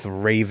with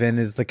Raven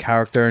is the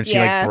character and she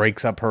like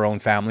breaks up her own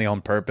family on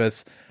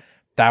purpose.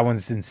 That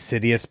one's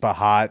insidious but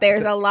hot.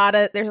 There's a lot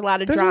of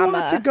drama. There's a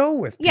lot to go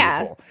with people.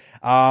 Yeah.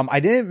 I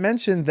didn't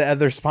mention the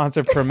other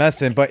sponsor,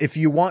 Promescent, but if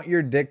you want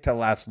your dick to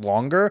last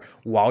longer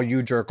while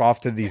you jerk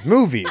off to these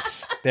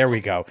movies, there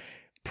we go.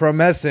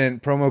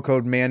 Promescent, promo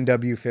code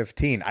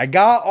MANW15. I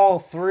got all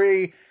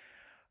three.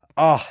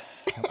 Oh,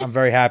 I'm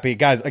very happy.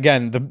 Guys,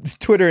 again, the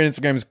Twitter and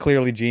Instagram is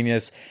clearly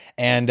genius,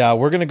 and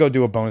we're going to go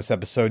do a bonus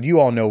episode.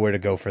 You all know where to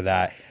go for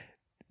that.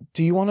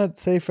 Do you want to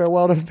say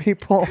farewell to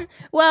people?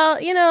 Well,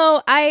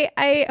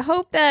 I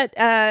hope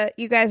that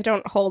you guys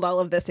don't hold all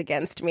of this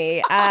against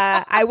me.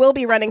 I will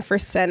be running for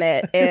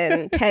Senate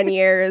in 10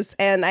 years,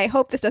 and I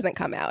hope this doesn't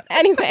come out.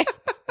 Anyway,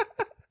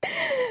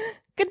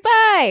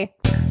 goodbye.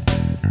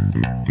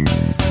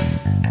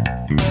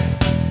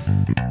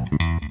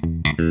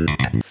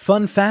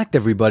 Fun fact,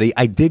 everybody,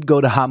 I did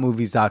go to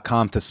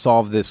hotmovies.com to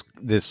solve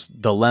this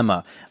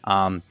dilemma.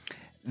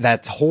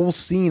 That whole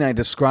scene I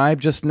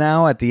described just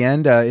now at the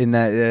end in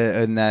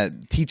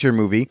that teacher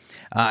movie,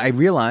 I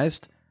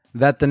realized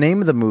that the name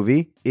of the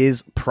movie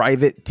is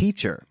Private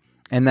Teacher,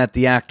 and that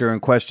the actor in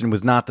question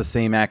was not the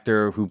same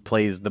actor who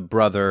plays the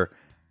brother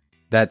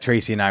that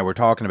Tracy and I were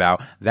talking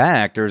about. That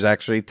actor is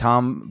actually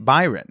Tom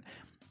Byron,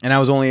 and I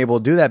was only able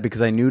to do that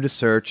because I knew to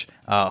search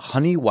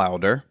Honey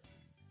Wilder,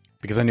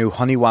 because I knew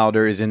Honey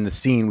Wilder is in the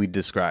scene we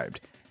described.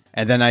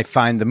 And then I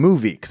find the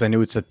movie because I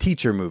knew it's a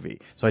teacher movie.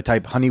 So I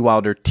type Honey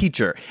Wilder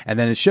teacher, and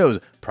then it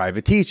shows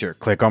private teacher.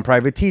 Click on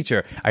private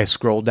teacher. I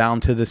scroll down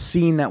to the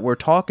scene that we're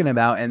talking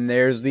about, and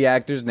there's the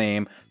actor's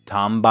name,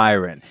 Tom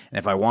Byron. And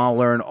if I want to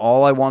learn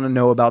all I want to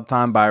know about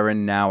Tom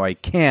Byron, now I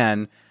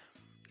can.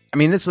 I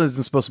mean, this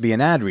isn't supposed to be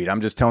an ad read.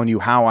 I'm just telling you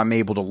how I'm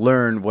able to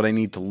learn what I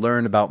need to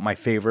learn about my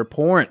favorite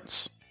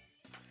porns.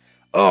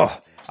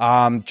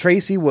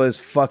 Tracy was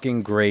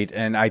fucking great,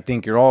 and I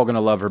think you're all going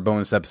to love her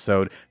bonus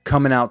episode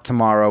coming out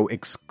tomorrow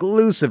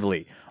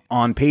exclusively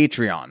on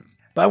Patreon.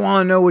 But I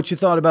want to know what you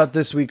thought about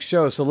this week's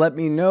show, so let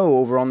me know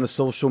over on the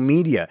social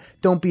media.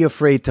 Don't be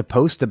afraid to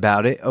post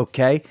about it,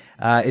 okay?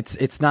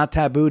 It's not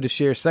taboo to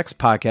share sex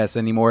podcasts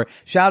anymore.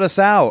 Shout us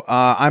out.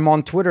 I'm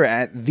on Twitter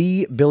at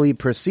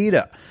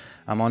 @TheBillyPresida.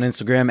 I'm on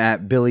Instagram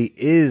at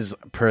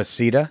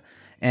BillyIsPresida.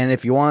 And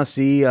if you want to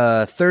see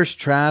thirst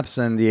traps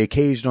and the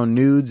occasional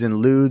nudes and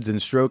lewds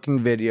and stroking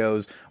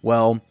videos,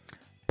 well,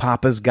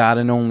 Papa's got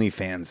an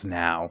OnlyFans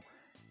now.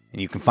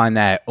 And you can find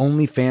that at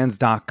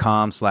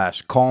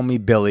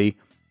onlyfans.com/callmebilly.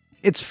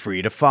 It's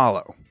free to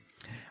follow.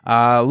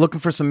 Looking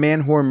for some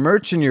Man Whore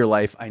merch in your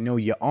life? I know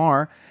you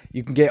are.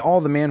 You can get all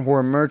the Man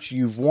Whore merch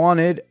you've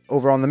wanted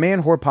over on the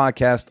Man Whore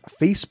Podcast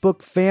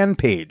Facebook fan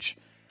page.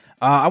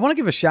 I want to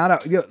give a shout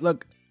out.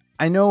 Look,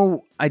 I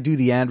know I do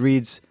the ad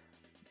reads,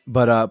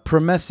 but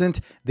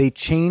Promescent, they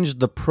changed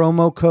the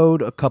promo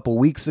code a couple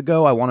weeks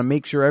ago. I want to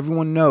make sure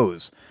everyone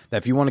knows that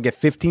if you want to get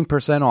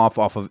 15% off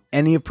of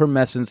any of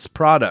Promescent's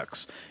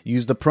products,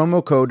 use the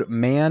promo code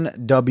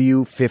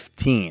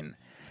MANW15.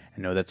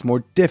 I know that's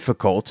more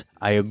difficult.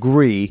 I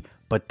agree,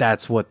 but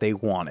that's what they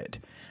wanted.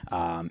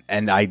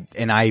 And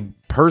I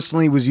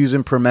personally was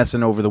using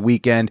Promescent over the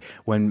weekend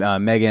when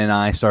Megan and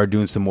I started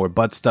doing some more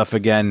butt stuff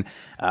again.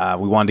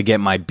 We wanted to get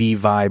my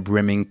B-Vibe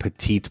Rimming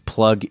Petite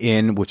plug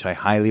in, which I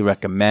highly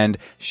recommend.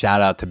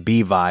 Shout out to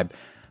B-Vibe.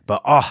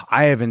 But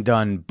I haven't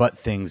done butt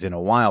things in a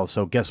while.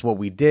 So guess what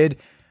we did?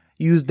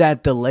 Use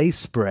that delay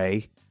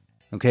spray,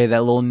 okay,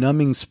 that little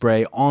numbing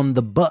spray on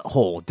the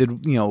butthole.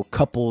 Did, a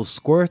couple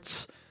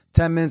squirts.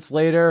 10 minutes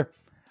later,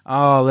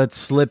 let's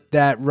slip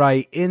that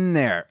right in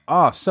there.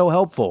 So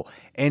helpful.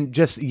 And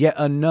just yet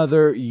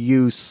another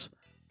use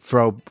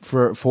for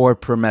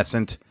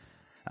Promescent.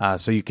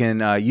 So you can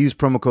use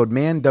promo code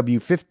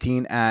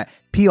MANW15 at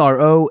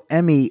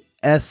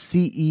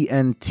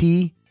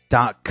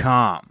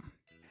PROMESCENT.com.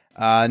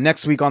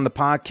 Next week on the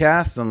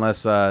podcast,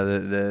 unless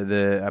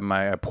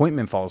my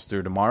appointment falls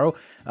through tomorrow,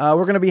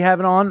 we're going to be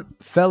having on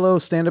fellow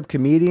stand-up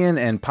comedian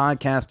and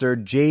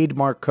podcaster Jade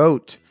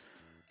Marcotte.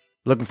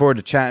 Looking forward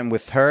to chatting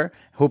with her.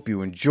 Hope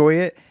you enjoy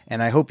it,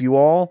 and I hope you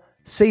all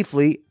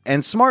safely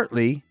and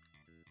smartly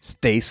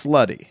stay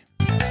slutty.